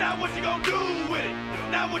 Now what you gonna do with it?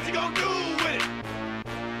 Now what you gonna do with it?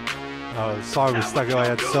 Oh, the song was stuck in my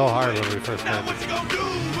head so hard when we first played What you gonna do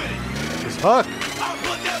with it? This hook. I'll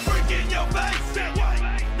put that brick in your face.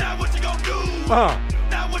 Now what you gonna do with it?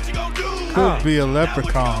 Now what you gonna do? Could be a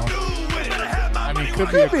leprechaun. I mean, could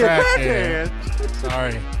be a crackhead.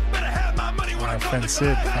 Sorry. I offend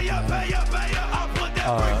Sid.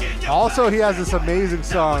 Also, he has this amazing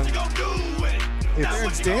song.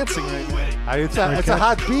 It's dancing right now. It's a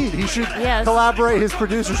hot beat. He should collaborate. His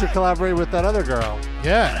producer should collaborate with that other girl.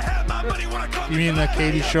 Yeah. You mean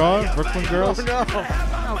Katie Shaw, Brooklyn Girls? No.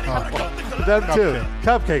 Them too.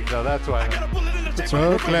 Cupcake, though. That's why.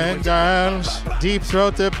 Brooklyn Girls, deep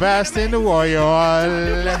throat the best in the warrior.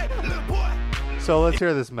 So let's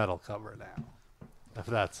hear this metal cover now of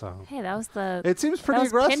that song. Hey, that was the. It seems pretty that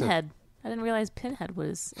was aggressive. Pinhead. I didn't realize Pinhead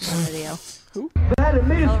was in the video. Who? Hvad er det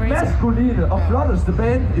mest maskuline og flotteste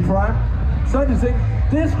band i Prime? Så er det sikkert,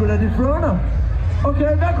 det er sgu da de Froner.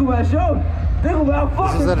 Okay, hvad kunne være sjovt? Det kunne være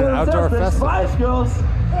fucking at an outdoor Princess festival. Spice Girls.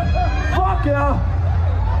 Fuck yeah!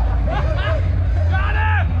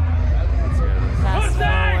 Fast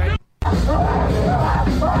forward.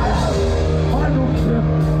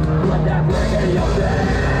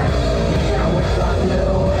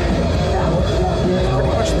 Pretty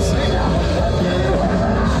much the same.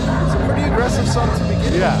 It's a pretty aggressive song to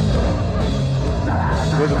begin. Yeah.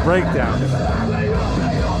 With a breakdown.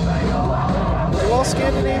 Do all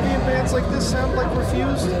Scandinavian bands like this sound like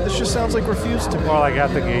Refused? This just sounds like Refused to me. More like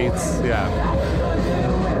At the Gates. Yeah.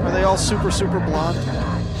 Are they all super, super blonde?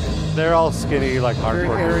 They're all skinny, like Very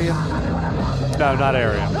hardcore. Aryan? No, not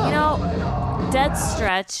Aryan. You know, Dead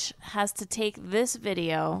Stretch has to take this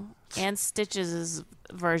video and Stitches'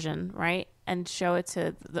 version, right? And show it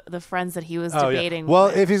to the friends that he was debating. Well,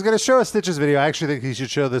 with. if he's going to show a Stitches video, I actually think he should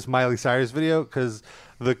show this Miley Cyrus video because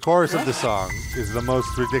the chorus of the song is the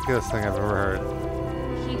most ridiculous thing I've ever heard.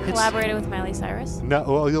 He collaborated with Miley Cyrus? No,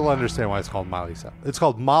 well, you'll understand why it's called Miley Cyrus. It's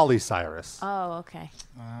called Molly Cyrus. Oh, okay.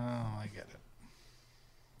 Oh, I get it.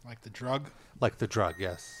 Like the drug? Like the drug,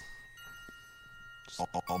 yes.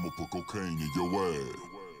 I'ma put cocaine in your ass.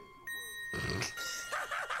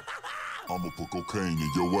 I'ma put cocaine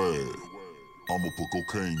in your ass. I'ma put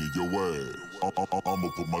cocaine in your ass. I'ma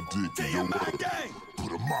put my dick in your ass.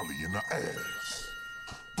 Put a molly in the ass.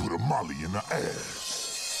 Put a molly in the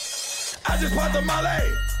ass. I just popped the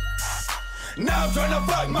molly. Now I'm trying to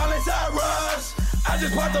fuck Miley Cyrus. I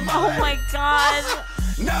just popped the molly. Oh my god.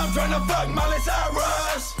 Now I'm trying to fuck Miley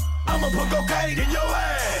Cyrus. I'ma put cocaine in your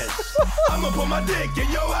ass. I'ma put my dick in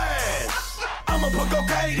your ass. I'ma put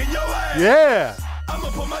cocaine in your ass. Yeah. I'ma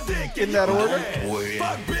put my dick in that order.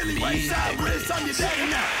 Fuck Billy Ray Cyrus, I'm your daddy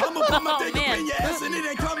now. I'ma put my dick up in your ass and it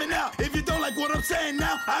ain't coming out. If you don't like what I'm saying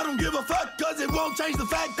now, I don't give a fuck, cause it won't change the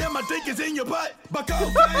fact that my dick is in your butt. But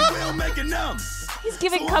cocaine will make it numb. He's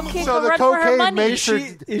giving Cupcake So a the run for her cocaine money.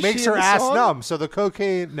 makes her ass numb. So the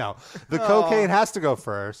cocaine, the cocaine has to go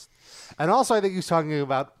first. And also, I think he's talking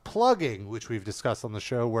about plugging, which we've discussed on the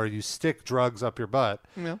show, where you stick drugs up your butt.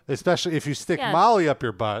 Yeah. Especially if you stick Yeah. Molly up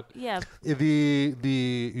your butt. Yeah.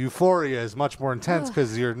 The euphoria is much more intense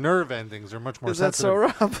because your nerve endings are much more Is that so,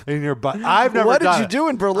 sensitive Rob? in your butt. I've never What done did you do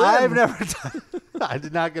in Berlin? I've never done. I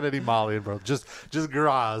did not get any Molly in Berlin. Just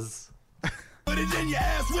Graz. Put it in your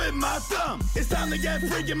ass with my thumb. It's time to get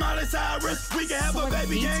freaking Miley Cyrus. We can have a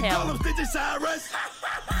baby and call him Stitches Cyrus.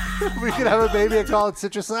 We could have a baby and call it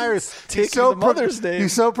Citrus Cyrus. Taking the mother's name.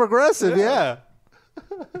 He's so progressive, yeah.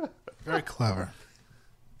 Very clever.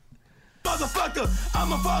 Motherfucker,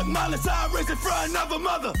 I'ma fuck Miley Cyrus in front of a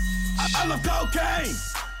mother. I love cocaine.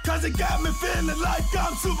 Cause it got me feeling like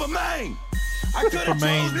I'm Superman. I could have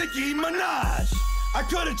chose Nicki Minaj. I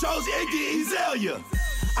could have chose Iggy Azalea.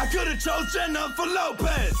 I could have chose Jennifer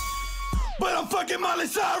Lopez. But I'm fucking Miley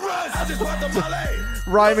Cyrus. I just want the Molly.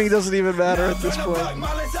 Rhyming doesn't even matter at this point.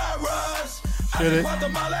 Miley Cyrus. Should it?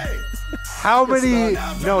 How many?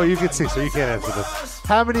 No, you can see, so you can't answer this.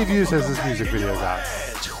 How many views has this music video got?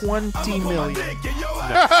 20 million.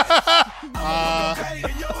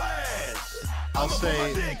 I'll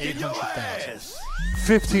say 800,000.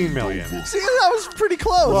 15 million. See, that was pretty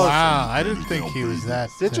close. Wow, I didn't think he was that.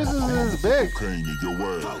 Stitches isn't as big.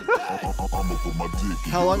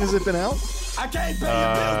 How long has it been out?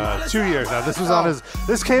 2 years now. This was on his.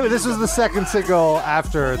 This was the second single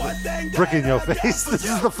after "Brick in Your Face." This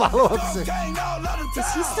is the follow-up single.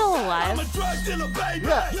 Is he still alive?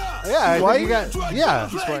 Yeah. White? He got, yeah.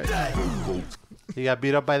 He's white. He got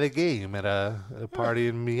beat up by the game at a party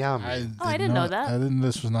in Miami. I didn't know that.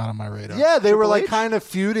 This was not on my radar. Yeah, they were Triple like H? kind of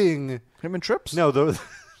feuding. Him and Trips? No,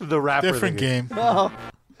 the rapper. Different game. Oh.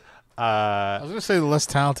 I was gonna say the less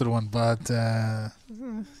talented one, but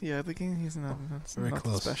Yeah, the game. He's not. That's Very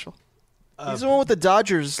nothing close. special. He's the one with the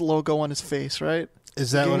Dodgers logo on his face, right?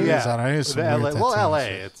 is that what it is? I knew some The weird LA, well, tattoos.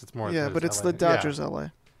 LA. It's more. Yeah, but it's the LA. Dodgers, LA.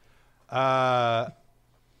 Yeah.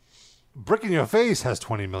 Brick in Your Face has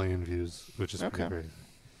 20 million views, which is pretty great.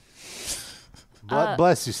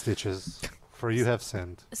 Bless you, Stitches, for you have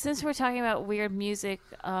sinned. Since we're talking about weird music,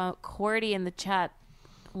 Cordy in the chat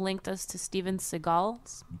linked us to Steven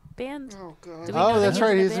Seagal's band. Oh God! Do we know that That's he's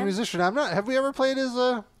right. in a He's a band? musician. I'm not. Have we ever played his?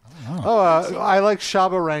 I like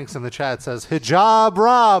Shaba Ranks in the chat. Says Hijab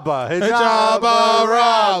Rabba, Hijab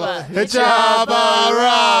Rabba, Hijab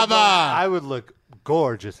Rabba. I would look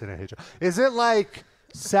gorgeous in a hijab. Is it like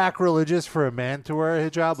sacrilegious for a man to wear a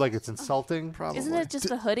hijab? Like it's insulting? Probably. Isn't it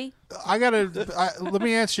just a hoodie? Let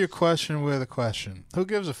me answer your question with a question. Who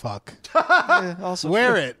gives a fuck? Yeah, also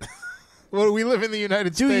Wear true. it. Well, we live in the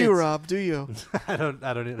United Do States. you, Rob? Do you? I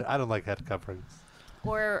don't like head coverings.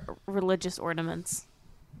 Or religious ornaments?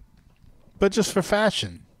 But just for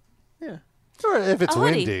fashion. Yeah. Or if it's A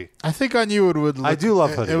hoodie. windy. I think on you it would look. I do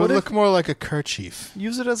love hoodies. It would What look more like a kerchief.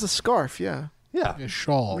 Use it as a scarf. Yeah. Yeah. A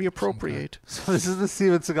shawl. Reappropriate. So this is the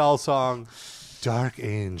Steven Seagal song, Dark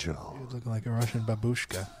Angel. You look like a Russian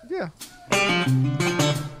babushka. Yeah.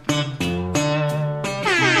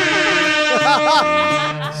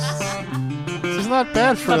 This is not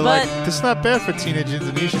bad for But- this is not bad for teenage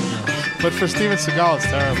Indonesian girls. But for Steven Seagal it's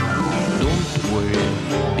terrible. Don't worry,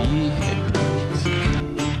 be happy.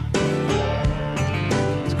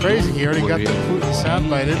 It's crazy. He already got the Putin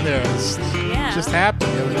soundbite in there. It's just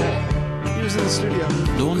happened the other day. He was in the studio.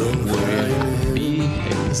 Don't worry, be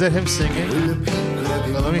happy. Is that him singing?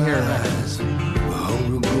 Well, let me hear that.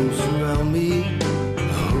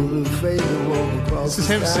 This is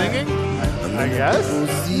him singing? I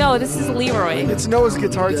guess. No, this is Leroy. It's Noah's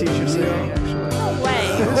guitar teacher singing. Actually. No way.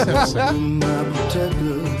 It is him singing.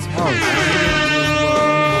 Oh,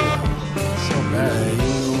 so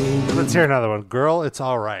bad. Let's hear another one. Girl, It's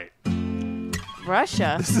All Right.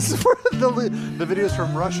 Russia. This is for the videos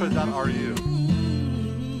from Russia.ru.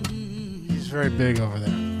 He's very big over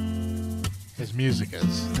there. His music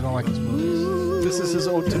is. They don't like his movies. This is his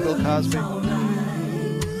ode to Bill Cosby.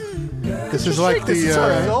 This is like the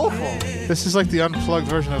soulful. this is like the unplugged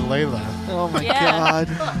version of Layla. Oh my Yeah.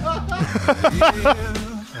 God.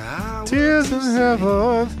 Tears in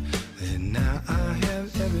heaven.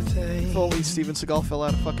 If only Steven Seagal fell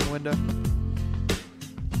out a fucking window.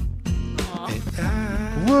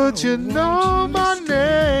 Would you know my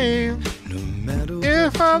name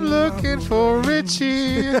if I'm looking for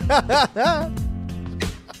Richie?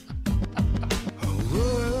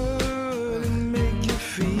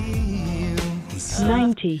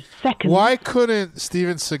 90 seconds. Why couldn't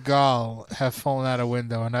Steven Seagal have fallen out a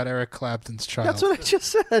window and not Eric Clapton's child? That's what I just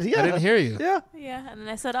said. Yeah. I didn't hear you. Yeah. Yeah, and then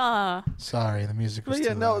I said, "Ah." Sorry, the music was But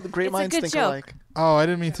yeah, too no, loud. the great It's a minds good think joke. alike. Oh, I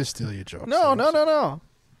didn't mean to steal your joke. No, no, no, no.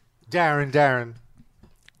 Darren.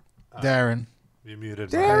 Darren. You muted.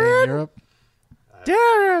 Darren. Europe.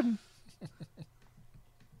 Darren.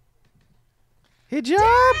 Hijab.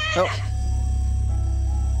 Oh.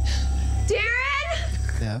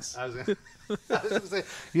 Darren? Yes. I was gonna say,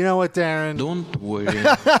 you know what, Darren? Don't worry,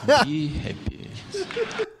 be happy.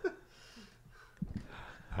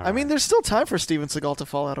 I mean, there's still time for Steven Seagal to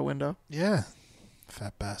fall out a window. Yeah.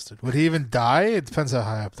 Fat bastard. Would he even die? It depends how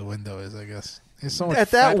high up the window is, I guess. He's so much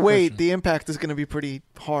At that fat weight, cushion. the impact is going to be pretty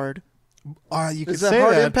hard. You could Is that say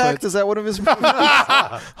hard that, impact? but- Is that one of his?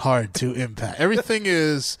 Hard to impact. Everything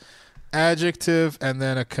is adjective and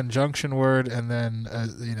then a conjunction word and then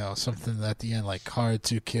something at the end like hard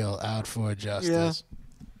to kill, out for justice.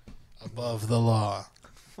 above the law.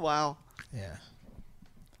 Wow. Yeah.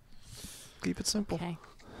 Keep it simple. Okay.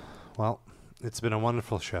 Well, it's been a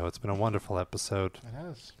wonderful show. It's been a wonderful episode. It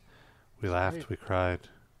has. We laughed, we cried.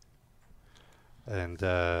 And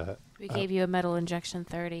We gave you a metal injection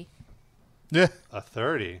 30. Yeah. A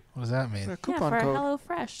 30. What does that mean? A Yeah, coupon for code.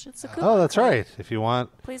 HelloFresh. It's a coupon Oh, that's code. right. If you want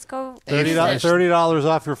Please go. $30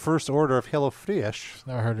 off your first order of HelloFresh.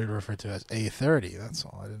 Never heard it referred to as A30. That's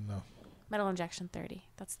all. I didn't know. Metal injection 30.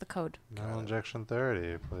 That's the code. No injection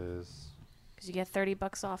 30, please. Because you get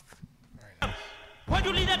 $30 off. Why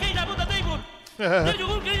you lead again about the table? Tell you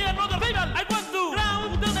who can another table. I want to.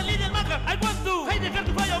 Round down the leader marker. I want to. Hey, the girl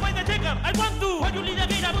to fire by the checker. I want to. Why you lead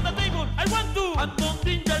again about the table? I want to. I'm not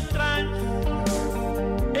in the trance.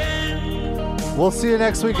 We'll see you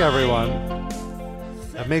next week, everyone.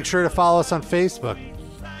 And make sure to follow us on Facebook.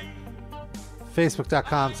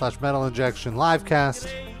 Facebook.com/Metal Injection Livecast.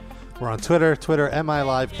 We're on Twitter, MI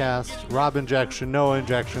Livecast, Rob Injection, Noah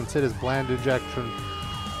Injection, Sid is Bland Injection.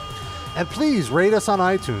 And please rate us on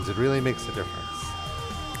iTunes. It really makes a difference.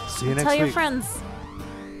 See you next Tell week. your friends.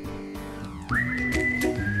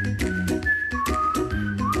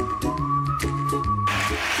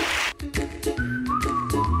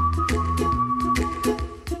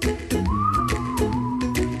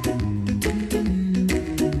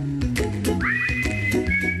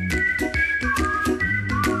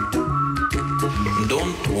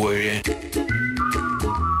 Don't worry.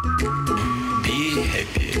 Be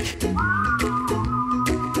happy.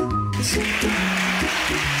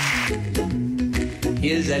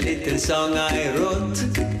 Here's a little song I wrote.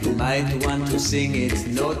 You might want to sing it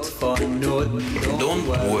note for note. Don't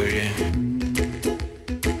worry.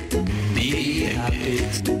 Be happy.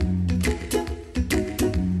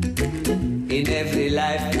 In every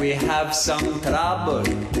life we have some trouble.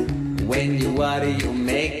 When you worry, you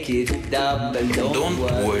make it double. Don't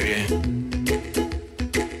worry.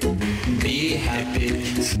 Be happy.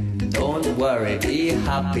 Don't worry, be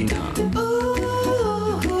happy now.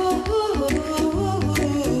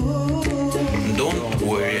 Don't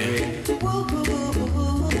worry.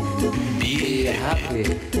 Be happy.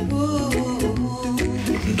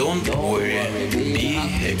 Don't worry. Be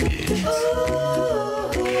happy.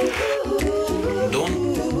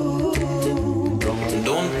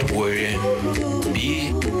 Don't worry. Be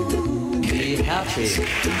happy.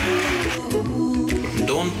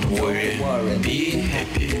 Don't worry. Be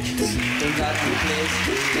happy. Don't got no place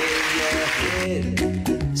to lay your head.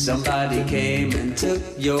 Somebody came and took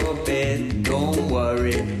your bed. Don't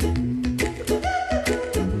worry.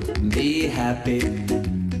 Be happy.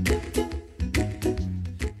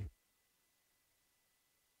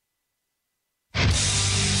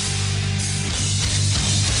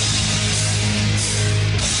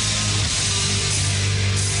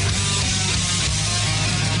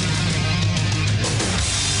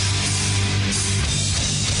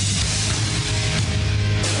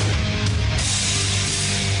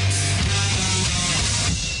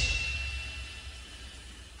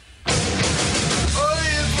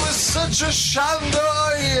 Such a shanda,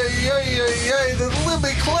 the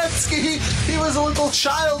Libby Kletsky, he was a little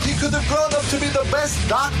child, he could have grown up to be the best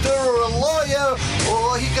doctor or a lawyer,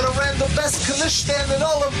 or he could have ran the best knish stand in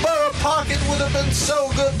all of Borough Park. It would have been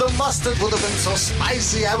so good, the mustard would have been so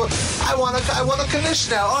spicy. I want a knish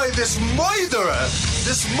now. Oh, this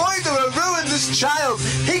murderer ruined this child.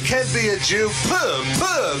 He can't be a Jew. Puh.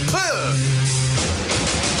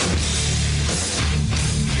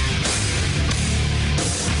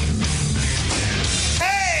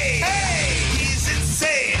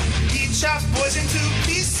 He chops boys into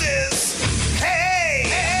pieces.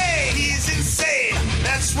 Hey, he's insane.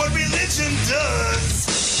 That's what religion does.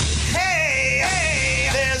 Hey,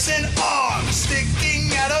 there's an arm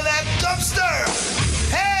sticking out of that dumpster.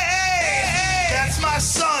 Hey, that's my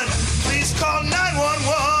son. Please call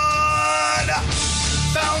 911.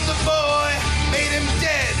 Found the boy, made him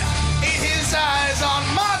dead. Ate his eyes on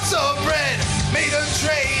matzo bread. Made a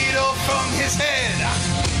dreidel from his head.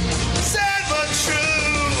 Sad but true.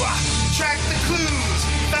 Tracked the clues,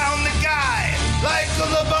 found the guy. Like a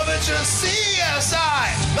Lubavitch or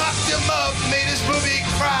CSI. Locked him up, made his movie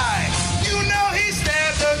cry. You know he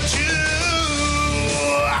stabbed a Jew.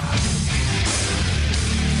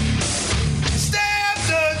 Stabbed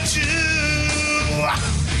a Jew.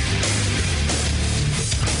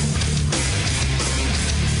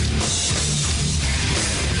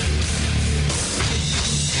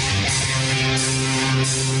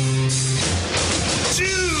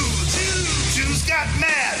 Jews got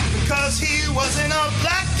mad because he wasn't a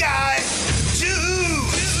black guy.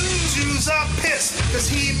 Jews are pissed because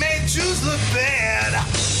he made Jews look bad.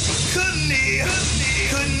 Couldn't he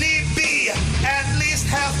be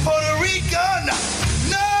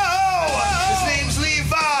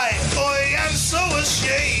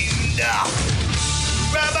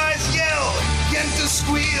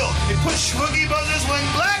squeal. They push boogie buzzers when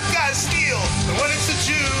black guys steal. And when it's a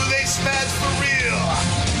Jew, they spaz for real.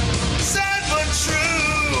 Sad but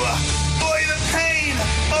true. Boy, the pain,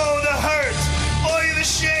 oh, the hurt. Oy, the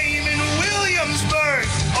shame in Williamsburg.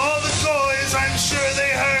 All the boys, I'm sure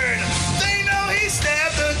they heard. They know he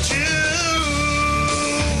stabbed a Jew.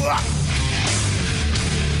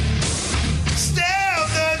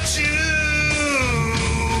 Stabbed a Jew.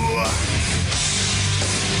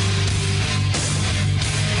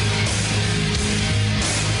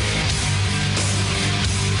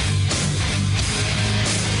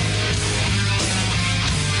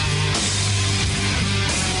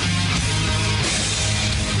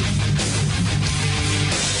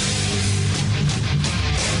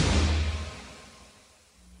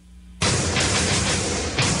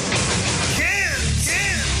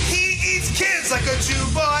 Like a Jew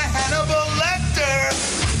boy, Hannibal Lecter.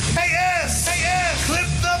 Hey-S, clip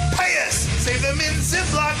the payas, save them in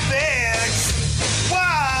Ziploc bags.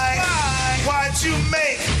 Why'd you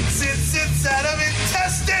make zits out of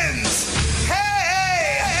intestines?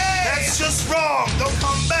 Hey, that's just wrong, don't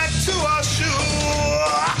come back to our shoe.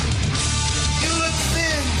 You look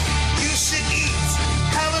thin, you should eat.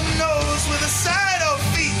 Have a nose with a side of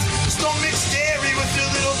feet. Just don't mix dairy with your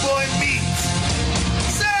little boy meat.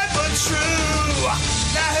 Sad but true.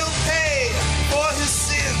 Now he'll pay for his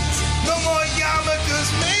sins. No more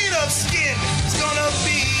yarmulkes made of skin. It's gonna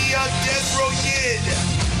be a death row kid.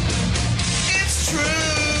 It's true.